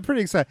don't know. I'm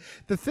pretty excited.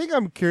 The thing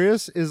I'm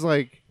curious is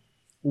like,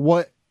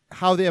 what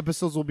how the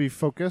episodes will be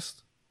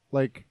focused.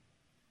 Like,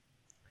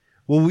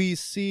 will we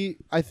see?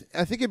 I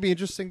think it'd be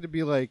interesting to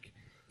be like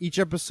each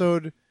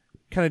episode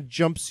kind of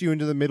jumps you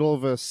into the middle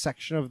of a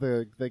section of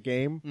the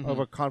game, of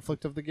a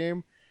conflict of the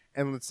game,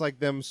 and it's like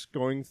them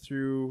going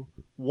through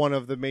one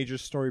of the major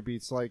story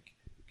beats, like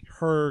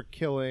her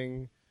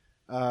killing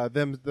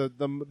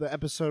the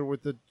episode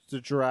with the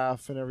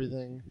giraffe and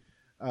everything,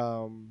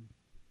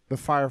 the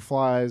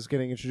fireflies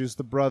getting introduced,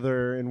 the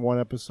brother in one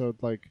episode,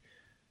 like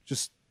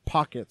just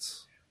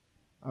pockets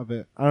of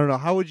it. I don't know.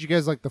 How would you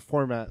guys like the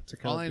format to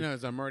kind All I know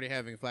is I'm already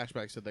having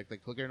flashbacks to like the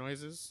clicker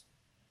noises.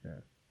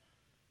 Yeah.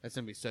 That's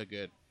gonna be so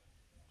good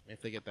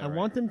if they get that. I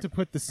want them to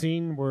put the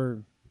scene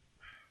where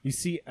you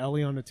see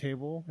Ellie on the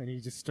table and he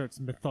just starts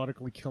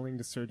methodically killing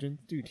the surgeon.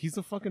 Dude, he's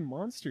a fucking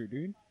monster,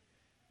 dude.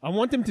 I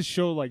want them to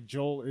show like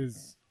Joel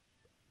is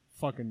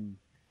fucking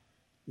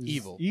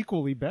evil,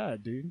 equally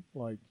bad, dude.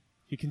 Like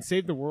he can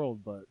save the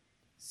world, but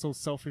so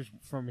selfish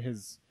from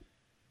his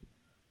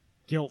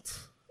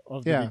guilt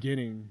of the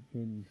beginning.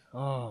 And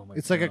oh my!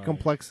 It's God. like a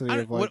complexity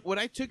of like what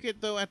I took it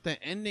though at the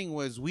ending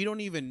was we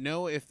don't even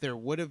know if there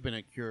would have been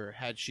a cure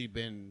had she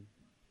been.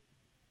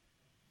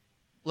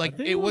 Like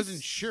it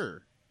wasn't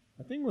sure.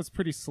 I think it was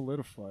pretty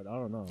solidified. I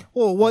don't know.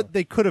 Well, what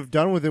they could have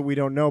done with it, we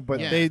don't know. But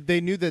Yeah. they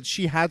knew that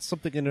she had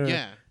something in her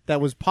Yeah. that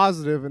was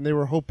positive, and they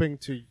were hoping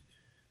to.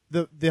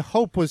 The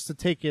hope was to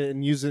take it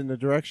and use it in a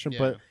direction, Yeah.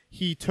 but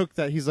he took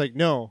that. He's like,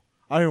 no,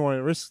 I don't want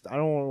to risk. I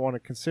don't want to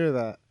consider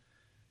that.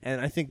 And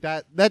I think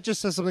that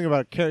just says something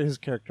about his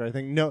character. I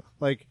think no,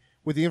 like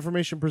with the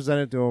information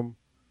presented to him,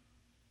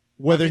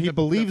 whether he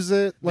believes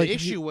it. Like the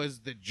issue was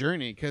the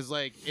journey, because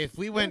like if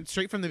we went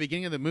straight from the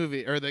beginning of the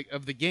movie or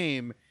of the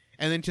game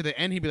and then to the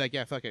end, he'd be like,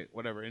 yeah, fuck it,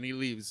 whatever, and he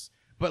leaves.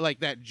 But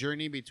like that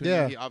journey between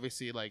them, he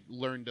obviously like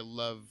learned to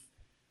love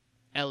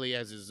Ellie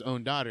as his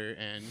own daughter,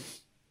 and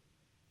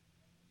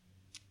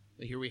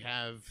here we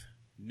have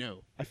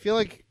no. I feel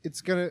like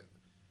it's gonna.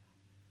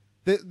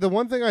 The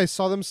one thing I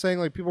saw them saying,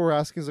 like people were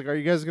asking, is like, are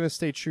you guys gonna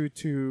stay true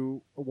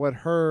to what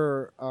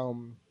her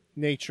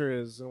nature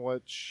is and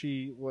what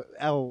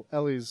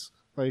Ellie's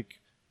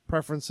like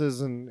preferences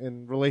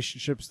and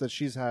relationships that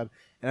she's had?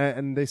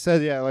 And they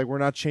said, yeah, like we're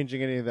not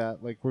changing any of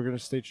that. Like we're gonna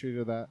stay true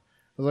to that.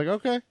 I was like,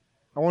 okay.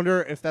 I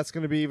wonder if that's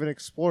gonna be even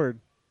explored.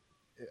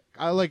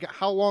 I like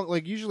how long.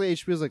 Like usually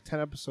HBO is like 10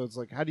 episodes.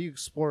 Like how do you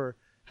explore?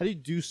 How do you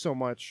do so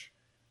much?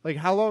 Like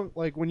how long?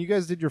 Like when you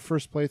guys did your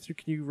first playthrough,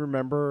 can you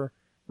remember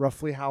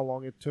roughly how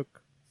long it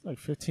took? Like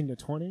 15 to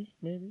 20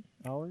 maybe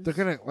hours. They're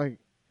gonna like.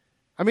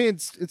 I mean,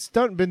 it's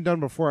been done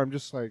before. I'm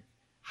just like,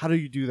 how do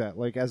you do that?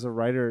 Like as a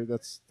writer,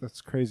 that's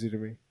crazy to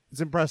me.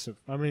 It's impressive.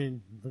 I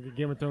mean, look at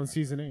Game of Thrones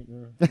season 8.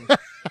 Yeah.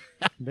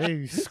 They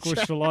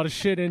squished a lot of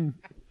shit in.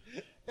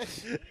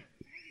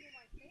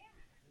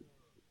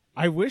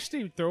 I wish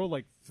they'd throw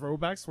like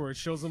throwbacks where it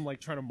shows him like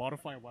trying to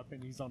modify a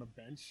weapon. He's on a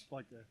bench,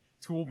 like a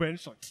tool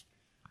bench. Like,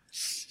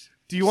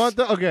 do you want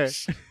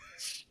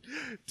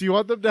Do you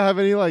want them to have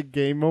any like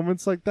game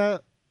moments like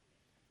that?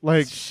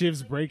 Like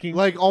shivs breaking.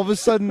 Like all of a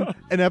sudden,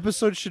 an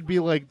episode should be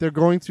like they're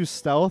going through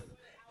stealth,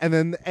 and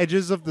then the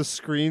edges of the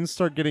screen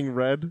start getting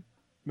red.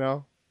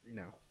 No.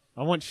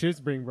 I want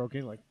shivs being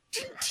broken. Like,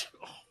 do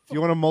you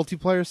want a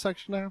multiplayer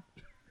section now?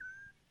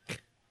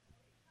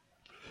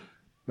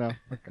 No.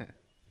 Okay.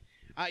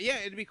 Yeah,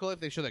 it'd be cool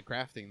if they show the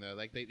crafting though.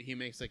 Like he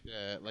makes like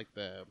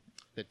the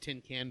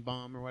tin can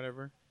bomb or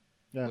whatever.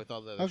 Yeah. With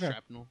all the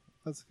shrapnel.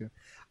 That's good.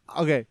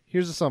 Okay,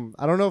 here's something.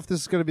 I don't know if this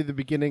is going to be the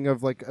beginning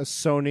of like a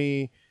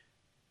Sony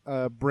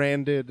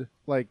branded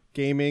like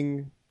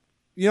gaming.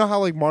 You know how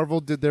like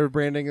Marvel did their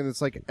branding, and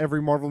it's like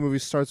every Marvel movie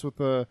starts with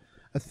a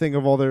thing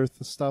of all their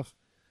stuff.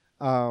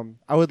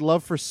 I would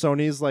love for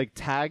Sony's like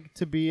tag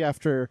to be at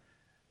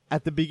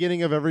the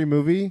beginning of every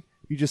movie,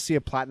 you just see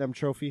a platinum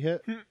trophy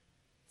hit.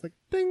 It's like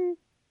ding,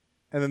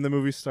 and then the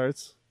movie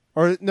starts.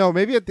 Or no,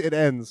 maybe it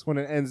ends. When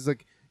it ends, it's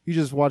like you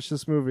just watch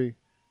this movie,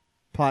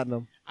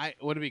 platinum.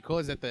 What would be cool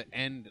is at the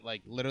end,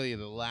 like literally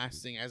the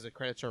last thing as the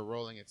credits are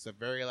rolling, it's the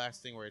very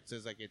last thing where it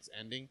says like it's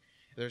ending.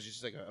 There's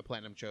just like a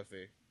platinum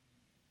trophy.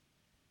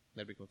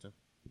 That'd be cool too.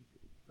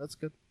 That's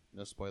good.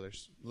 No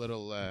spoilers.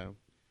 Little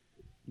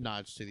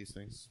nods to these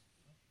things.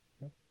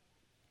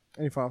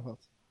 Any final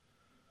thoughts?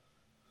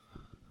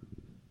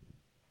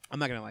 I'm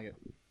not gonna like it.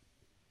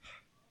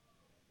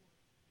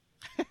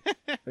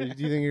 Do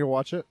you think you'll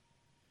watch it?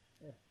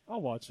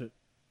 I'll watch it.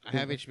 I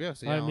have HBO,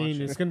 so yeah, I I'll mean, watch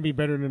it's it. gonna be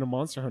better than a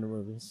Monster Hunter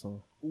movie.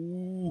 So,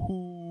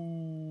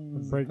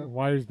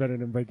 Wire's better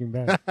than Breaking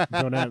Bad.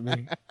 Don't at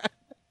me.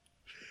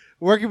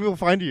 Where can people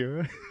find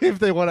you if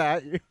they want to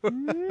at you?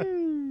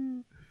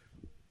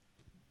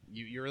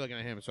 You were looking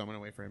at him, so I'm gonna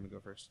wait for him to go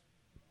first.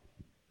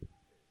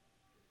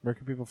 Where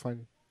can people find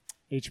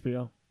you?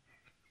 HBO.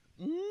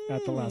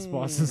 At the Last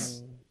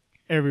Bosses.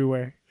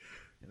 Everywhere.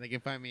 And they can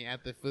find me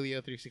at the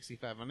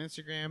Fulio365 on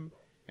Instagram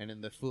and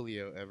in the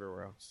Fulio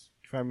everywhere else.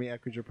 You can find me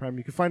at Creature Prime.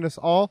 You can find us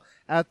all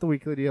at the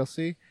Weekly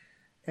DLC.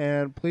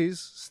 And please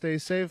stay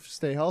safe,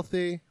 stay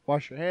healthy,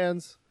 wash your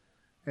hands,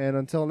 and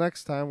until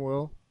next time,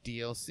 we'll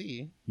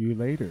DLC. You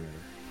later.